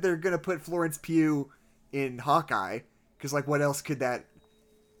setting up that they're going to put Florence Pugh in Hawkeye, because, like, what else could that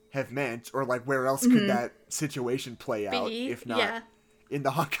have meant? Or, like, where else could that situation play out, if not in the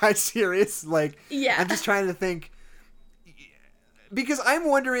Hawkeye series? Like, I'm just trying to think... Because I'm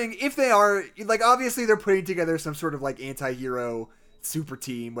wondering if they are, like, obviously they're putting together some sort of, like, anti-hero super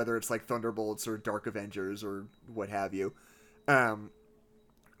team, whether it's, like, Thunderbolts or Dark Avengers or what have you.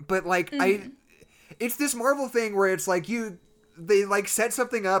 But, like, it's this Marvel thing where it's, like, they, like, set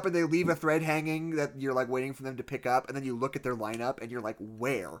something up and they leave a thread hanging that you're, like, waiting for them to pick up, and then you look at their lineup and you're like,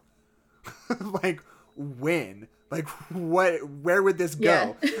 where? Like, when? Like, where would this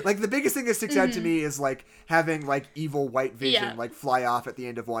go? Yeah. Like, the biggest thing that sticks out to me is, like, having, like, evil White Vision, like, fly off at the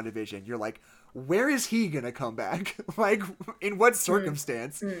end of WandaVision. You're like, where is he gonna come back? Like, in what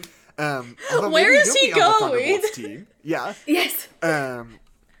circumstance? Where is he going? Team. Yeah. Yes.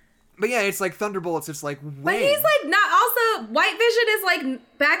 But yeah, it's like Thunderbolts. It's like, when? But he's, like, not also, White Vision is,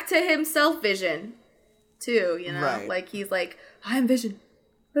 like, back to himself Vision, too, you know? Right. Like, he's like, I'm Vision.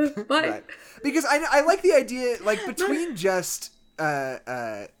 Right. Because I like the idea, like, between just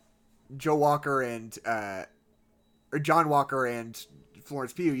Joe Walker and or John Walker and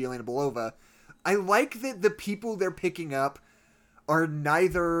Florence Pugh, Yelena Belova, I like that the people they're picking up are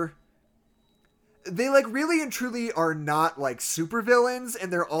neither, they, like, really and truly are not, like, supervillains,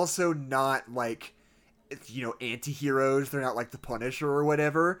 and they're also not, like, you know, anti-heroes. They're not like the Punisher or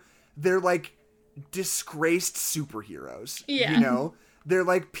whatever. They're, like, disgraced superheroes. Yeah. You know? they're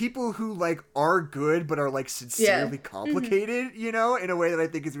like people who like are good but are like sincerely complicated, you know, in a way that I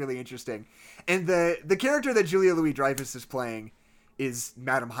think is really interesting. And the character that Julia Louis-Dreyfus is playing is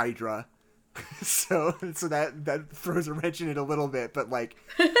Madame Hydra. so that throws a wrench in it a little bit, but like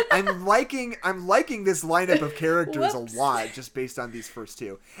I'm liking this lineup of characters a lot just based on these first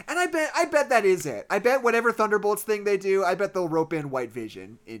two. And I bet that is it. I bet whatever Thunderbolts thing they do, I bet they'll rope in White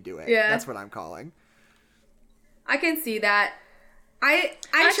Vision into it. Yeah. That's what I'm calling. I can see that. I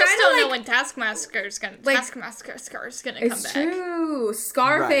just don't know when Taskmaster's gonna come back. It's true.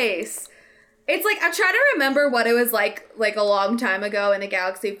 Scarface. Right. It's like, I'm trying to remember what it was like a long time ago in a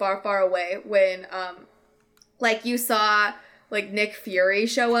galaxy far, far away when, like, you saw, like, Nick Fury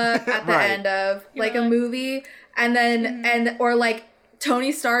show up at the end of, like, a movie, and then, or, like,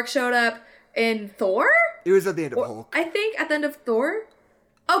 Tony Stark showed up in Thor? It was at the end of Hulk. I think at the end of Thor?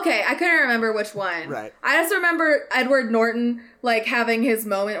 Okay, I couldn't remember which one. Right. I just remember Edward Norton, like, having his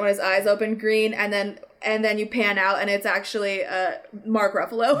moment when his eyes open green, and then you pan out and it's actually Mark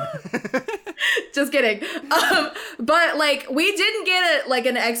Ruffalo. Just kidding. But like we didn't get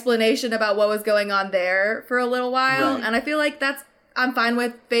an explanation about what was going on there for a little while, and I feel like I'm fine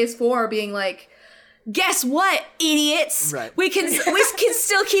with Phase 4 being like, guess what, idiots? Right. We can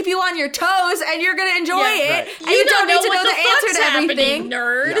still keep you on your toes, and you're gonna enjoy it. And you don't need to know the answer to everything,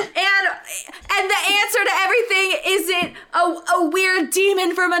 nerd. Yeah. And the answer to everything isn't a weird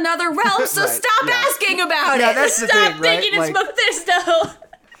demon from another realm. So stop asking about it. That's the stop thing, thinking right? it's Mephisto.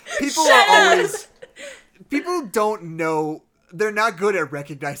 People don't know. They're not good at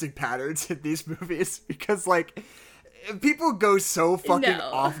recognizing patterns in these movies because like. People go so fucking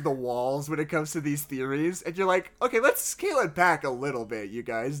off the walls when it comes to these theories, and you're like, okay, let's scale it back a little bit, you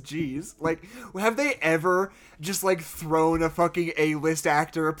guys. Jeez. Like, have they ever just, like, thrown a fucking A-list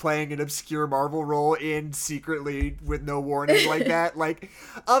actor playing an obscure Marvel role in secretly with no warning like that? Like,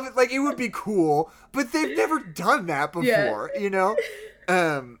 it would be cool, but they've never done that before, you know?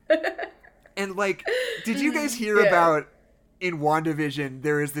 And, like, did you guys hear about, in WandaVision,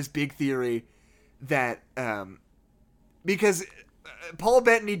 there is this big theory that, because Paul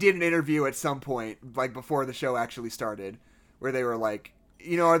Bettany did an interview at some point, like before the show actually started, where they were like,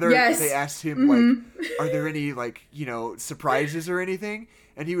 you know, they asked him, like, are there any, like, you know, surprises or anything?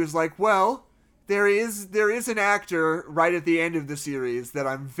 And he was like, well, there is an actor right at the end of the series that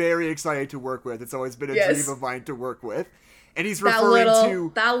I'm very excited to work with. It's always been a dream of mine to work with. And he's referring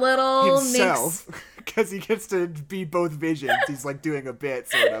to that little himself because he gets to be both Visions. He's like doing a bit,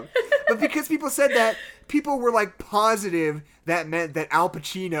 sort of. But because people said that, people were like positive that meant that Al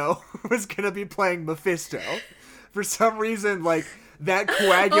Pacino was going to be playing Mephisto. For some reason, like, that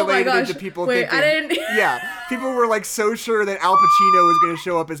coagulated into people thinking... Yeah, people were like so sure that Al Pacino was going to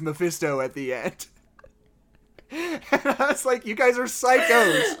show up as Mephisto at the end. And I was like, you guys are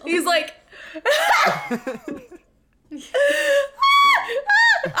psychos. He's like...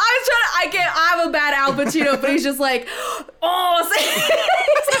 I have a bad Al Pacino, but he's just like, I'm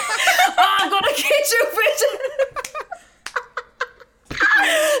gonna get you, bitch.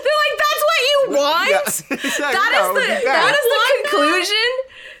 They're like, that's what you want? Yeah, exactly. That is the conclusion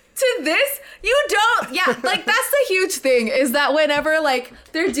to this. You don't, like, that's the huge thing, is that whenever, like,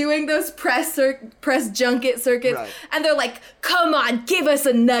 they're doing those press junket circuits, and they're like, come on, give us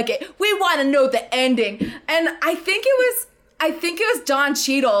a nugget. We want to know the ending. And I think it was Don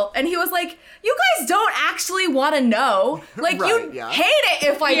Cheadle, and he was like, you guys don't actually want to know. Like, you'd hate it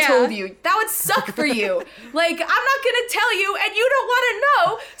if I told you. That would suck for you. Like, I'm not going to tell you, and you don't want to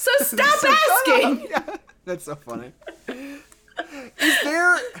know, so stop asking. Yeah. That's so funny.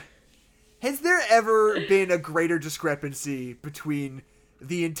 Has there ever been a greater discrepancy between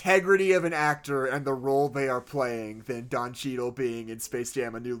the integrity of an actor and the role they are playing than Don Cheadle being in Space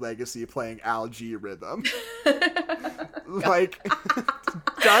Jam: A New Legacy playing Al G. Rhythm? Like,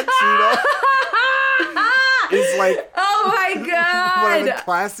 Don Cheadle is like, oh my god, one of the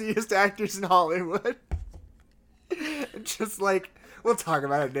classiest actors in Hollywood. Just like, we'll talk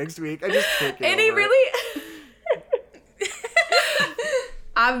about it next week. I just can't get and he really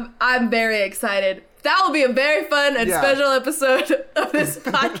I'm very excited. That will be a very fun and special episode of this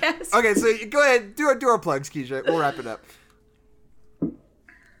podcast. Okay, so go ahead, do our plugs, Keisha. We'll wrap it up.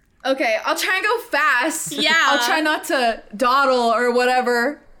 Okay, I'll try and go fast. Yeah. I'll try not to dawdle or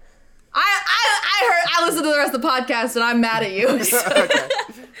whatever. I listened to the rest of the podcast and I'm mad at you. So. Okay.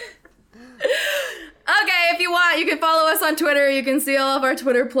 Okay, if you want, you can follow us us on Twitter. You can see all of our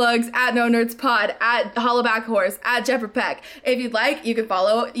Twitter plugs at No Nerds Pod, at Hollaback Horse, at Jepperpeck. If you'd like, you can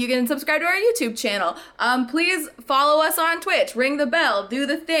subscribe to our YouTube channel. Please follow us on Twitch. Ring the bell. Do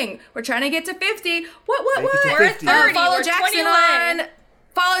the thing. We're trying to get to 50. What? We're at 30.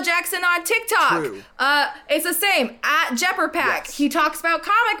 Follow Jackson on TikTok. True. It's the same, at Jepperpack. Yes. He talks about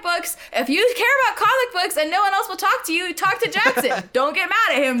comic books. If you care about comic books and no one else will talk to you, talk to Jackson. Don't get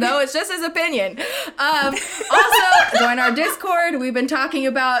mad at him, though. It's just his opinion. Also, join our Discord. We've been talking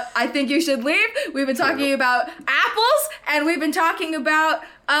about I Think You Should Leave. We've been talking about apples, and we've been talking about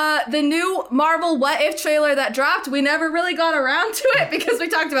the new Marvel What If trailer that dropped. We never really got around to it because we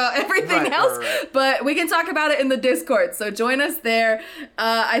talked about everything else, but we can talk about it in the Discord, so join us there.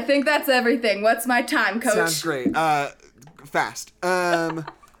 I think that's everything. What's my time, Coach? Sounds great. Fast.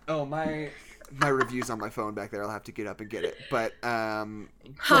 My review's on my phone back there. I'll have to get up and get it. But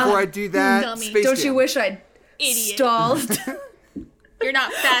before I do that, Space Don't Jam. you wish I'd stalled? You're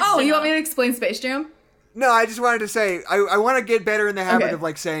not fast enough. You want me to explain Space Jam? No, I just wanted to say, I want to get better in the habit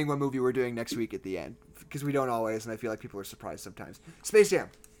of, saying what movie we're doing next week at the end. Because we don't always, and I feel like people are surprised sometimes. Space Jam.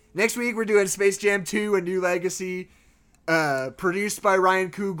 Next week, we're doing Space Jam 2, A New Legacy, produced by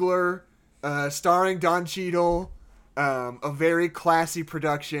Ryan Coogler, starring Don Cheadle, a very classy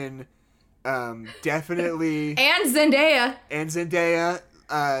production, definitely... And Zendaya.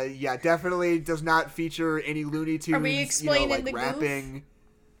 Definitely does not feature any Looney Tunes, Are we explaining the rapping.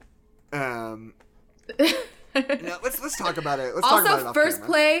 Goof? No, let's talk about it. Let's also, talk about it off First camera.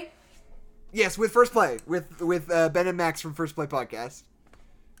 Play. Yes, with First Play, with Ben and Max from First Play Podcast.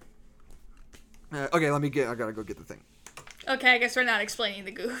 Okay, I gotta go get the thing. Okay, I guess we're not explaining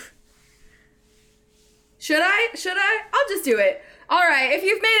the goof. Should I? I'll just do it. All right, if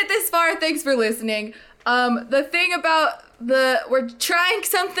you've made it this far, thanks for listening. The thing about we're trying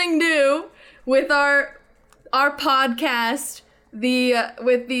something new with our podcast.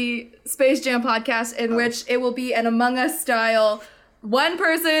 With the Space Jam podcast, in which it will be an Among Us style. One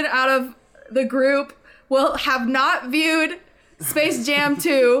person out of the group will have not viewed Space Jam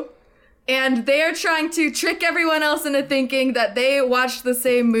 2, and they are trying to trick everyone else into thinking that they watched the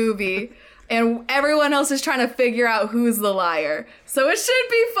same movie, and everyone else is trying to figure out who's the liar. So it should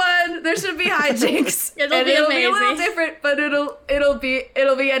be fun. There should be hijinks. It'll be amazing. Be a little different, but it'll be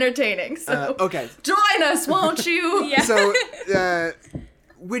entertaining. So okay, join us, won't you? Yeah. So,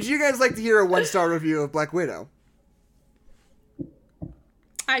 would you guys like to hear a 1-star review of Black Widow?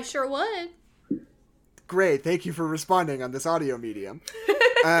 I sure would. Great, thank you for responding on this audio medium.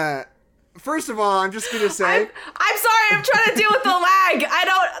 First of all, I'm just gonna say I'm sorry. I'm trying to deal with the lag. It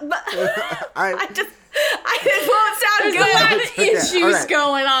won't sound good. There's a lot of issues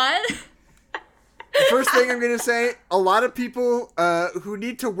going on. The first thing I'm going to say, a lot of people who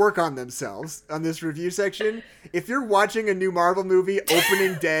need to work on themselves on this review section, if you're watching a new Marvel movie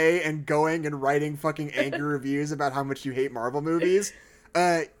opening day and going and writing fucking angry reviews about how much you hate Marvel movies,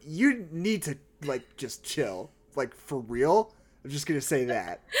 you need to, just chill. For real. I'm just going to say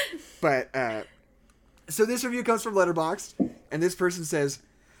that. But, so this review comes from Letterboxd, and this person says,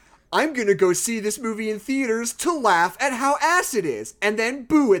 I'm gonna go see this movie in theaters to laugh at how ass it is, and then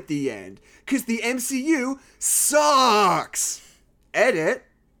boo at the end, 'cause the MCU sucks. Edit.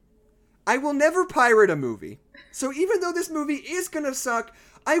 I will never pirate a movie, so even though this movie is gonna suck,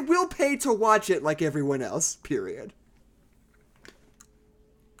 I will pay to watch it like everyone else, period.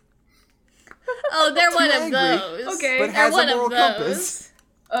 Oh, they're one of those. Okay. But has a moral compass.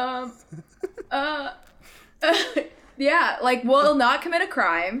 Yeah, will not commit a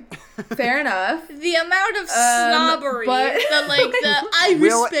crime. Fair enough. The amount of snobbery, I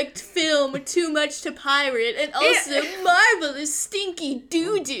respect film too much to pirate, and also Marvel is stinky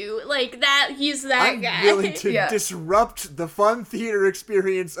doo-doo. He's that guy. I'm willing to disrupt the fun theater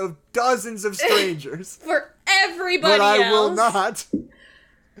experience of dozens of strangers. For everybody but I else. will not.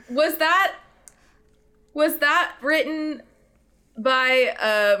 Was that written by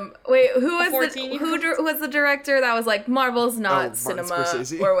who was the director that was Marvel's not cinema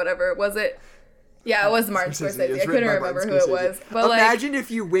or whatever? Was it? Yeah, it was Martin Scorsese. I couldn't remember who it was. But imagine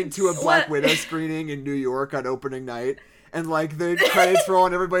if you went to a Black Widow screening in New York on opening night, and the credits roll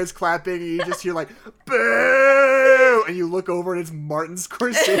and everybody's clapping, and you just hear boo, and you look over and it's Martin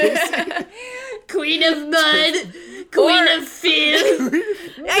Scorsese. Queen of Mud, Queen of Film.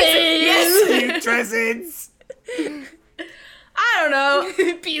 Yes, Putrescence. I don't know.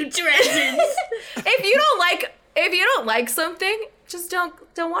 Putrescence. If you don't like something, just don't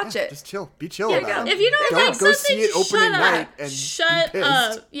watch it. Just chill. Be chill about it. If you don't like go something, see it opening night and shut be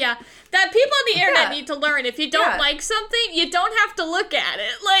pissed. up. Yeah. That people on the internet need to learn. If you don't like something, you don't have to look at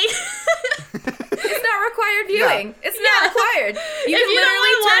it. It's not required required viewing. Yeah. It's not required. You can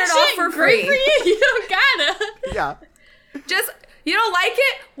literally turn it off for free. For you. You don't gotta. Yeah. Just, you don't like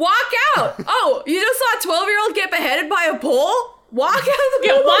it? Walk out. Oh, you just saw a 12-year-old get beheaded by a pole? Walk out of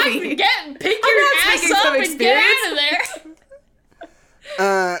the movie. Pick your ass up and get out of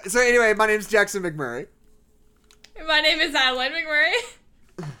there. So anyway, my name's Jackson McMurray. My name is Adeline McMurray.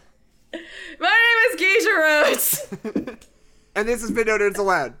 My name is Keisha Rhodes. And this has been No Nerds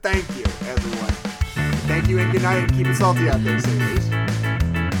Allowed. Thank you, everyone. Thank you and good night, and keep it salty out there, sailors.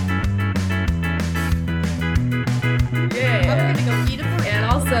 Yeah. I'm gonna go eat a burger. And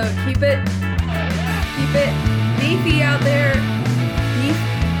also keep it beefy out there.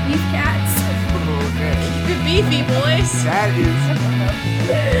 Beef cats. Okay. Keep it beefy, boys. That is.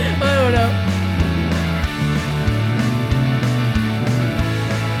 I don't know.